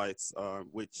from Strides.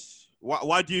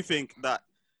 Why do you think that?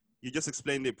 You just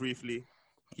explained it briefly.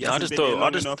 Yeah,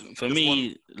 for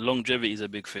me, longevity is a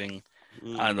big thing,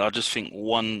 and I just think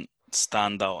one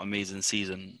standout, amazing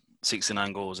season,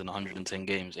 69 goals in 110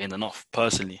 games, ain't enough.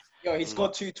 Personally, Yo, he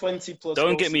scored 220 plus.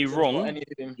 Don't get me wrong.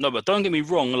 No, but don't get me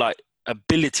wrong. Like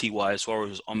ability-wise, Suarez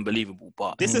was unbelievable.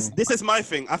 But this is my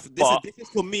thing. This is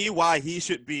for me why he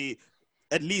should be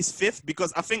at least fifth,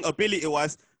 because I think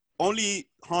ability-wise, only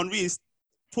Henry is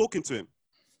talking to him.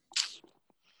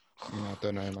 I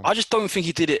don't know, man. I just don't think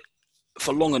he did it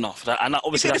for long enough. And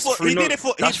obviously that's through no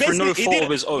fault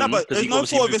of his own. No, but there's no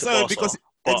fault of his own because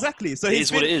exactly. So it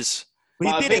is what it is.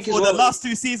 He did it for the last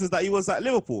 2 seasons that he was at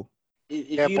Liverpool.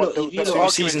 But the 2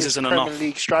 seasons isn't enough. Premier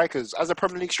League strikers, as a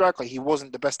Premier League striker, he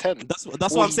wasn't the best 10.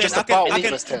 That's what I'm saying.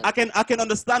 I can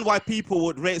understand why people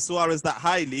would rate Suarez that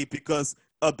highly, because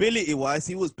ability-wise,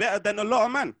 he was better than a lot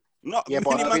of men. Not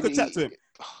many man could chat to him.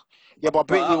 Yeah, but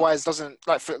ability-wise doesn't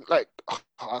I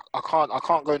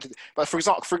can't go into. But for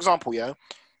example, yeah,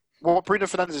 what Bruno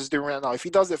Fernandes is doing right now, if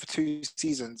he does it for 2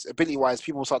 seasons, ability-wise,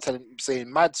 people start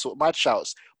saying mad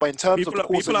shouts. But in terms of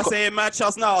people are saying mad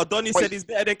shouts now. Donny said he's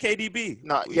better than KDB.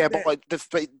 No, yeah, but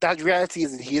that reality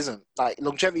is he isn't. Like,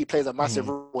 longevity plays a massive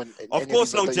role. Of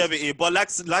course, longevity, but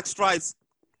like Strides,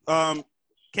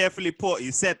 carefully put,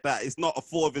 he said that it's not a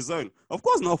fault of his own. Of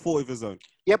course, not a fault of his own.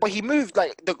 Yeah, but he moved,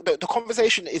 like, the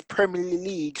conversation is Premier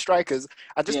League strikers,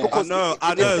 and just because I know. But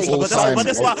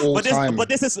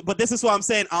this is what I'm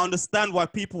saying. I understand why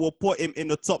people will put him in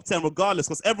the top 10 regardless,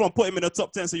 because everyone put him in the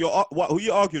top 10. So who are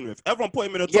you arguing with? Everyone put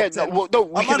him in the top 10.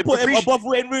 I might put him above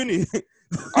Wayne Rooney.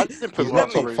 I didn't put him in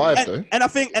the top 5 though. And I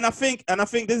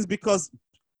think this is because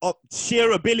of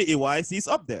sheer ability wise, he's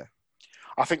up there.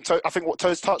 I think what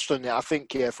Toes touched on there. I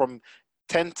think from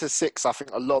 10 to 6, I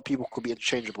think a lot of people could be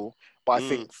interchangeable. But I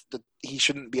think that he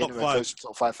shouldn't be anywhere close to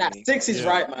top 5 for me. 6 is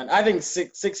right, man. I think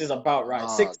 6 is about right.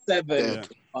 6, 7,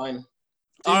 fine.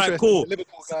 All right, cool.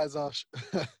 Liverpool guys are.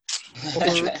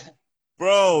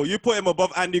 Bro, you put him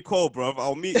above Andy Cole, bro.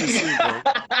 I'll meet you soon, bro.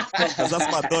 Because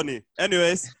that's my Donny.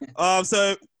 Anyways,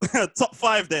 so top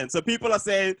 5 then. So people are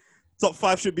saying top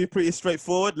 5 should be pretty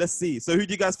straightforward. Let's see. So who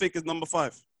do you guys think is number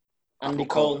 5? Andy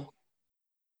Cole.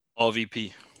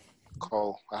 RVP.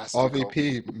 Cole.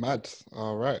 RVP, mad.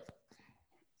 All right.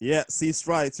 Yeah, see,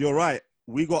 Strides, you're right.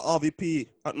 We got RVP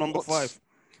at number 5.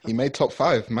 He made top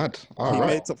 5, mad. All right. He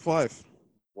made top 5.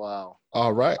 Wow.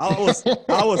 All right. I was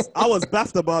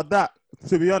baffed about that,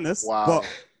 to be honest. Wow.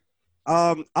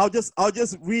 But I'll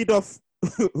just read off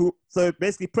who. So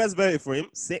basically, Prez voted for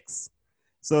him 6.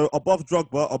 So above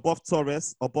Drogba, above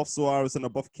Torres, above Suarez, and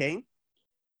above Kane.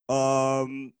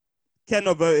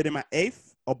 Kenna voted him at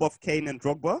 8th, above Kane and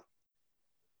Drogba.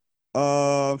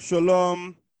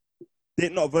 Shalom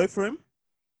did not vote for him.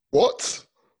 What?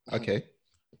 Okay.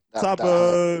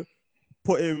 Tabo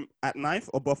put him at 9th,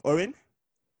 above Owen.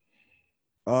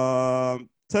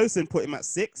 Tosin put him at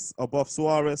 6th, above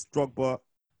Suarez, Drogba,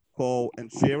 Cole,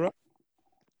 and Shearer.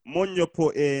 Monya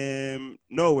put him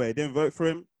nowhere, didn't vote for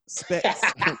him. Specs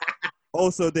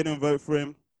also didn't vote for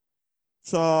him.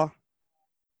 Char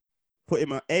put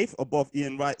him at 8th, above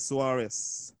Ian Wright,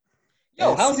 Suarez.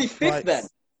 Yo, how's he 5th then?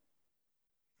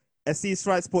 SC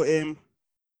Strikes put him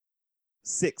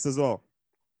 6 as well.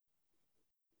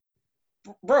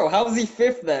 Bro, how's he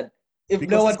 5th then?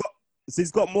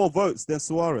 He's got more votes than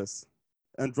Suarez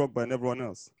and Drogba and everyone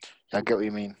else. I get what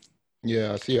you mean.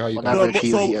 Yeah, I see how you. On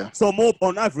average, so more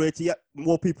on average,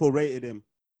 more people rated him.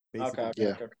 Basically.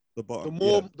 Okay. The bottom.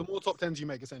 The more top 10s you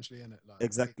make, essentially, innit? Like,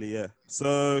 exactly, yeah.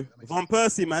 So Van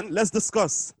Persie, man, let's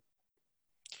discuss.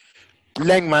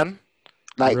 Leng, man,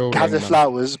 like has his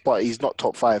flowers, but he's not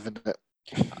top 5, isn't it?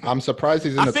 I'm surprised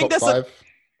he's in the top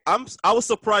 5. I was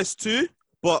surprised too,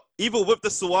 but even with the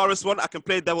Suarez one, I can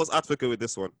play devil's advocate with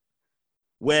this one,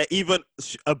 where even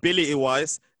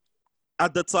ability-wise,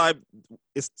 at the time,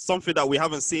 it's something that we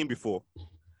haven't seen before.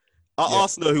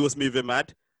 Arsenal, who was moving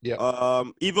mad. Yeah.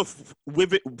 Even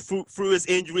with it through his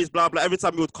injuries, blah blah. Every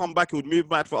time he would come back, he would move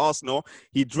mad for Arsenal.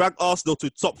 He dragged Arsenal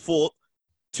to top 4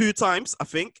 2 times, I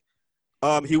think.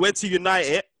 He went to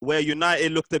United, where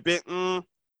United looked a bit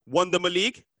won them a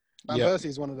league. Van Persie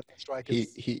is one of the strikers.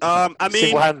 I mean,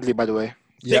 single-handedly, by the way.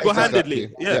 Single-handedly,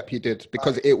 exactly. Yep, he did,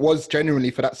 because it was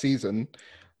genuinely for that season.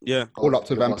 Yeah, all up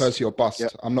to Van Persie or bust.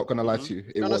 Yep. I'm not gonna lie to you.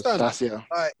 It was.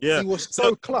 He was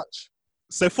so clutch.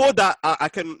 So for that, I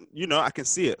can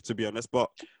see it, to be honest. But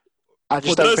I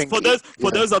just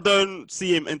for those that don't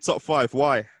see him in top 5,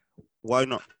 why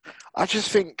not? I just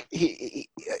think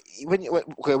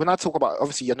when I talk about,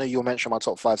 obviously, I know you'll mention my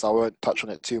top 5, so I won't touch on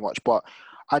it too much. But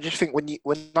I just think when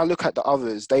I look at the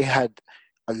others, they had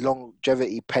a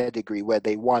longevity pedigree where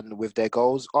they won with their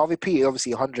goals. RVP,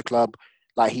 obviously, 100 club,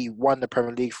 like he won the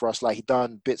Premier League for us, like he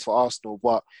done bits for Arsenal.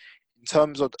 But in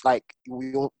terms of like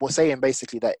we're saying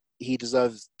basically that he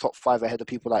deserves top 5 ahead of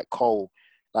people like Cole,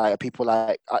 like people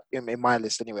like in my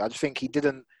list anyway. I just think he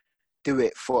didn't do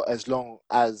it for as long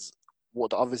as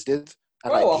what the others did.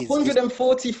 And Bro, like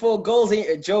 144 goals ain't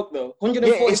a joke though.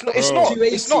 144. Yeah, it's not.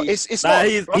 It's not.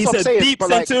 He's a deep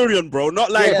centurion, bro.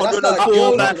 Not like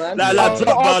 104.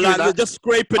 Like just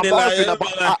scraping it.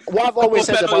 What I've always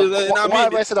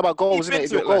said about goals,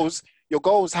 isn't it? Your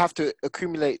goals have to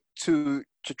accumulate to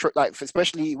like,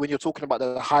 especially when you're talking about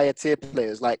the higher tier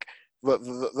players, like the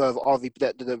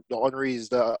Henrys,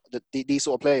 these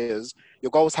sort of players.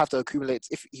 Your goals have to accumulate.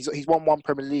 If he's won one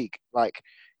Premier League, like,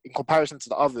 in comparison to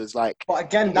the others, like. But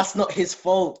again, that's not his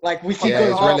fault. Like, we can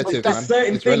go relative, there's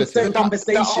certain things, certain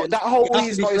conversations. That whole thing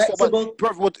is not his fault.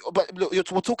 But look,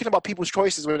 we're talking about people's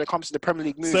choices when it comes to the Premier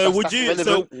League moves. So would you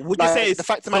say the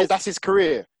fact of the matter is that's his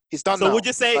career? He's done. So would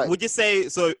you say what you're saying?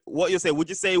 Would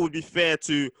you say it would be fair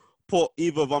to put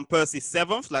either Van Persie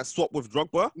 7th, like swap with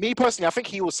Drogba? Me personally, I think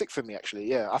he was 6th for me. Actually,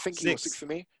 yeah, I think he was 6th for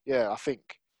me. Yeah, I think.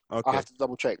 Okay. I have to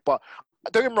double check, but.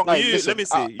 Don't get me wrong. Listen, let me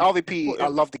see. RVP, I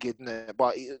love the kid,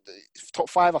 but top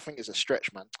 5, I think, is a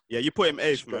stretch, man. Yeah, you put him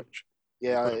 8th, man.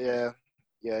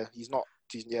 Yeah. He's not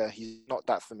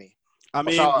that for me. I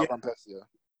mean, I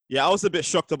was a bit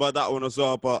shocked about that one as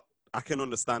well, but I can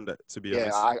understand it, to be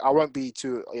honest. I won't be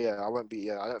too. Yeah, I won't be.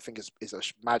 Yeah, I don't think it's a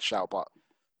mad shout, but.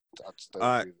 All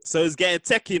right, so it's getting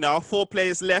techie now. 4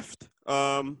 players left.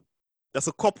 There's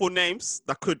a couple names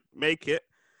that could make it.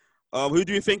 Who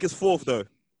do you think is 4th though?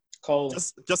 Cole.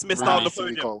 Just missed out on the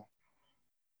podium.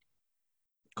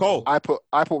 Cole. I put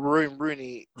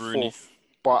Rooney 4th,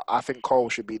 but I think Cole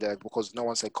should be there because no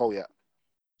one said Cole yet.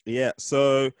 Yeah,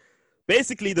 so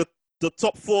basically the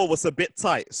top 4 was a bit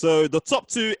tight. So the top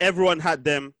 2, everyone had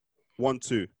them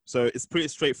 1-2. So it's pretty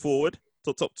straightforward,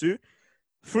 the top 2.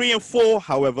 3 and 4,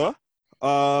 however,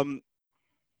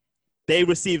 they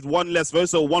received 1 less vote.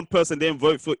 So one person didn't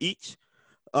vote for each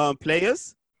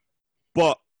players.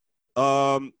 But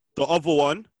the other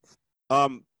one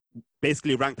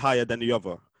basically ranked higher than the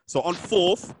other. So on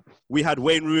 4th, we had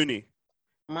Wayne Rooney.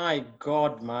 My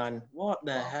God, man. What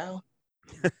the hell?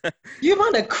 You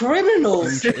man are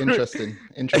criminals. Interesting.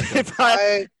 If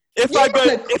I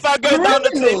go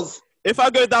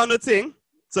down the thing,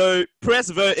 so Press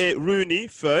voted Rooney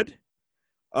 3rd.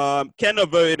 Kenna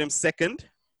voted him 2nd.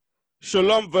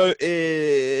 Shalom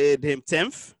voted him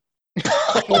 10th.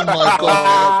 Oh my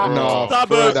God! No,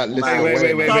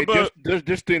 wait.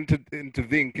 Just to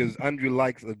intervene, because Andrew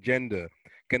likes agenda.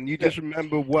 Can you just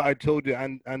remember what I told you,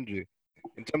 Andrew?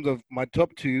 In terms of my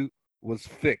top 2 was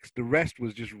fixed. The rest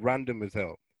was just random as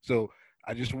hell. So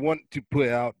I just want to put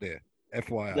it out there.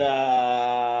 FYI.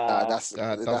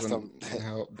 That doesn't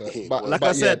help. But like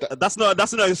I said, that's not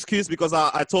an excuse because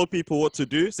I told people what to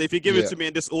do. So if you give it to me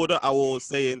in this order, I will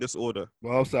say in this order.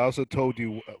 Well, I also told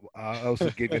you. I also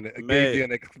gave you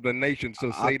an explanation.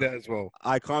 So say that as well.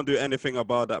 I can't do anything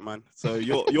about that, man. So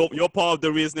you're part of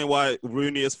the reasoning why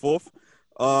Rooney is 4th.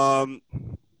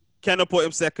 Kenna put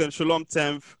him 2nd. Shalom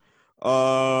 10th.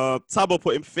 Tabo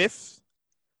put him 5th.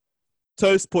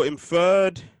 Toast put him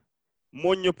 3rd.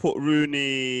 Monya put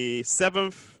Rooney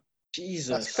 7th.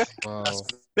 Jesus. Wow.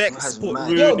 Specs put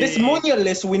Rooney. Yo, this Monya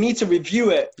list, we need to review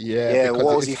it. Yeah,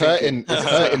 because it's hurting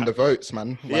the votes,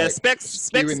 man. Like, yeah, Specs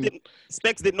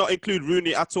did not include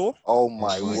Rooney at all. Oh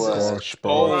my word. Gosh,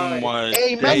 bro. Oh my.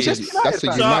 Hey, that's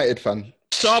a United fan.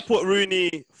 Shah put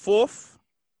Rooney 4th,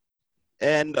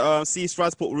 and C.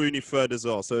 Strauss put Rooney 3rd as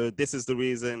well. So this is the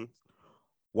reason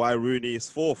why Rooney is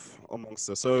 4th amongst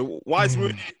us. So why is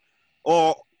Rooney?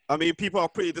 I mean, people are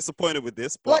pretty disappointed with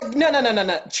this. But... Like,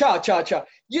 no. Cha.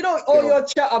 You know, all your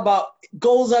chat about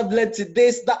goals have led to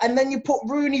this, that, and then you put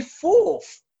Rooney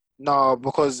 4th. No,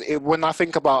 because when I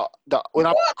think about that,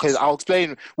 because I'll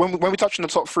explain when we touch on the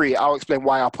top 3, I'll explain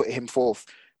why I put him 4th.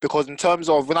 Because in terms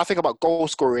of when I think about goal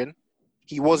scoring,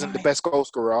 he wasn't the best goal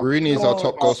scorer. Rooney is our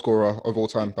top goal scorer of all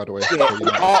time, by the way. Yeah,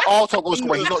 our top goal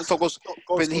scorer. He's not the top goal scorer,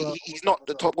 but he's not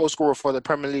the top goal scorer for the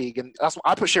Premier League, and that's why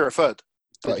I put Shearer 3rd.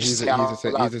 But he's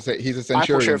a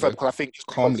centurion. I think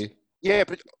calmly.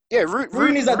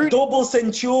 Rooney's a double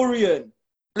centurion.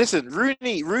 Listen,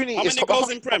 Rooney How is many goals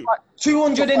in Prem?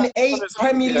 208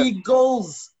 Premier League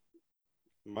goals.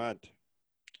 Mad.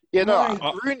 Yeah,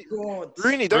 no, Rooney.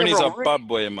 Rooney's a bad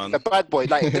boy, man. A bad boy.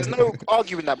 Like, there's no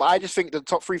arguing that, but I just think the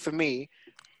top 3 for me,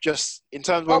 just in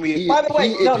terms of when we. By the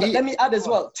way, let me add as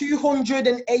well.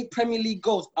 208 Premier League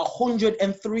goals,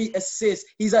 103 assists.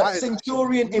 He's a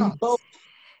centurion in both.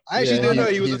 I actually don't know.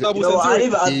 He was a double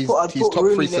centurion. He's top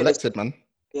 3 selected, man.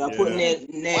 Yeah, I put near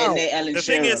Alan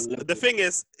Shearer. The thing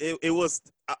is, it was.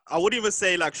 I wouldn't even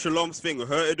say like Shalom's thing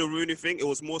hurted the Rooney thing. It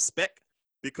was more Spec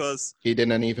because he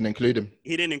didn't even include him.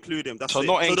 He didn't include him. That's so it.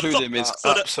 not include him is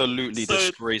absolutely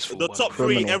disgraceful. The top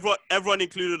 3, everyone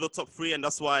included the top 3, and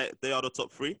that's why they are the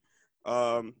top 3.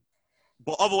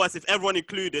 But otherwise, if everyone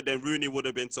included, then Rooney would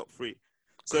have been top 3.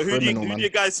 So who do you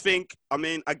guys think? I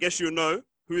mean, I guess you know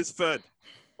who is third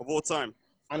of all time.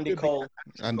 Andy Cole.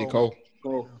 Andy Cole.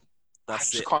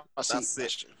 That's it. That's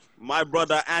it. My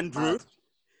brother Andrew.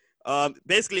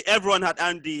 Basically, everyone had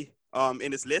Andy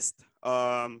in his list.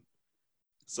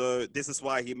 So this is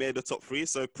why he made the top 3.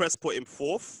 So Press put him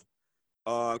 4th.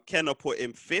 Kenna put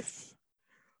him 5th.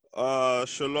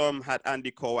 Shalom had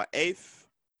Andy Cole at 8th.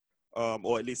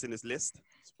 Or at least in his list.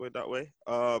 Let's put it that way.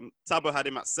 Tabo had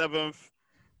him at 7th.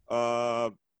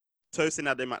 Tosin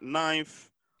had him at 9th.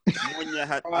 Munya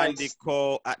had Andy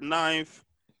Cole at 9th.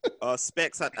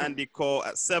 Specs had Andy Cole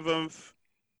at 7th.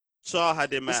 Char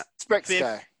had him at Specs 5th.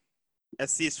 guy.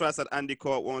 SC Strass had Andy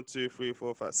Cole at 1, 2, 3,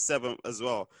 4, 5, 7 as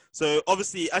well. So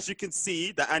obviously, as you can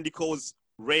see, that Andy Cole was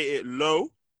rated low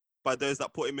by those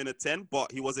that put him in a 10,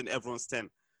 but he wasn't everyone's 10.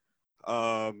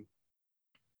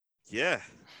 Yeah.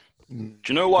 Do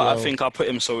you know what? I think I put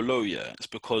him so low, it's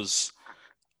because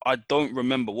I don't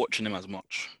remember watching him as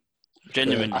much.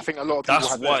 Genuinely. I think a lot of people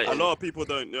That's why. A lot of people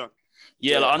don't,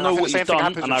 Yeah, like, I know what he's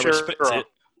done and I respect it.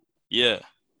 Yeah.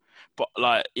 But,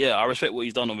 like, I respect what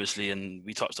he's done, obviously, and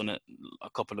we touched on it a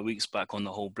couple of weeks back on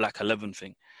the whole Black 11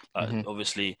 thing. Like,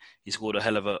 obviously, he scored a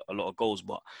hell of a lot of goals,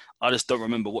 but I just don't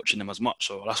remember watching him as much,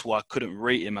 so that's why I couldn't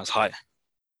rate him as high.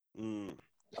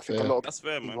 I think a lot of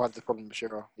people had the problem with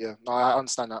Shearer. Yeah, no, I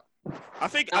understand that. I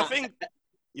think,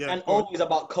 and always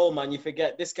about Cole, man, you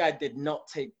forget this guy did not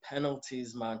take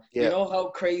penalties, man. Yeah. You know how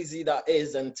crazy that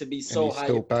is, and to be so and he's high.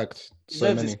 still bagged so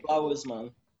deserves many. his flowers,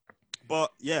 man.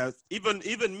 But yeah, even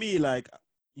me, like,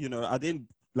 you know, I didn't,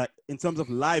 like, in terms of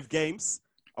live games,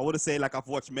 I wouldn't say like I've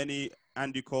watched many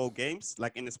Andy Cole games,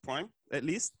 like in his prime at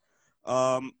least.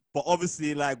 But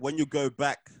obviously, like, when you go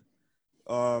back,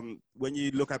 when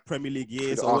you look at Premier League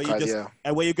years, or archives,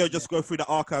 when you just go through the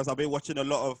archives, I've been watching a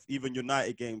lot of even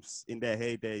United games in their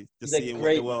heyday, just seeing what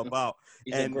they were about.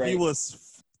 And he was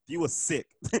sick.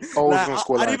 Like,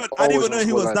 I didn't even know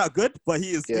he was that good, but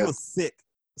he was sick.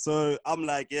 So I'm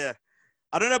like,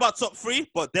 I don't know about top 3,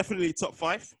 but definitely top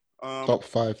 5. Top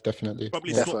 5, definitely.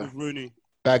 Probably swap with Rooney.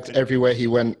 Bagged everywhere he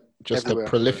went. Just a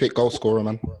prolific goal scorer,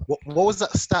 man. What was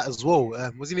that stat as well?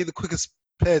 Wasn't he the quickest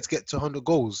player to get to 100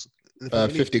 goals?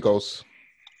 50 goals.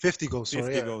 50 goals,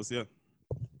 sorry. 50 goals, yeah.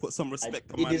 Put some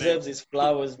respect on he my name. He deserves his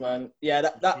flowers, man. Yeah,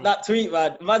 that tweet,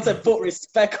 man said put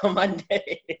respect on my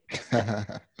name.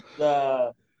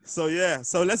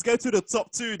 So let's go to the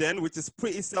top 2 then, which is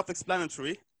pretty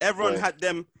self-explanatory. Everyone had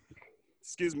them,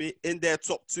 in their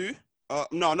top 2.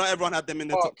 No, not everyone had them in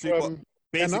their top 2, but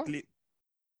basically,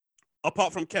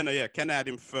 apart from Kenna, Kenna had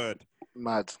him 3rd.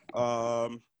 Mad.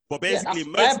 But basically,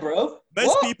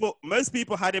 most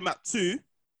people had him at 2,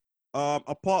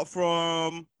 apart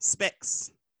from Specs,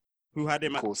 who had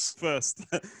him at 1st.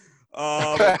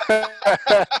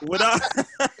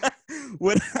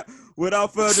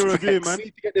 Without further ado, man. We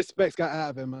need to get this Specs guy out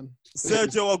of him, man.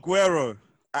 Sergio Aguero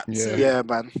at 2. Yeah,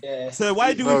 man. Yeah. So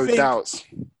why do we think doubts.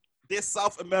 This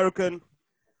South American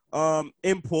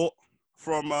import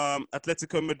from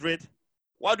Atletico Madrid,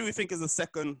 why do we think is the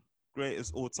second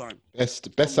greatest all time?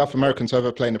 Best South American to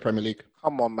ever play in the Premier League.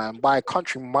 Come on, man. By a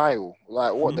country mile.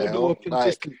 Like, what the hell?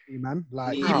 Consistency, man.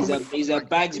 Like, he's a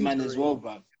bags man as well,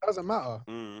 bro. It doesn't matter.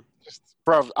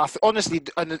 Bro, honestly,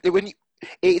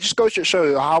 it just goes to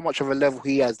show how much of a level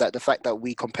he has, that the fact that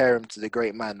we compare him to the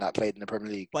great man that played in the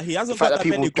Premier League. But he hasn't got that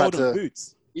many golden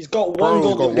boots. He's got one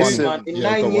golden boot, man. In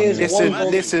 9 years,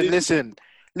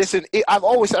 Listen. I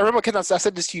remember, Ken, I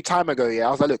said this to you time ago. I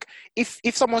was like, look, if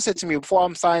someone said to me before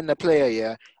I'm signing a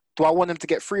player, do I want him to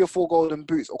get 3 or 4 golden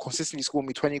boots or consistently score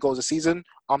me 20 goals a season?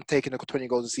 I'm taking the 20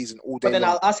 goals a season all day. But then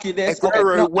long. I'll ask you this: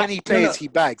 when he plays, he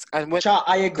bags, and when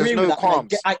I agree with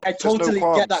that. I totally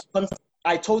get that concept.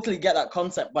 I totally get that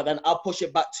concept, but then I'll push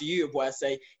it back to you where I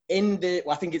say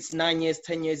I think it's 9 years,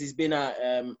 10 years he's been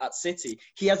at City.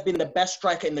 He has been the best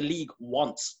striker in the league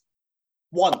once.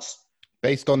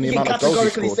 Based on the amount of goals he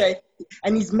scored. Say,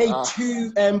 and he's made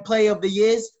 2 Player of the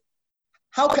Years.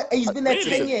 He's been there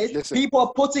 10 years. Listen. People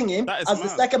are putting him as the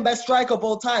second best striker of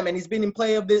all time, and he's been in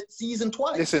Player of the Season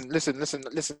twice. Listen.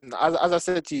 As I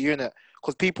said to you, innit?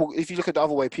 Because people, if you look at the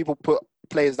other way, people put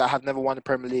players that have never won the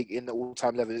Premier League in the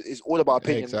all-time level. It's all about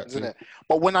opinions, isn't it?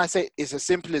 But when I say it's as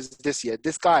simple as this year,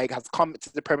 this guy has come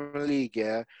to the Premier League,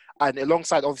 and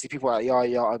alongside obviously people like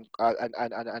Yaya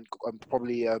and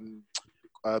probably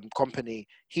company,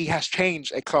 he has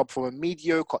changed a club from a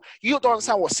mediocre. You don't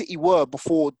understand what City were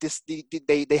before this. They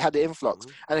had the influx,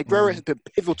 and Aguero has been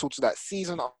pivotal to that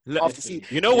season after season.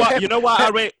 You know what? I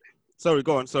rate. Sorry,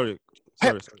 go on. Sorry.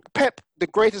 Pep, the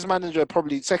greatest manager,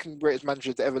 probably second greatest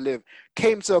manager to ever live,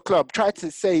 came to a club, tried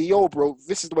to say, "Yo, bro,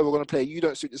 this is the way we're gonna play. You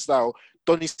don't suit the style."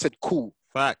 Donny said, "Cool."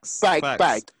 Facts.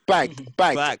 Bagged,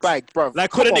 bro.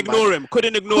 Like couldn't ignore him.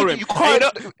 You can't.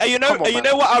 And you know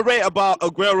what I rate about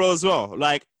Aguero as well.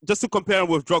 Like just to compare him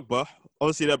with Drogba.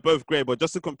 Obviously they're both great, but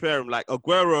just to compare him, like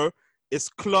Aguero is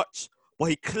clutch, but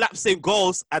he claps in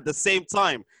goals at the same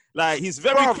time. Like he's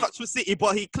very clutch for City,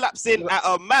 but he claps in at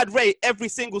a mad rate every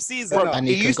single season. And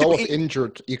he can go off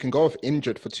injured. You can go off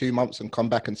injured for 2 months and come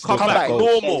back and still come back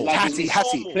normal. Hattie.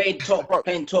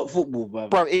 Playing top football,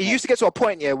 bro. It used to get to a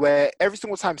point, where every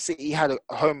single time City had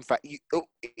a home fact,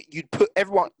 you'd put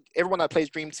everyone that plays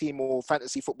Dream Team or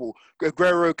fantasy football,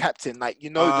 Aguero captain, there's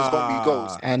gonna be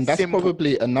goals. And that's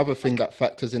probably another thing that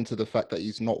factors into the fact that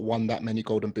he's not won that many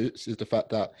Golden Boots is the fact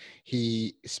that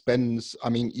he spends. I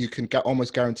mean, you can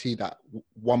almost guarantee that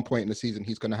 1 point in the season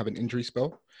he's going to have an injury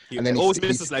spell, and then he always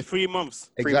misses like 3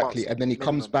 months. Exactly, and then he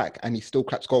comes back and he still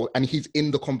claps goal, and he's in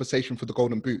the conversation for the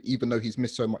Golden Boot, even though he's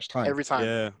missed so much time. Every time,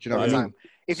 yeah. Do you know what I mean?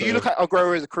 If you look at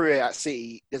Aguero's career at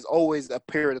City, there's always a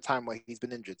period of time where he's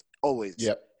been injured. Always.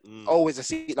 Yep. Always a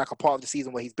part of the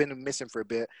season where he's been missing for a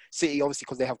bit. City, obviously,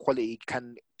 because they have quality,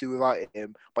 can do without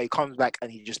him, but he comes back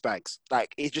and he just bags.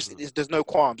 Like it's just there's no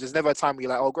qualms. There's never a time where you're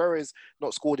like, "Oh, Aguero is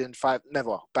not scored in 5."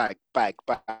 Never. Bag.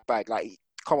 Like,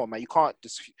 come on, man. You can't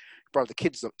just, bro. The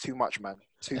kid's up too much, man.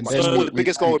 Too much. Scored the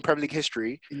biggest goal in Premier League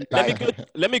history.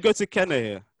 Let me go to Kenna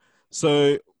here.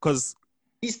 So, because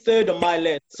he's third on my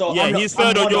list. So yeah, he's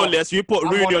third on your list. You put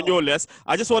Rooney on your list.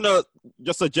 I just want to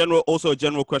a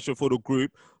general question for the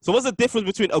group. So, what's the difference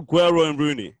between Aguero and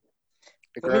Rooney?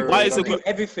 Why is it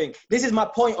everything? This is my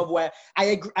point of where I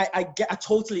agree. I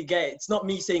totally get it. It's not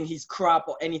me saying he's crap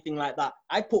or anything like that.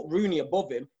 I put Rooney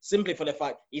above him simply for the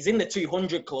fact he's in the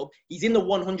 200 club. He's in the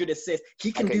 100 assists.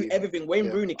 He can do everything. Wayne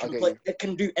Rooney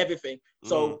can do everything.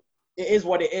 So it is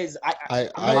what it is.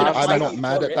 I'm not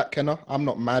mad at that, Kenna. I'm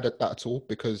not mad at that at all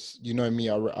because you know me.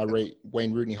 I rate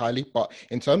Wayne Rooney highly, but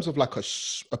in terms of like a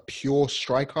pure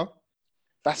striker.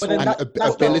 That's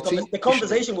ability. The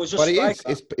conversation was just.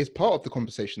 But it's part of the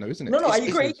conversation, though, isn't it? No, I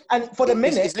agree. And for the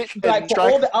minute, like for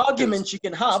all the arguments you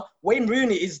can have, Wayne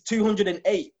Rooney is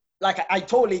 208. Like I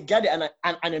totally get it, and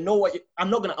I know what I'm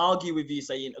not going to argue with you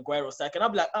saying Aguero second. I'll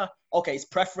be like, okay, it's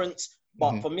preference,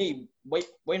 but for me,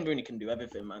 Wayne Rooney can do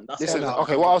everything, man.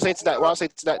 Okay. What I'll say to that,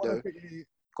 though.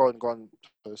 Go on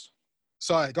first.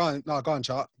 Sorry, go on,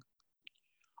 chat.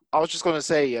 I was just going to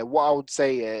say, what I would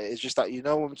say is just that,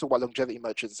 when we talk about longevity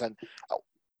merchants, and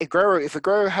if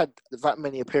Aguero had that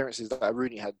many appearances that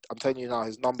Rooney had, I'm telling you now,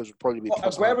 his numbers would probably be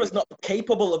plus. Aguero's not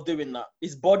capable of doing that.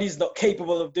 His body's not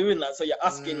capable of doing that. So you're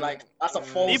asking, that's a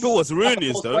false Neither was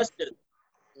Rooney's, though. Question.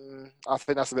 I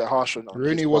think that's a bit harsh.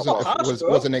 Rooney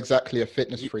wasn't exactly a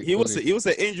fitness freak. He was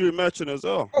an injury merchant as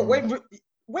well. Oh, Wayne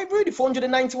Rooney,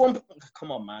 491.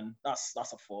 Come on, man. That's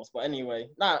a force. But anyway,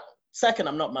 second,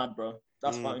 I'm not mad, bro.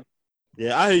 That's fine.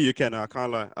 Yeah, I hear you, Ken. I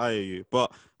can't lie. I hear you.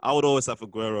 But I would always have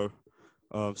Aguero,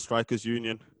 Strikers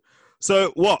Union.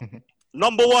 So, what?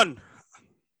 Number one.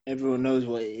 Everyone knows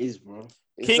what it is, bro.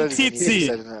 King Titi.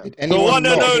 The one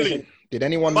and only. Did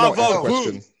anyone not ask a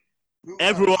question?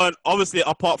 Everyone, obviously,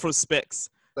 apart from Specs.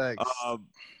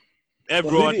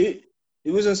 Everyone. It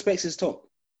was on Specs' top.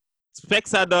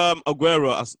 Specs had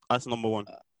Aguero as number one.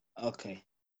 Okay.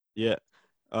 Yeah.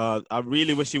 I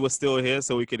really wish he was still here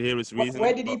so we could hear his reason.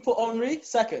 Where did he put Henry?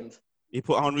 Second? He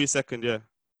put Henry second, yeah.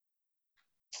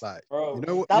 Like, bro,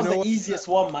 that was the easiest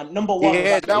one, man. Number one.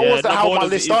 Yeah, that was how my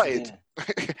list started.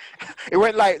 It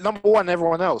went like number one,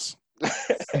 everyone else.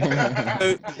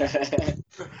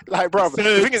 Like, bro,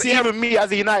 the thing is, even me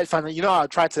as a United fan, I'll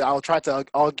try to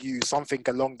argue something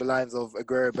along the lines of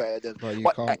Aguero better than.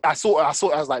 But I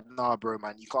was like, nah, bro,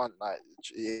 man, you can't. Like,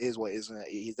 it is what it is, isn't it?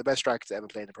 He's the best striker to ever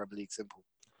play in the Premier League. Simple.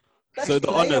 Best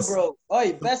player, bro.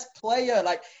 Oi, best player.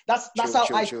 Like that's how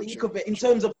I think of it in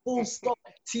terms of full stop.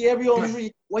 Thierry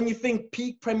Henry. When you think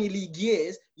peak Premier League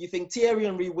years, you think Thierry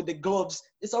Henry with the gloves.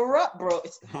 It's a wrap, bro.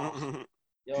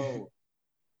 Yo.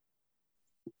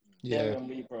 Yeah,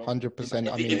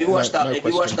 100%. If you watch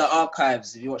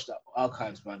the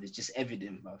archives, man, it's just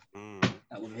evident, bro.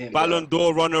 That with him, Ballon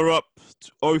d'Or runner-up,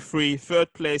 03,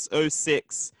 third place,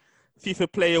 06.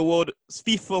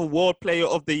 FIFA World Player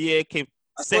of the Year came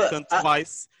second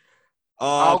twice. Even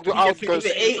out of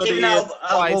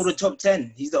all the top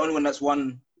 10, he's the only one that's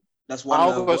won.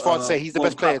 I'll go as far as to say he's the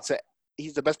best player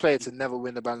he's the best player to never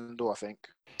win the Ballon d'Or, I think.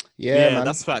 Yeah, man,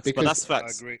 that's facts. But that's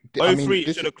facts. I mean,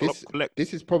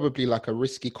 this is probably like a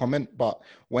risky comment, but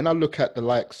when I look at the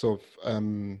likes of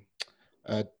Ronaldo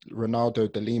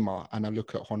de Lima and I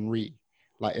look at Henry,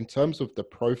 like in terms of the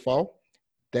profile,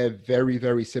 they're very,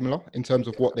 very similar in terms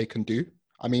of what they can do.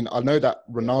 I mean, I know that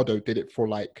Ronaldo did it for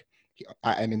like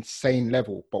at an insane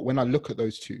level, but when I look at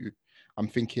those two, I'm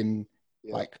thinking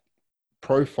like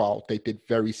profile, they did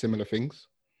very similar things.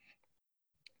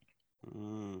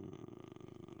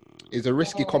 It's a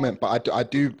risky comment, but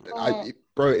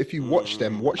bro, if you watch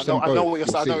them, watch them both. I know what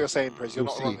you're saying, Prince. You're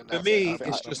not wrong in that. For me,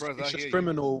 it's just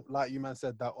criminal, like you man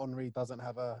said, that Henry doesn't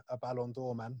have a Ballon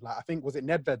d'Or, man. Like I think was it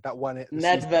Nedved that won it?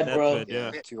 Nedved, bro.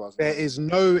 Yeah. There is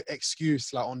no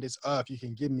excuse like on this earth you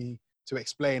can give me to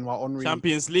explain why Henry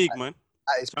Champions League, man.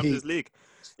 Champions League.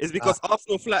 It's because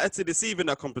Arsenal flattered to deceive in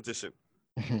that competition.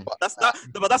 But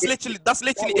that's literally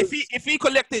if he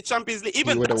collected Champions League,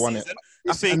 even that season,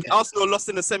 I think Arsenal lost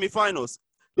in the semi-finals.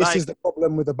 This is the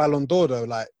problem with the Ballon d'Or, though.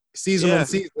 Like season on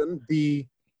season, the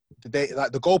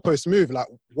goalposts move. Like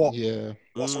what? Yeah,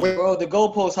 bro, the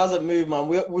goalpost hasn't moved, man.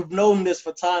 We've known this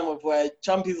for time of where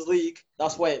Champions League.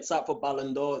 That's where it's at for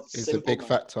Ballon d'Or. It's a big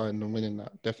factor in winning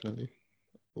that. Definitely,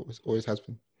 always has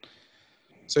been.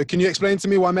 So, can you explain to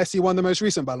me why Messi won the most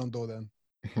recent Ballon d'Or then?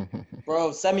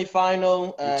 Bro,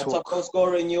 semi-final, top goal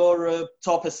scorer in Europe,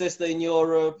 top assister in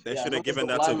Europe. They should have given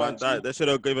that to Van Dijk. They should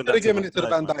have given it to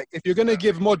Van Dijk. If you're gonna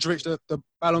give Modric the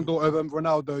Ballon d'Or over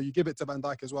Ronaldo, you give it to Van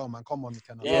Dijk as well, man. Come on,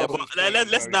 Kenna. Yeah, but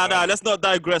let's not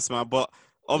digress, man. But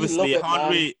obviously,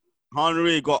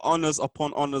 Henry got honors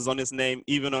upon honors on his name,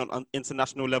 even on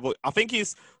international level. I think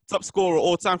he's top scorer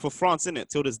all time for France, innit?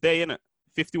 Till this day, innit?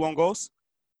 51 goals.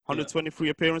 123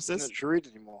 appearances.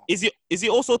 Anymore. Is he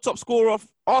also top scorer of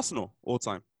Arsenal all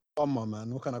time? Come on,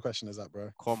 man. What kind of question is that, bro?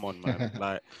 Come on, man.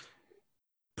 Like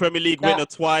Premier League winner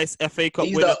twice, FA Cup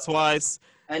winner twice.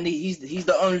 And he's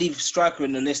the only striker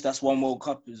in the list that's won World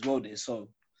Cup as well there. So,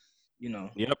 you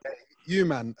know. Yep. You,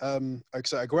 man.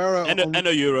 So Aguero and the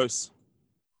Euros.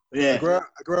 Yeah.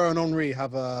 Aguero and Henry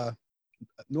have a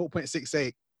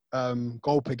 0.68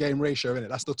 goal per game ratio in it.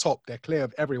 That's the top. They're clear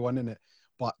of everyone in it.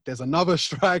 But there's another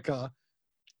striker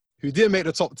who didn't make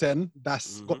the top 10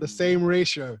 that's got the same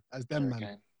ratio as them,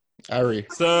 man. Harry.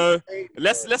 So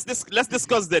let's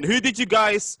discuss then. Who did you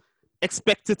guys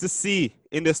expected to see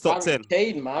in this top 10?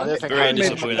 Kane, man. Very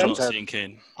disappointed not seeing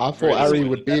Kane. I thought Harry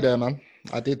would be there, man.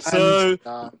 I did. So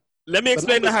let me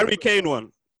explain the Harry Kane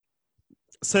one.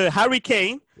 So Harry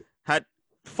Kane had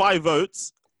 5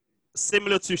 votes,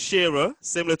 similar to Shearer,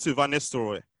 similar to Van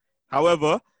Nistelrooy.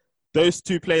 However, those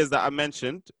 2 players that I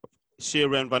mentioned,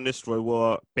 Shearer and Van Nistelrooy,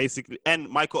 were basically, and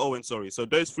Michael Owen, sorry. So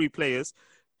those 3 players,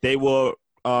 they were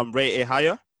rated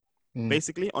higher,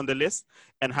 basically, on the list.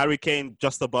 And Harry Kane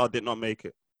just about did not make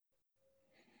it.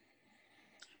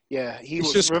 Yeah, he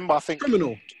was, remember, I think,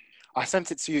 criminal. I sent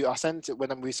it to you. I sent it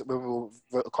when we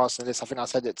were casting this. I think I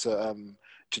sent it to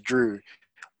Drew.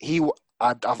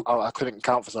 I couldn't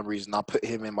count for some reason. I put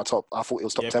him in my top. I thought it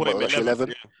was top 10, but it was actually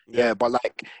 11. Yeah, but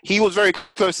like he was very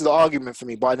close to the argument for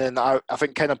me. But then I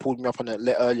think Kenna pulled me up on it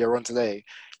earlier on today.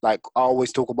 Like I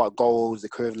always talk about goals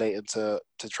equivalent to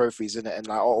trophies, innit? And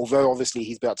like although obviously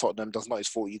he's been at Tottenham, that's not his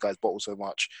fault. You guys bottle so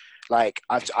much. Like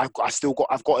I've got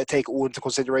to take all into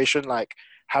consideration. Like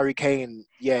Harry Kane,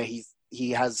 yeah,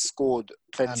 he has scored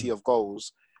plenty of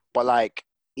goals, but like.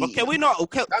 But can we not?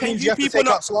 Can you people take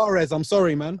not? Suarez, I'm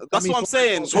sorry, man. That's what I'm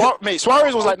saying.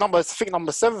 Suarez was like number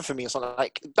 7 for me or something.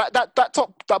 Like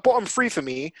that bottom 3 for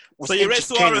me. Was so you rate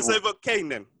Suarez over Kane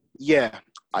then? Yeah.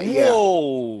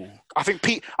 Whoa. I think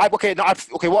Pete. What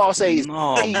I'll say is.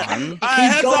 No, man.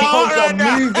 Hang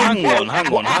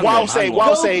on. What I'll say.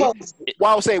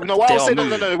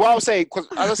 Because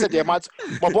as I said, yeah, my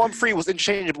bottom 3 was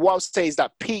interchangeable. What I'll say is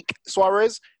that peak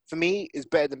Suarez for me is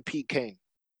better than peak Kane.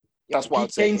 That's what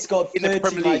I'd say. Kane scored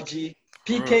 30, my G.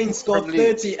 Pete Kane scored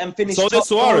 30 and finished top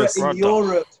scorer in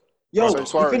Europe. Yo, he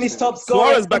finished top scorer.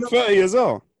 Suarez back 30 as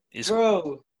well.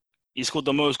 Bro. He scored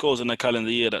the most goals in the calendar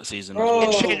year that season. Bro.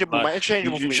 Interchangeable, man.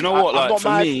 Interchangeable for me. Do you know what? Like,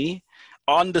 for me,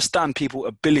 I understand people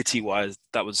ability-wise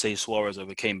that would say Suarez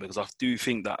over Kane because I do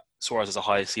think that Suarez has a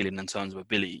higher ceiling in terms of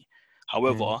ability.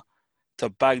 However, to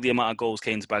bag the amount of goals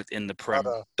Kane's bagged in the Prem,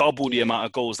 double the amount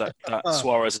of goals that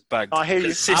Suarez has bagged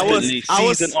consistently,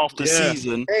 season after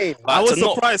season. I was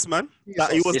surprised, man,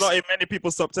 that he was not in many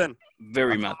people's top 10.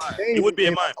 Very mad. He would be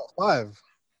in mine. Top 5.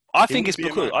 I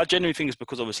genuinely think it's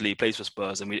because obviously he plays for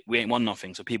Spurs and we ain't won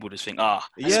nothing, so people just think, yeah,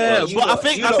 but I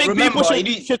think people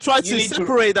should try to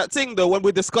separate that thing though when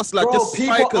we discuss like this.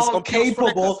 People aren't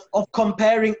capable of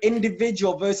comparing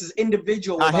individual versus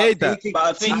individual. I hate that. But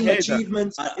I think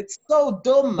achievements. It's so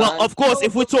dumb, man. Well, of course,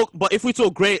 if we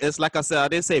talk greatest, like I said, I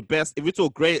didn't say best. If we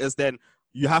talk greatest, then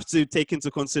you have to take into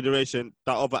consideration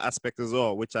that other aspect as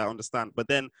well, which I understand. But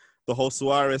then the whole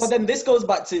Suarez. But then this goes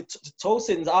back to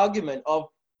Tosin's argument of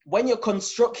when you're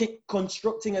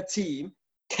constructing a team,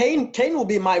 Kane will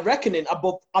be my reckoning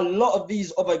above a lot of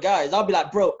these other guys. I'll be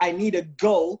like, bro, I need a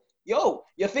goal. Yo,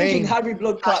 you're thinking Kane Harry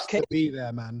Blood Clark Kane to be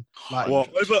there, man. Like, Well,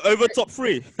 over top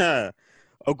three. No,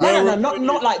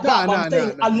 not like that. But I'm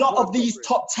saying a lot of these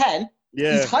top 10.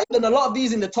 Yeah. He's higher than a lot of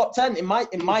these in the top 10 in my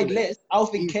list. I'll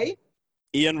think Kane.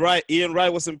 Ian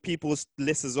Wright was in people's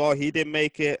list as well. He didn't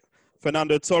make it.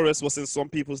 Fernando Torres was in some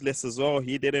people's list as well.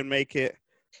 He didn't make it.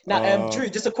 Now, Drew,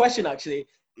 just a question actually.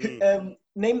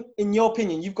 Name, in your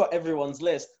opinion, you've got everyone's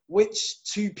list. Which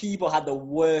two people had the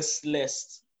worst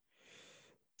list?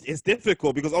 It's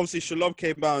difficult because obviously Shalom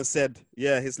came out and said,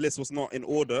 yeah, his list was not in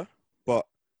order, but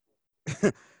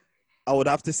I would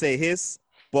have to say his,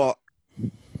 but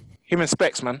him and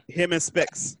Specs, man. Him and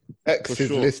Specs. X's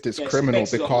list is criminal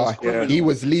because he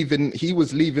was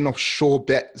leaving off sure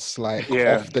bets off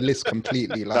the list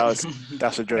completely. Like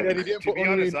that's a joke. To be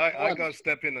honest, I gotta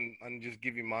step in and just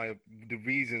give you the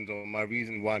reasons or my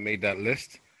reason why I made that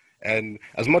list. And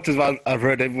as much as I've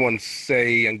heard everyone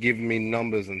say and give me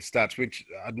numbers and stats, which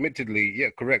admittedly, yeah,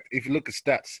 correct. If you look at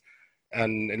stats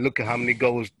and look at how many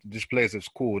goals these players have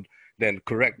scored, then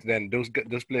correct. Then those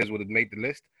players would have made the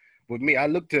list. With me, I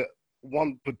looked at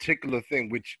one particular thing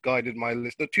which guided my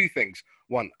list. There are two things.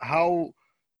 One, how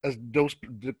as those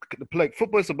the play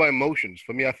football is about emotions.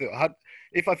 For me, I feel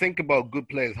if I think about good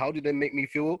players, how did they make me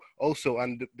feel? Also,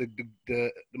 and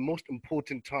the most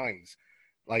important times,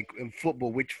 like in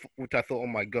football, which I thought, oh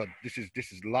my God, this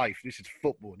is life. This is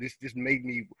football. This made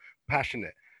me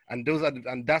passionate. And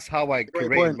that's how I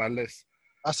created my list.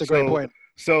 That's a great point.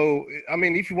 So, I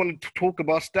mean, if you want to talk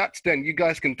about stats, then you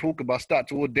guys can talk about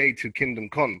stats all day to Kingdom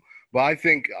Come. But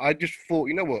I just thought,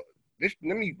 you know what?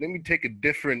 Let me take a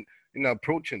different,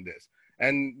 approach in this.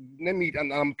 And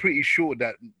I'm pretty sure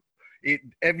that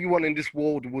everyone in this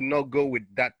world will not go with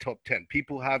that top 10.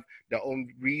 People have their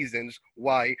own reasons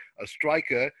why a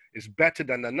striker is better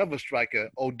than another striker,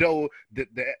 although the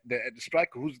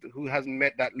striker who hasn't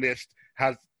met that list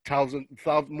has thousand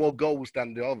more goals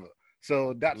than the other.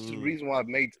 So that's the reason why I've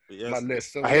made my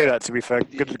list. So, I hear that, to be fair.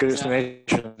 Good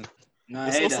explanation. No,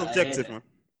 it's all subjective, man.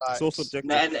 It's all subjective.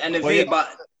 No, and the thing about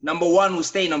number one will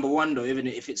stay number one though, even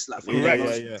if it's like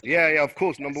yeah, of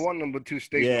course. Number one, number two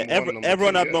stays. Yeah,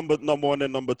 everyone had number one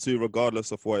and number two,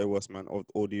 regardless of what it was, man,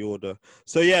 or the order.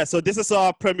 So this is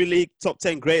our Premier League top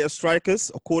 10 greatest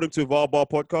strikers according to VAR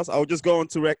podcast.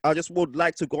 I just would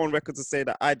like to go on record to say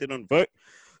that I didn't vote.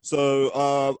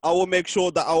 So I will make sure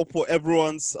that I will put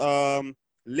everyone's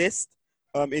list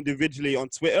individually on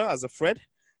Twitter as a thread.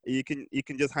 You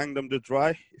can just hang them to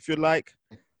dry if you like.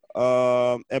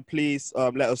 And please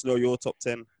let us know your top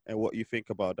 10 and what you think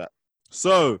about that.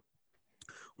 So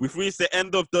we've reached the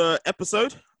end of the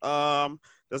episode.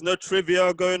 There's no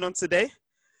trivia going on today.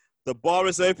 The bar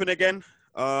is open again.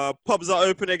 Pubs are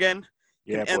open again.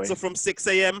 You can enter from 6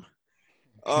 a.m.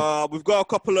 We've got a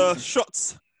couple of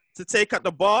shots to take at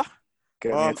the bar.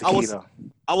 I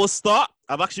will start.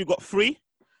 I've actually got 3.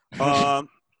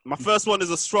 My first one is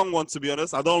a strong one, to be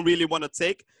honest. I don't really want to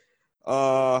take,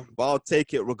 but I'll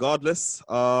take it regardless.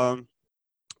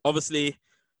 Obviously,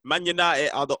 Man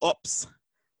United are the ops,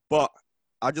 but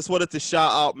I just wanted to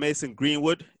shout out Mason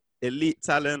Greenwood, elite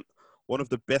talent, one of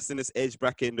the best in this age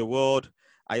bracket in the world.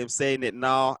 I am saying it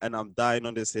now, and I'm dying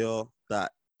on this hill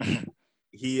that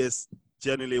he is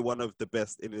genuinely one of the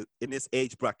best in this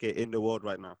age bracket in the world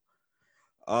right now.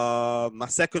 My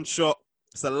second shot,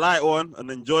 it's a light one,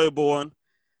 an enjoyable one.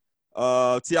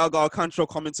 Thiago Alcantara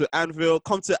coming to Anfield.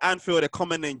 Come to Anfield and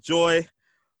come and enjoy.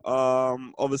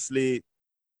 Obviously,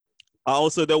 I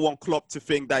also don't want Klopp to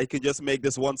think that he can just make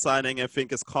this one signing and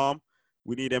think it's calm.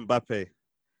 We need Mbappe.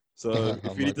 So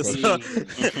if you need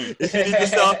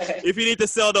to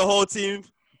sell the whole team,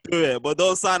 do it. But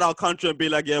don't sign Alcantara and be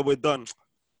like, yeah, we're done.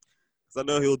 Because I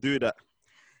know he'll do that.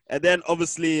 And then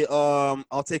obviously,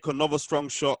 I'll take another strong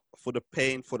shot for the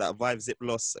pain for that 5-0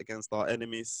 loss against our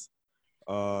enemies.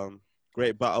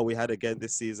 Great battle we had again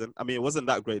this season. I mean, it wasn't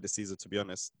that great this season, to be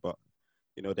honest, but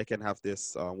they can have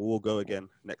this. We will go again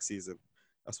next season.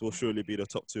 That will surely be the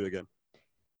top 2 again.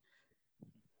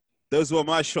 Those were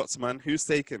my shots, man. Who's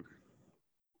taking?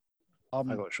 I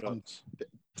got shots.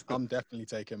 I'm definitely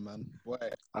taking, man. Boy,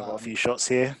 I got a few shots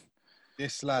here.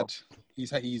 This lad,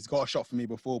 he's got a shot for me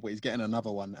before, but he's getting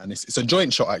another one, and it's a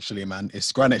joint shot actually, man.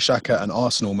 It's Granit Xhaka and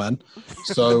Arsenal, man.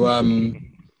 So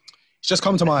it's just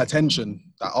come to my attention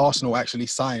that Arsenal actually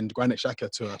signed Granit Xhaka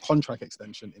to a contract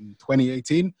extension in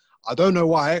 2018. I don't know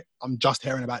why. I'm just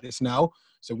hearing about this now.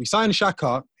 So we signed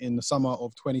Xhaka in the summer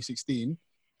of 2016,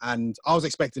 and I was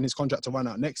expecting his contract to run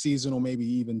out next season or maybe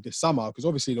even this summer, because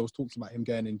obviously there was talks about him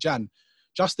going in Jan.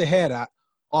 Just to hear that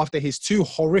after his 2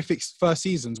 horrific first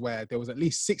seasons where there was at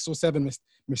least 6 or 7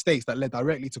 mistakes that led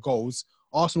directly to goals,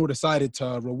 Arsenal decided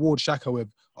to reward Xhaka with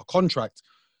a contract.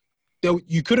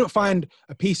 You couldn't find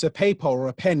a piece of paper or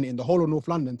a pen in the whole of North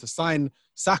London to sign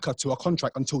Saka to a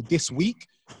contract until this week.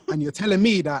 And you're telling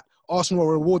me that Arsenal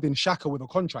are rewarding Xhaka with a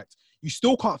contract. You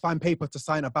still can't find paper to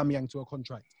sign Aubameyang to a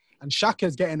contract. And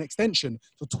Xhaka's getting an extension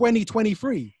to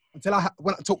 2023.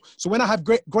 When I have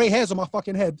grey hairs on my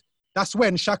fucking head, that's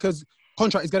when Xhaka's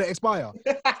contract is going to expire.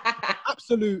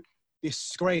 Absolute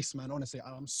disgrace, man. Honestly,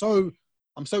 I'm so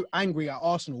angry at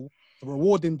Arsenal for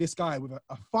rewarding this guy with a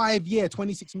 5-year,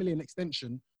 26 million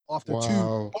extension after 2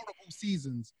 horrible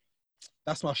seasons.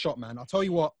 That's my shot, man. I'll tell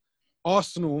you what,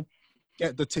 Arsenal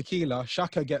get the tequila,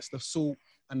 Xhaka gets the salt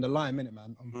and the lime, innit,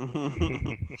 man?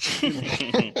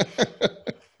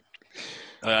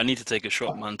 I need to take a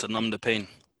shot, man, to numb the pain.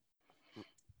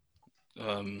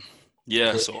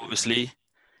 So obviously,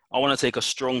 I want to take a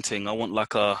strong thing. I want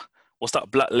like what's that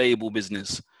black label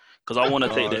business? Because I want to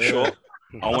take the shot.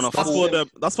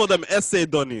 That's for them essay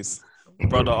donnies.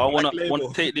 Brother, I want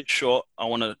to take this shot. I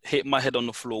want to hit my head on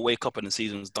the floor, wake up, and the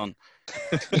season's done.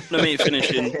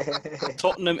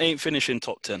 Tottenham ain't finishing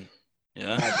top 10.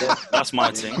 Yeah, that's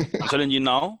my thing. I'm telling you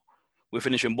now, we're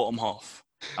finishing bottom half,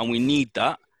 and we need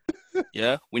that.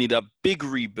 Yeah, we need a big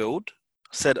rebuild.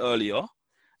 Said earlier,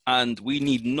 and we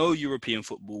need no European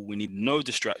football. We need no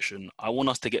distraction. I want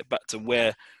us to get back to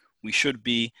where we should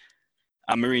be,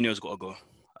 and Mourinho's got to go.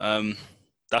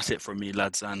 That's it from me,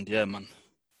 lads. And yeah, man,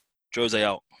 Jose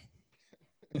out.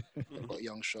 I got a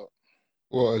young shot.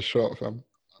 What a shot, fam!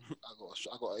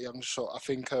 I got a young shot. I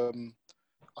think I'm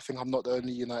not the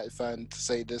only United fan to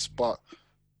say this, but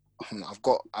I've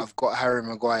got Harry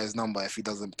Maguire's number if he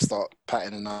doesn't start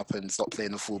patterning up and stop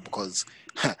playing the fool, because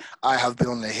I have been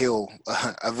on the hill,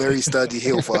 a very sturdy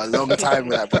hill for a long time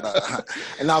with that brother.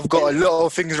 And I've got a lot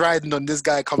of things riding on this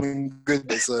guy coming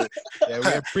good. So yeah,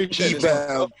 we appreciate he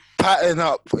better pattern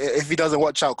up if he doesn't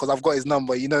watch out, because I've got his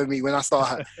number. You know me, when I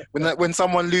start when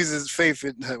someone loses faith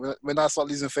in when I start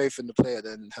losing faith in the player,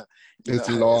 then it's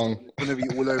long. It's gonna be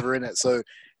all over in it. So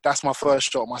that's my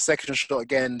first shot. My second shot,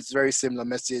 again, it's a very similar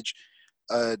message.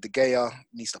 De Gea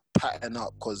needs to pattern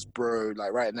up, because, bro,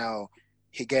 like right now,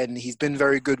 again, he's been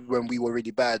very good when we were really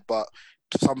bad, but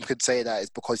some could say that it's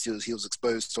because he was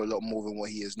exposed to a lot more than what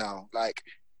he is now. Like,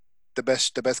 the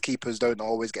best keepers don't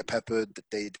always get peppered.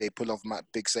 They pull off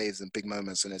big saves and big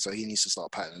moments in it, so he needs to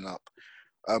start patterning up.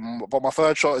 But my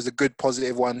third shot is a good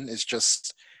positive one. It's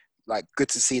just like good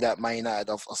to see that Man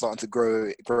United are starting to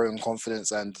grow in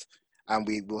confidence, and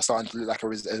we're starting to look like a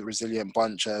resilient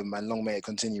bunch, and long may it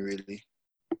continue, really.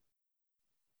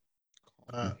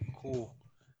 Cool.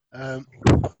 I've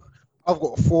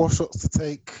got 4 shots to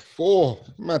take. 4?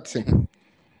 Mad thing.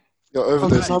 You're over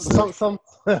this.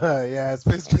 Yeah, it's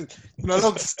been a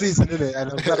long season, isn't it?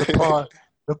 And I'm glad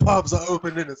the pubs are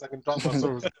open, innit, so I can drop my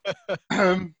sorrows.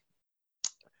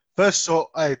 First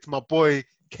shot, to my boy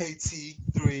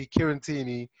KT3, Kieran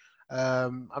Tierney. I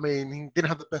mean, he didn't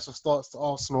have the best of starts to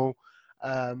Arsenal,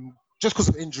 just because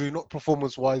of injury, not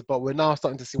performance-wise, but we're now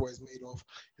starting to see what he's made of.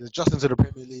 He's adjusting to the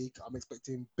Premier League. I'm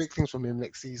expecting big things from him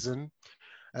next season.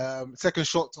 Second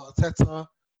shot to Arteta.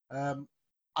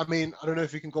 I mean, I don't know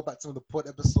if you can go back to some of the pod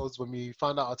episodes when we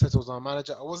found out Arteta was our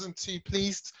manager. I wasn't too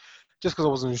pleased, just because I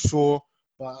wasn't sure.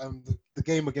 But the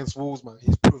game against Wolves, man,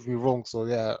 he's proved me wrong. So,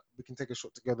 yeah, we can take a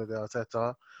shot together there,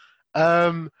 Arteta.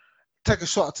 Take a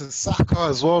shot to Saka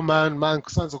as well, man. Man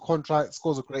signs a contract,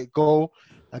 scores a great goal.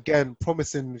 Again,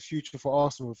 promising the future for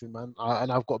Arsenal with him, man.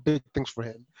 And I've got big things for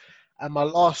him. And my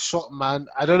last shot, man,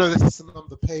 I don't know if this is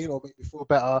the pain or make me feel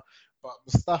better, but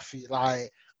Mustafi, like,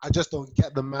 I just don't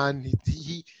get the man.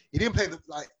 He didn't play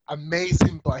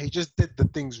amazing, but he just did the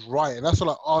things right. And that's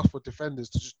what I ask for defenders,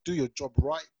 to just do your job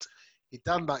right. He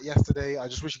done that yesterday. I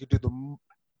just wish he could do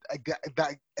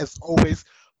that as always.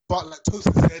 But like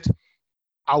Tosin said,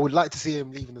 I would like to see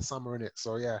him leaving the summer in it.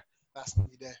 So yeah, that's me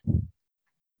there.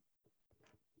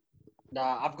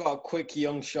 Nah, I've got a quick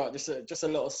young shot, just a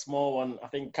little small one. I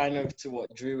think kind of to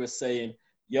what Drew was saying.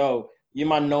 Yo, you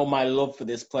man know my love for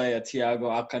this player, Thiago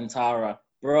Alcantara.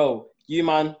 Bro, you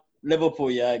man,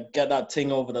 Liverpool, yeah, get that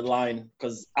thing over the line,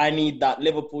 because I need that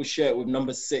Liverpool shirt with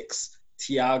number 6,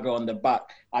 Thiago, on the back.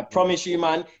 I promise you,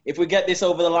 man, if we get this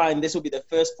over the line, this will be the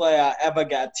first player I ever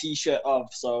get a T-shirt of.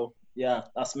 So yeah,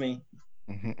 that's me.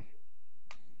 Mm-hmm.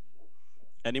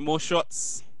 Any more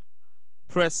shots?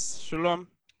 Press, Shalom?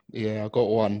 Yeah, I got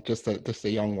one, just a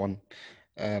young one.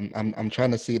 I'm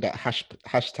trying to see that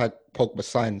hashtag Pogba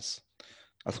signs.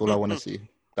 That's all I want to see.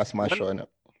 That's my shot in it.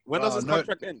 When does his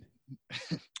contract end?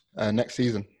 Next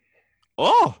season.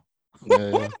 Oh!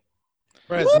 Yeah.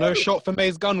 Prez, no shot for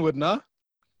Maze Gunwood, nah?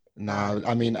 Nah,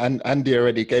 I mean, Andy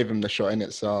already gave him the shot in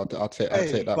it, so I'll take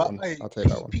that one. I'll take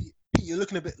that one. Pete, you're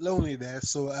looking a bit lonely there,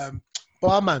 so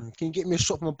barman, can you get me a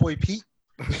shot from my boy Pete?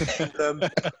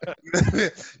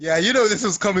 Yeah, you know this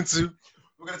is coming to.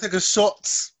 We're gonna take a shot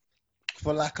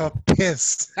for like a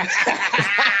piss.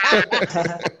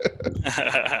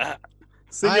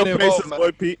 Sing your praises,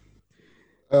 boy Pete.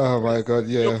 Oh my God,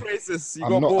 yeah. Your praises. You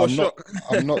got more shot.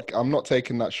 I'm not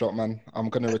taking that shot, man. I'm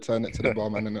gonna return it to the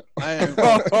barman, innit?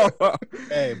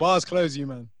 Hey, bars close you,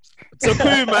 man. So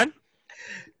who, man?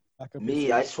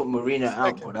 Me, I just put Marina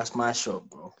out, bro. That's my shot,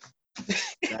 bro.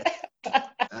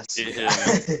 That's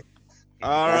it.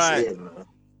 All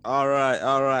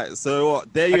right. So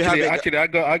what? There you have it. Actually,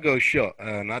 I go shot,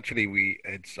 and actually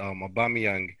it's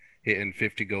Aubameyang hitting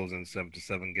 50 goals in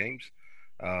 77 games.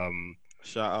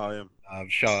 Shout out him.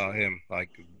 Shout out him. Like,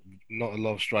 not a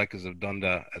lot of strikers have done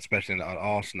that, especially at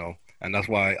Arsenal, and that's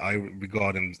why I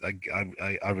regard him.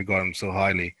 I regard him so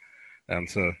highly.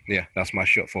 So yeah, that's my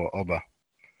shot for Oba.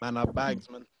 Man, our bags,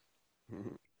 man.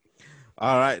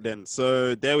 All right then.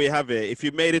 So there we have it. If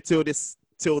you made it till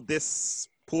this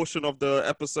portion of the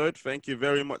episode, thank you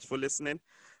very much for listening.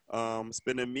 It's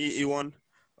been a meaty one.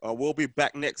 We'll be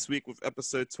back next week with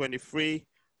episode 23.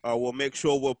 We'll make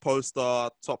sure we'll post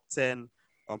our top 10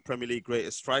 Premier League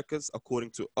greatest strikers according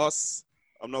to us.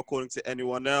 Not according to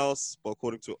anyone else, but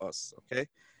according to us, okay?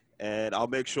 And I'll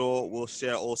make sure we'll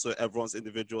share also everyone's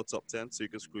individual top 10 so you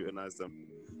can scrutinize them.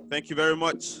 Thank you very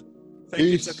much. Thank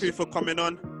you, Taku, for coming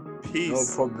on. Peace.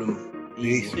 No problem.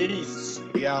 Peace.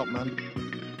 Be out, man.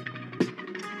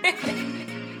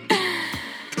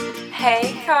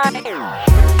 Hey, Kai.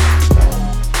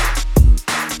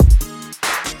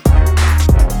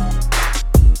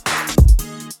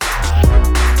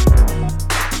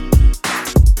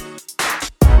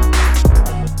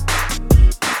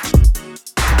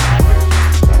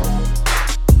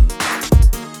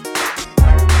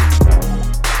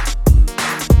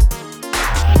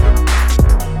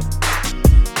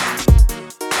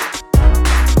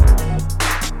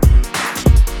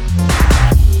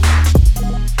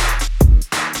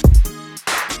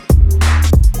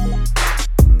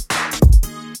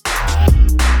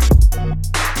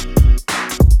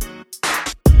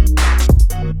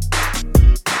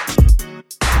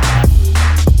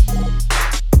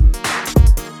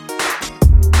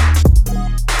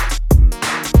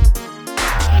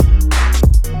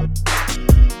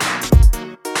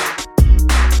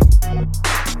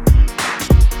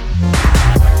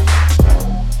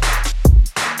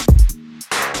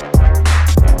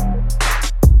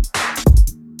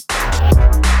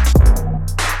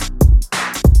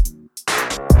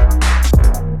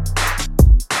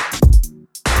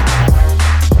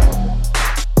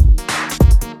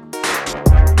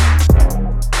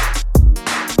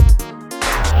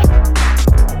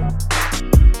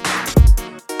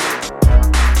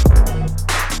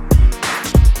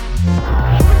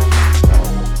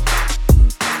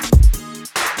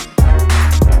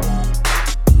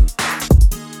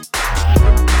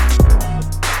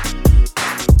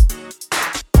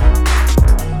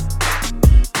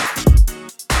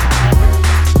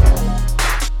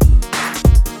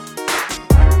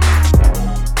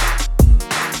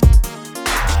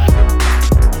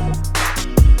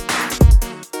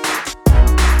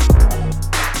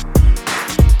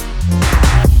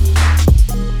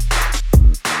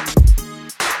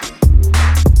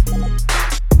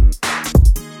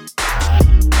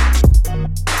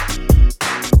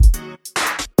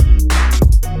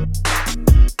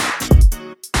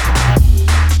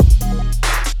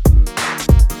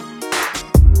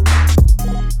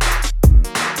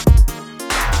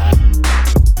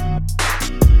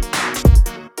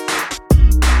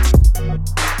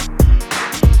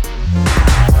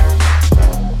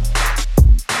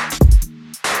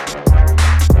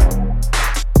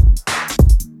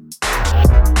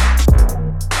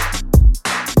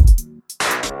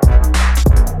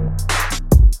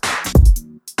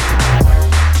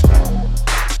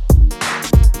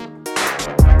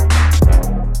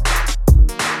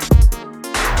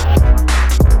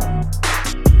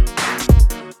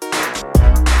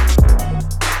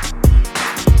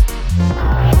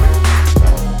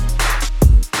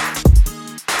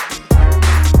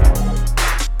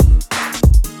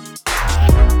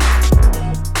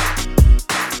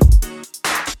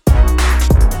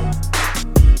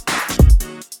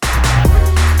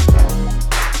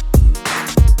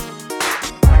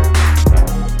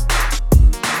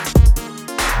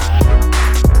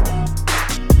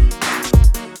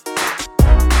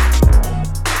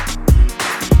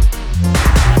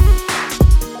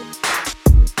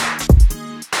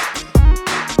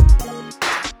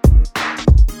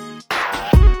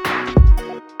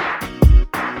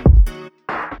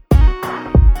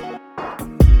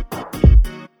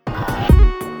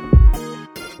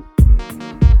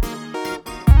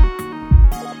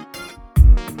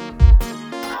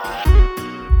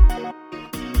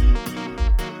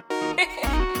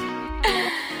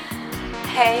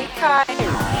 Hey,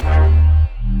 Kai.